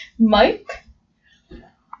 Mike,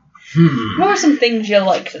 what are some things you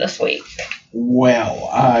liked this week? Well,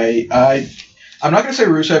 I'm not gonna say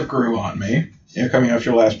Rusev grew on me. Coming off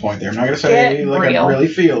your last point there, I'm not gonna say Get like real. I really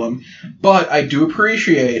feel him, but I do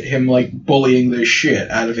appreciate him like bullying the shit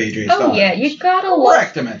out of AJ Styles. Oh yeah, you gotta love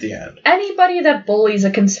wrecked him at the end. anybody that bullies a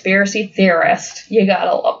conspiracy theorist. You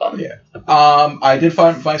gotta love them. Yeah. I did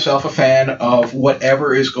find myself a fan of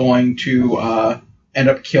whatever is going to end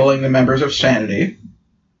up killing the members of Sanity.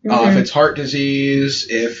 If it's heart disease,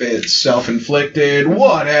 if it's self-inflicted,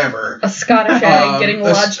 whatever. A Scottish egg getting a-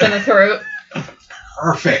 lodged in the throat.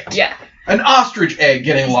 Perfect. Yeah. An ostrich egg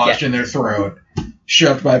getting lodged in their throat,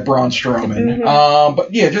 shoved by Braun Strowman. Mhm.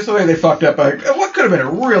 But yeah, just the way they fucked up what could have been a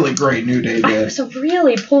really great New Day I bit. was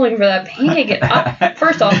really pulling for that pancake.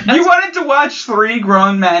 First off, You wanted to watch 3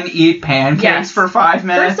 grown men eat pancakes Yes. for 5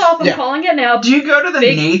 minutes? first off, I'm Yeah. calling it now. Do you go to the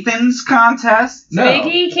Big- Nathan's contest? No. Big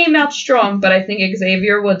E came out strong, but I think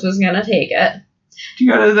Xavier Woods was gonna take it. Do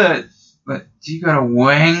you go to do you go to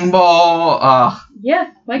Wing Bowl? Yeah,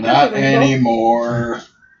 Mike Not goes to Wing Bowl. anymore.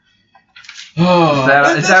 Oh,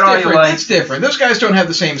 Is that all you different. like? That's different. Those guys don't have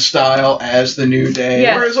the same style as the New Day.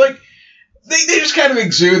 Yeah. Whereas, like, they just kind of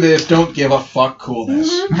exude this don't give a fuck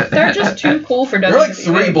coolness. Mhm. They're just too cool for WWE. They're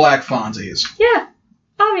like 3 Black Fonzies. Yeah,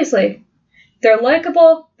 obviously. They're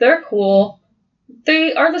likable, they're cool,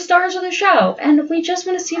 they are the stars of the show, and we just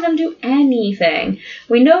want to see them do anything.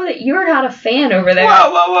 We know that you're not a fan over there.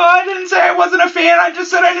 Whoa, I didn't say I wasn't a fan. I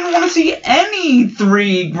just said I didn't want to see any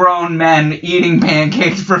 3 grown men eating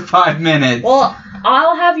pancakes for 5 minutes. Well,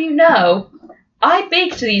 I'll have you know, I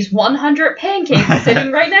baked these 100 pancakes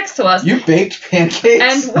sitting right next to us, You baked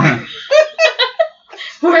pancakes? and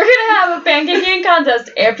we're gonna have a pancake eating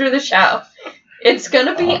contest after the show. It's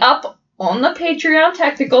gonna be up on the Patreon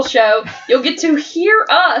Technical Show, you'll get to hear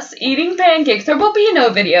us eating pancakes. There will be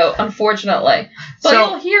no video, unfortunately. But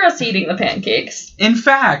you'll hear us eating the pancakes. In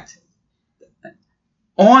fact,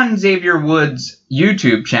 on Xavier Woods'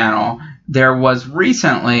 YouTube channel, there was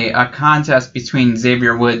recently a contest between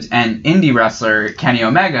Xavier Woods and indie wrestler Kenny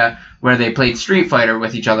Omega, where they played Street Fighter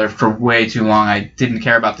with each other for way too long. I didn't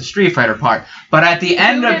care about the Street Fighter part. But at the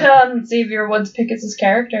end Who did Xavier Woods pick as his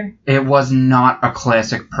character? It was not a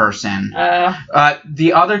classic person.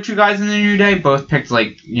 The other two guys in the New Day both picked,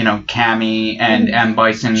 like, you know, Cammy and M.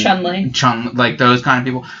 Bison. Chun-Li. Like, those kind of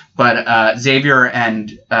people. But Xavier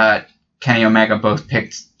and Kenny Omega both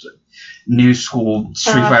picked new school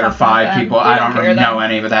Street Fighter 5 people. I don't really know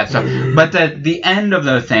any of that stuff. But the end of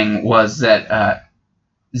the thing was that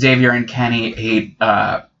Xavier and Kenny ate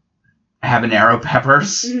habanero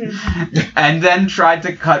peppers and then tried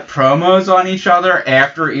to cut promos on each other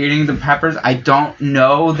after eating the peppers. I don't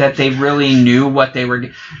know that they really knew what they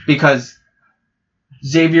were, because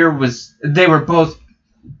they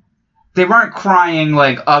weren't crying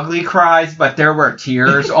like ugly cries, but there were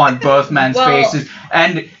tears on both men's faces.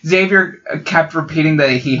 And Xavier kept repeating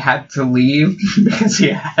that he had to leave because he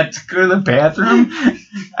had to go to the bathroom.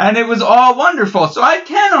 And it was all wonderful. So I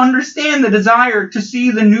can understand the desire to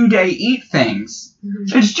see the New Day eat things.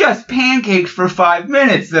 It's just pancakes for 5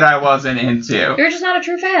 minutes that I wasn't into. You're just not a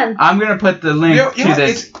true fan. I'm going to put the link to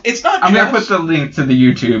this. It's not I'm going to put the link to the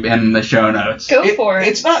YouTube in the show notes. Go for it.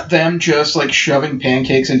 It's not them just, like, shoving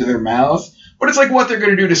pancakes into their mouth, but it's, like, what they're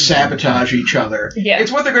going to do to sabotage each other. Yeah.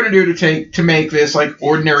 It's what they're going to do to make this, like,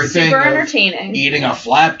 ordinary thing Super of entertaining. eating a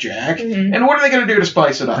flapjack. And what are they going to do to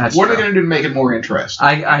spice it up? That's what are true. they going to do to make it more interesting?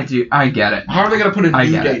 I get it. How are they going to put a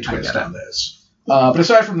New Day twist on this? But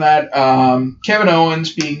aside from that, Kevin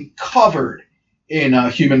Owens being covered in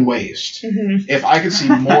human waste. If I could see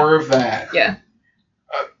more of that. Yeah.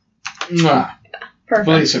 Perfect.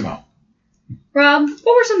 Bellissimo. Rob,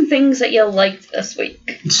 what were some things that you liked this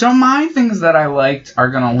week? So my things that I liked are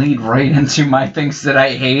going to lead right into my things that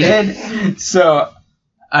I hated. So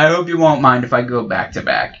I hope you won't mind if I go back to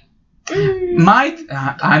back.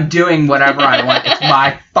 I'm doing whatever I want. It's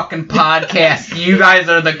my fucking podcast. You guys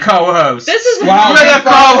are the co-hosts. This is You're the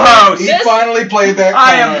co-hosts. He finally played that card.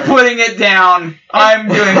 I am putting it down. I'm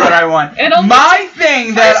doing what I want. My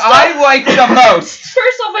thing that First I like the most.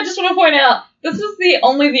 First off, I just want to point out, this is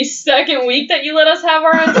only the second week that you let us have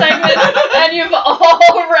our own segment, and you've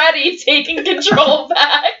already taken control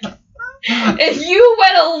back. And you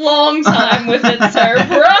went a long time with it, sir.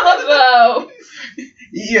 Bravo.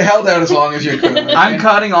 You held out as long as you could. I'm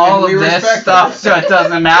cutting all of this stuff so it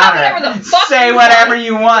doesn't matter. Whatever the fuck Say you whatever want.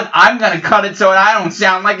 you want. I'm going to cut it so I don't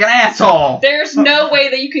sound like an asshole. There's no way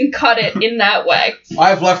that you can cut it in that way.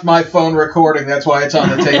 I've left my phone recording. That's why it's on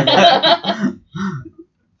the table.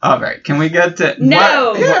 All right, can we get to...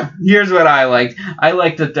 No. Here's what I liked. I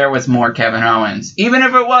liked that there was more Kevin Owens. Even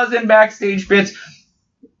if it was in backstage bits,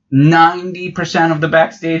 90% of the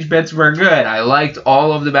backstage bits were good. I liked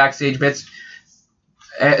all of the backstage bits.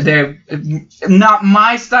 They're not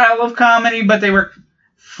my style of comedy, but they were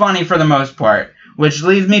funny for the most part. Which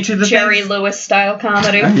leads me to the Jerry Lewis style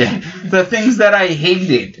comedy. Yeah, the things that I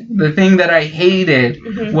hated. The thing that I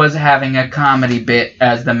hated was having a comedy bit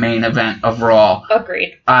as the main event of Raw.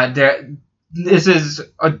 Agreed. I'm going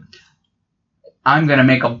to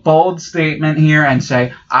make a bold statement here and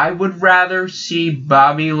say I would rather see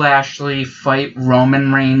Bobby Lashley fight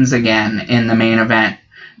Roman Reigns again in the main event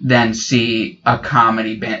than see a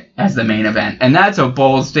comedy bit as the main event. And that's a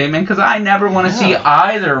bold statement because I never want to see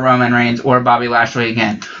either Roman Reigns or Bobby Lashley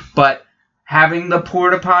again. But having the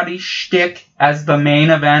porta potty shtick as the main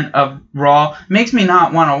event of Raw makes me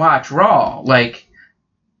not want to watch Raw. Like,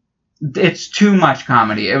 it's too much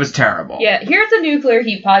comedy. It was terrible. Yeah, here at the Nuclear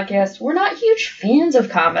Heat Podcast, we're not huge fans of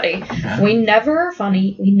comedy. We never are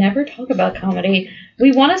funny. We never talk about comedy.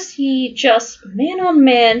 We want to see just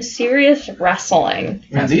man-on-man serious wrestling.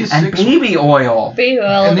 And baby oil. Baby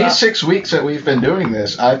oil. In these 6 weeks that we've been doing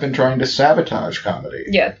this, I've been trying to sabotage comedy.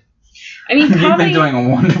 Yeah. I mean, comedy... You've been doing a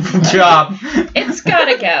wonderful job. It's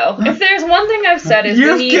gotta go. If there's one thing I've said is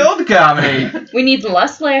You've killed comedy. We need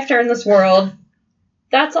less laughter in this world.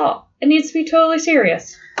 That's all. It needs to be totally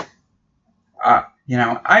serious. I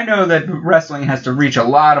know that wrestling has to reach a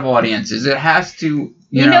lot of audiences. It has to,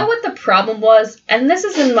 You know what the problem was? And this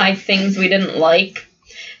is in my things we didn't like.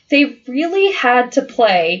 They really had to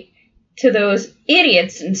play to those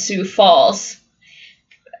idiots in Sioux Falls.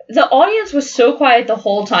 The audience was so quiet the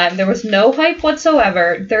whole time. There was no hype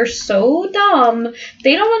whatsoever. They're so dumb.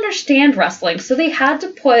 They don't understand wrestling, so they had to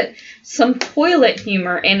put some toilet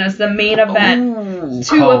humor in as the main event Ooh,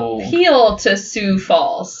 to cold. appeal to Sioux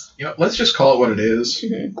Falls. You know, let's just call it what it is.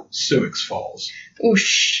 Mhm. Sioux Falls. Oh,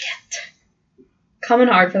 shit. Coming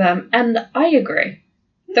hard for them. And I agree.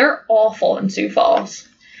 They're awful in Sioux Falls.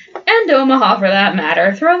 And Omaha, for that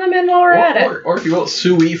matter. Throw them in while we're at it. Or if you will,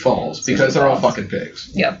 Sioux Falls, because they're all Falls. fucking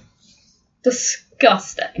pigs. Yep.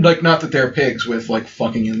 Disgusting. Like, not that they're pigs with, like,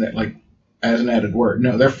 fucking in that, like, as an added word.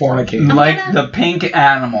 No, they're fornicating. Like the pink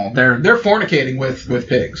animal. They're Fornicating with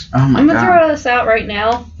pigs. oh my I'm gonna god. throw this out right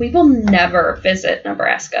now. We will never visit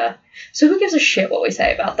Nebraska. So who gives a shit what we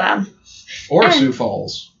say about them? Or And- Sioux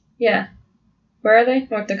Falls. Yeah. Where are they?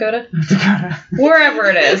 North Dakota? Dakota. Wherever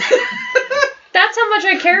it is. That's how much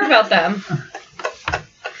I care about them.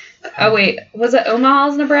 Oh, wait. Was it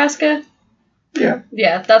Omaha's Nebraska? Yeah.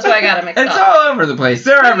 Yeah, that's why I got it mixed It's up. all over the place.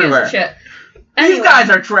 They're Who gives a everywhere. shit? These Anyway, guys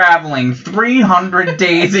are traveling 300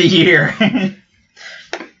 days a year.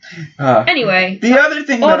 Anyway, The other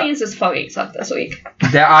thing that audiences fucking suck this week.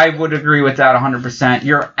 I would agree with that 100%.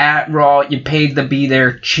 You're at Raw. You paid to be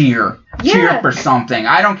there. Cheer. Yeah. Cheer for something.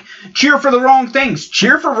 I don't cheer for the wrong things.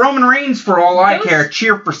 Cheer for Roman Reigns for all I Those care.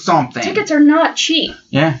 Cheer for something. Tickets are not cheap.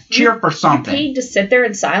 Yeah. Cheer for You something. paid to sit there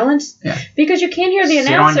in silence Yeah. because you can't hear the Sit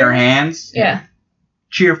announcer. on your hands. Yeah,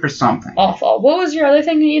 Cheer for something. awful. What was your other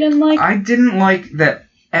thing that you didn't like? I didn't like that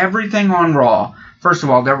everything on Raw. First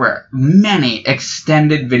of all, there were many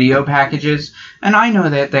extended video packages, and I know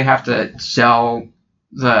that they have to sell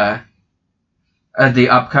the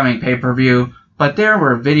upcoming pay-per-view, but there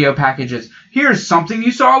were video packages. Here's something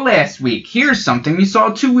you saw last week. Here's something you saw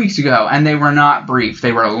 2 weeks ago, and they were not brief.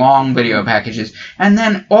 They were long video packages. And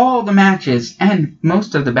then all the matches and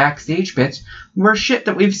most of the backstage bits were shit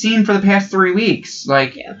that we've seen for the past 3 weeks.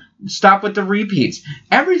 Like, Yeah. stop with the repeats.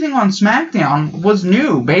 Everything on SmackDown was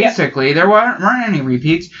new, basically. There weren't any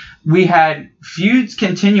repeats. We had feuds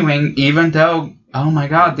continuing, even though, oh my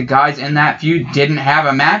god, the guys in that feud didn't have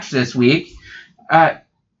a match this week.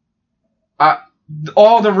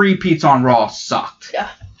 All the repeats on Raw sucked. Yeah.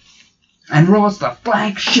 And Raw's the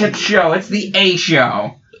flagship show. It's the A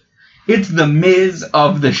show. It's the Miz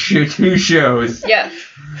of the two shows. Yeah,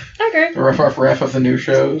 I agree. The ref of the new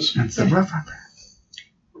shows. It's the rough.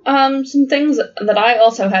 Some things that I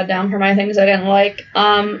also had down for my things I didn't like.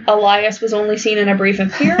 Elias was only seen in a brief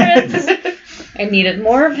appearance. I needed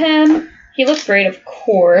more of him. He looked great, of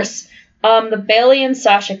course. The Bailey and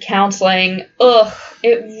Sasha counseling,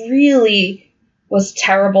 it really was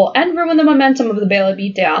terrible and ruined the momentum of the Bailey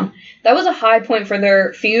beatdown. That was a high point for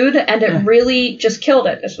their feud, and it really just killed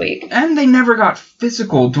it this week. And they never got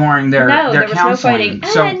physical during their there was counseling. no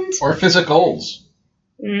fighting. So And Or physicals.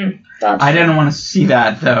 I didn't want to see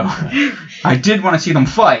that, though. I did want to see them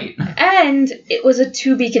fight. And it was a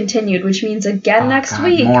to be continued, which means again next God,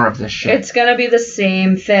 week. more of this shit. It's gonna be the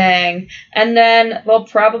same thing. And then they'll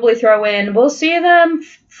probably throw in, we'll see them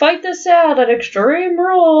fight this out at Extreme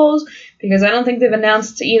Rules, because I don't think they've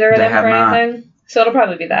announced either of They them have for not. anything. So it'll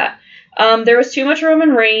probably be that. There was too much Roman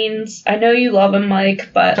Reigns. I know you love him, Mike,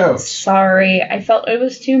 but Totes. sorry. I felt it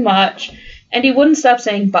was too much. And he wouldn't stop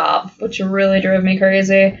saying Bob, which really drove me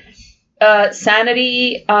crazy.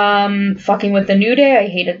 Sanity, fucking with the New Day, I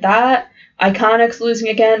hated that. Iconics losing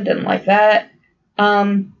again, didn't like that.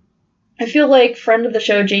 I feel like friend of the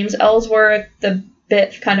show, James Ellsworth, the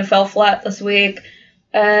bit kind of fell flat this week.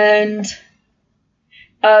 And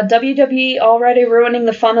WWE already ruining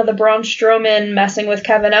the fun of the Braun Strowman messing with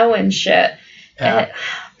Kevin Owens shit. Yeah.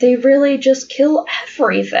 They really just kill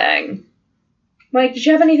everything. Mike, did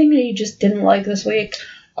you have anything that you just didn't like this week?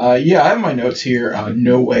 Yeah, I have my notes here.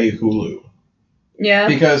 No Way Hulu. Yeah.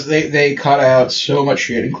 Because they cut out so much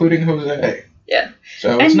shit, including Jose. Yeah.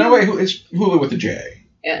 So And it's you- No Way it's Hulu with a J.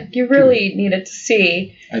 Yeah, you really needed to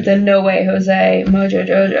see I the No Way Jose Mojo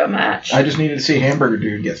Jojo match. I just needed to see Hamburger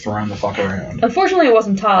Dude get thrown the fuck around. Unfortunately, it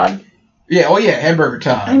wasn't Todd. Yeah, Hamburger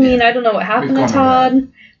Todd. I mean, I don't know what happened to We've gone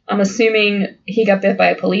Todd. I'm assuming he got bit by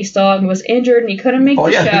a police dog and was injured and he couldn't make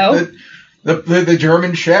the show. The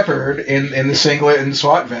German Shepherd in the singlet and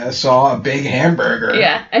SWAT vest saw a big hamburger.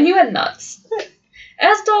 Yeah, and he went nuts.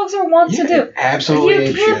 As dogs are wont to do. Absolutely.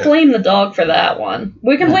 You can't shit. blame the dog for that one.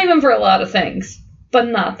 We can blame him for a lot of things, but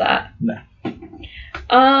not that.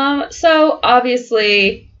 No. So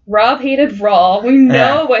obviously Rob hated Raw. We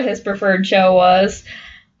know what his preferred show was.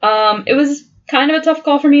 It was kind of a tough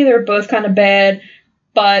call for me. They were both kind of bad,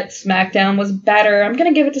 but SmackDown was better. I'm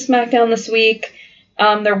gonna give it to SmackDown this week.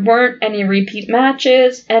 There weren't any repeat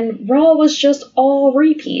matches, and Raw was just all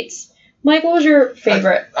repeats. Mike, what was your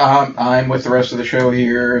favorite I'm with the rest of the show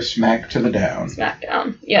here. Smack to the down.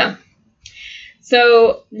 SmackDown? Yeah.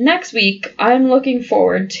 So next week, I'm looking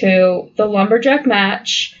forward to the Lumberjack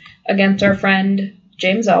match against our friend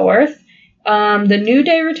James Ellsworth. The New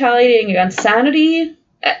Day retaliating against Sanity.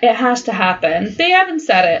 It has to happen. They haven't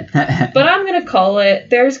said it, but I'm going to call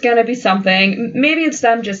it. There's going to be something. Maybe it's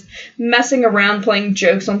them just messing around, playing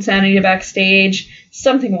jokes on Sanity backstage.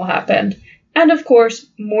 Something will happen. And, of course,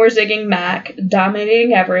 more zigging Mac,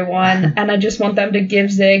 dominating everyone, and I just want them to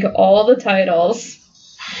give Zig all the titles.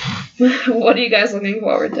 What are you guys looking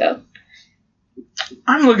forward to?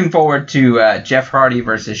 I'm looking forward to Jeff Hardy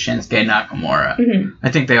versus Shinsuke Nakamura. Mm-hmm.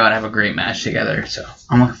 I think they ought to have a great match together, so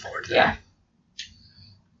I'm looking forward to that.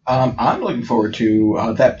 I'm looking forward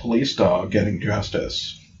to that police dog getting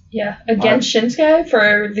justice. Yeah, against Shinsuke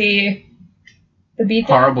for the beatdown?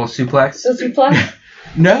 Horrible suplex. The suplex?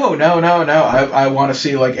 No. I want to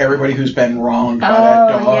see like everybody who's been wronged by that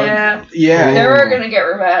dog. Yeah. They're gonna get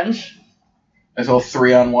revenge. It's a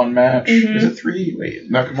 3-on-1 match. Mhm. Is it 3? Wait,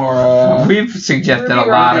 Nakamura. We've suggested Ruby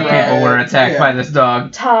a lot of Riott. people were attacked Yeah. by this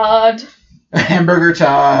dog. Todd. Hamburger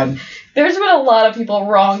Todd. There's been a lot of people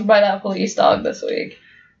wronged by that police dog this week.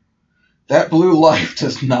 That blue life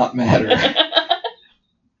does not matter.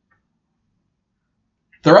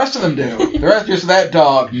 The rest of them do. The rest, just that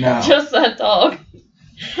dog, no. Just that dog.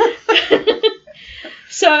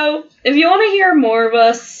 So, if you want to hear more of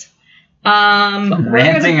us,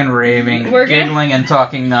 Ranting and raving, we're gonna- giggling and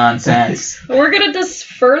talking nonsense. we're going to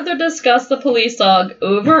further discuss the police dog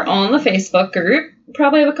over on the Facebook group.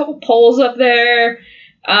 Probably have a couple polls up there.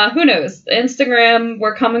 Who knows? Instagram,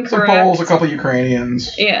 we're coming Some correct. Poles, a couple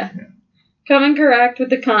Ukrainians. Yeah. Coming correct with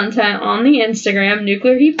the content on the Instagram,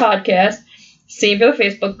 Nuclear Heat Podcast. Same for the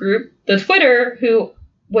Facebook group. The Twitter,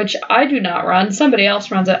 which I do not run, somebody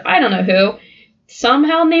else runs it, I don't know who,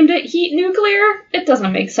 somehow named it Heat Nuclear. It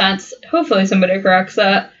doesn't make sense. Hopefully somebody corrects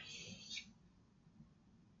that.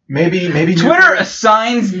 Maybe Twitter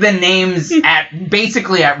assigns the names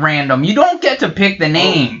basically at random. You don't get to pick the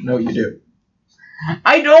name. Oh, no, you do.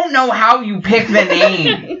 I don't know how you pick the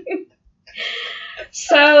name.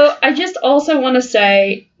 So, I just also want to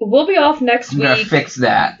say, we'll be off next I'm gonna week. fix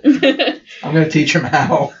that. I'm going to teach him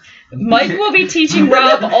how. Mike will be teaching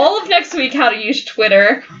Rob all of next week how to use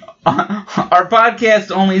Twitter. Our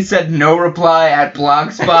podcast only said no reply at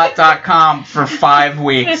blogspot.com for 5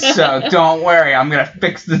 weeks, so don't worry, I'm gonna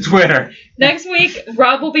fix the Twitter. Next week,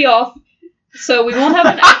 Rob will be off, so we won't have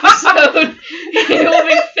an episode. He will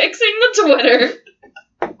be fixing the Twitter.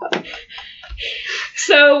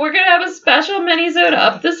 So we're going to have a special mini-sode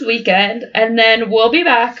up this weekend, and then we'll be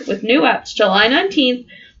back with new apps July 19th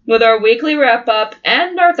with our weekly wrap-up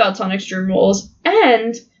and our thoughts on Extreme Rules,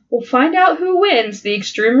 and we'll find out who wins the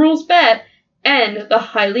Extreme Rules bet and the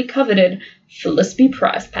highly coveted Flispy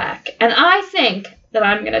prize pack. And I think that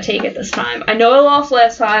I'm going to take it this time. I know I lost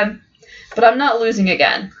last time, but I'm not losing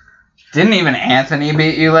again. Didn't even Anthony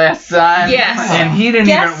beat you last time? Yes. And he didn't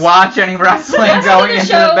Guess- even watch any wrestling Guest going on the into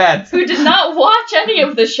show the bets. who did not watch any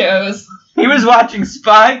of the shows. He was watching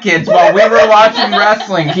Spy Kids while we were watching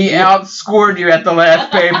wrestling. He outscored you at the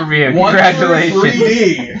last pay-per-view. Congratulations.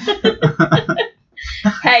 3D.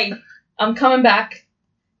 Hey, I'm coming back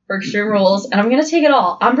for Extreme Rules, and I'm going to take it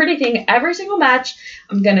all. I'm predicting every single match.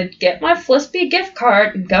 I'm going to get my Flispy gift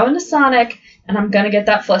card and go into Sonic, and I'm going to get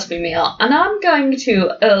that Flispy meal. And I'm going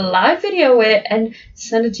to live video it and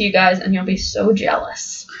send it to you guys, and you'll be so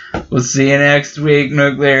jealous. We'll see you next week,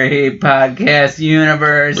 Nuclear Heat Podcast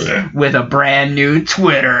Universe, with a brand new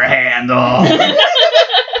Twitter handle.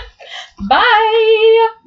 Bye!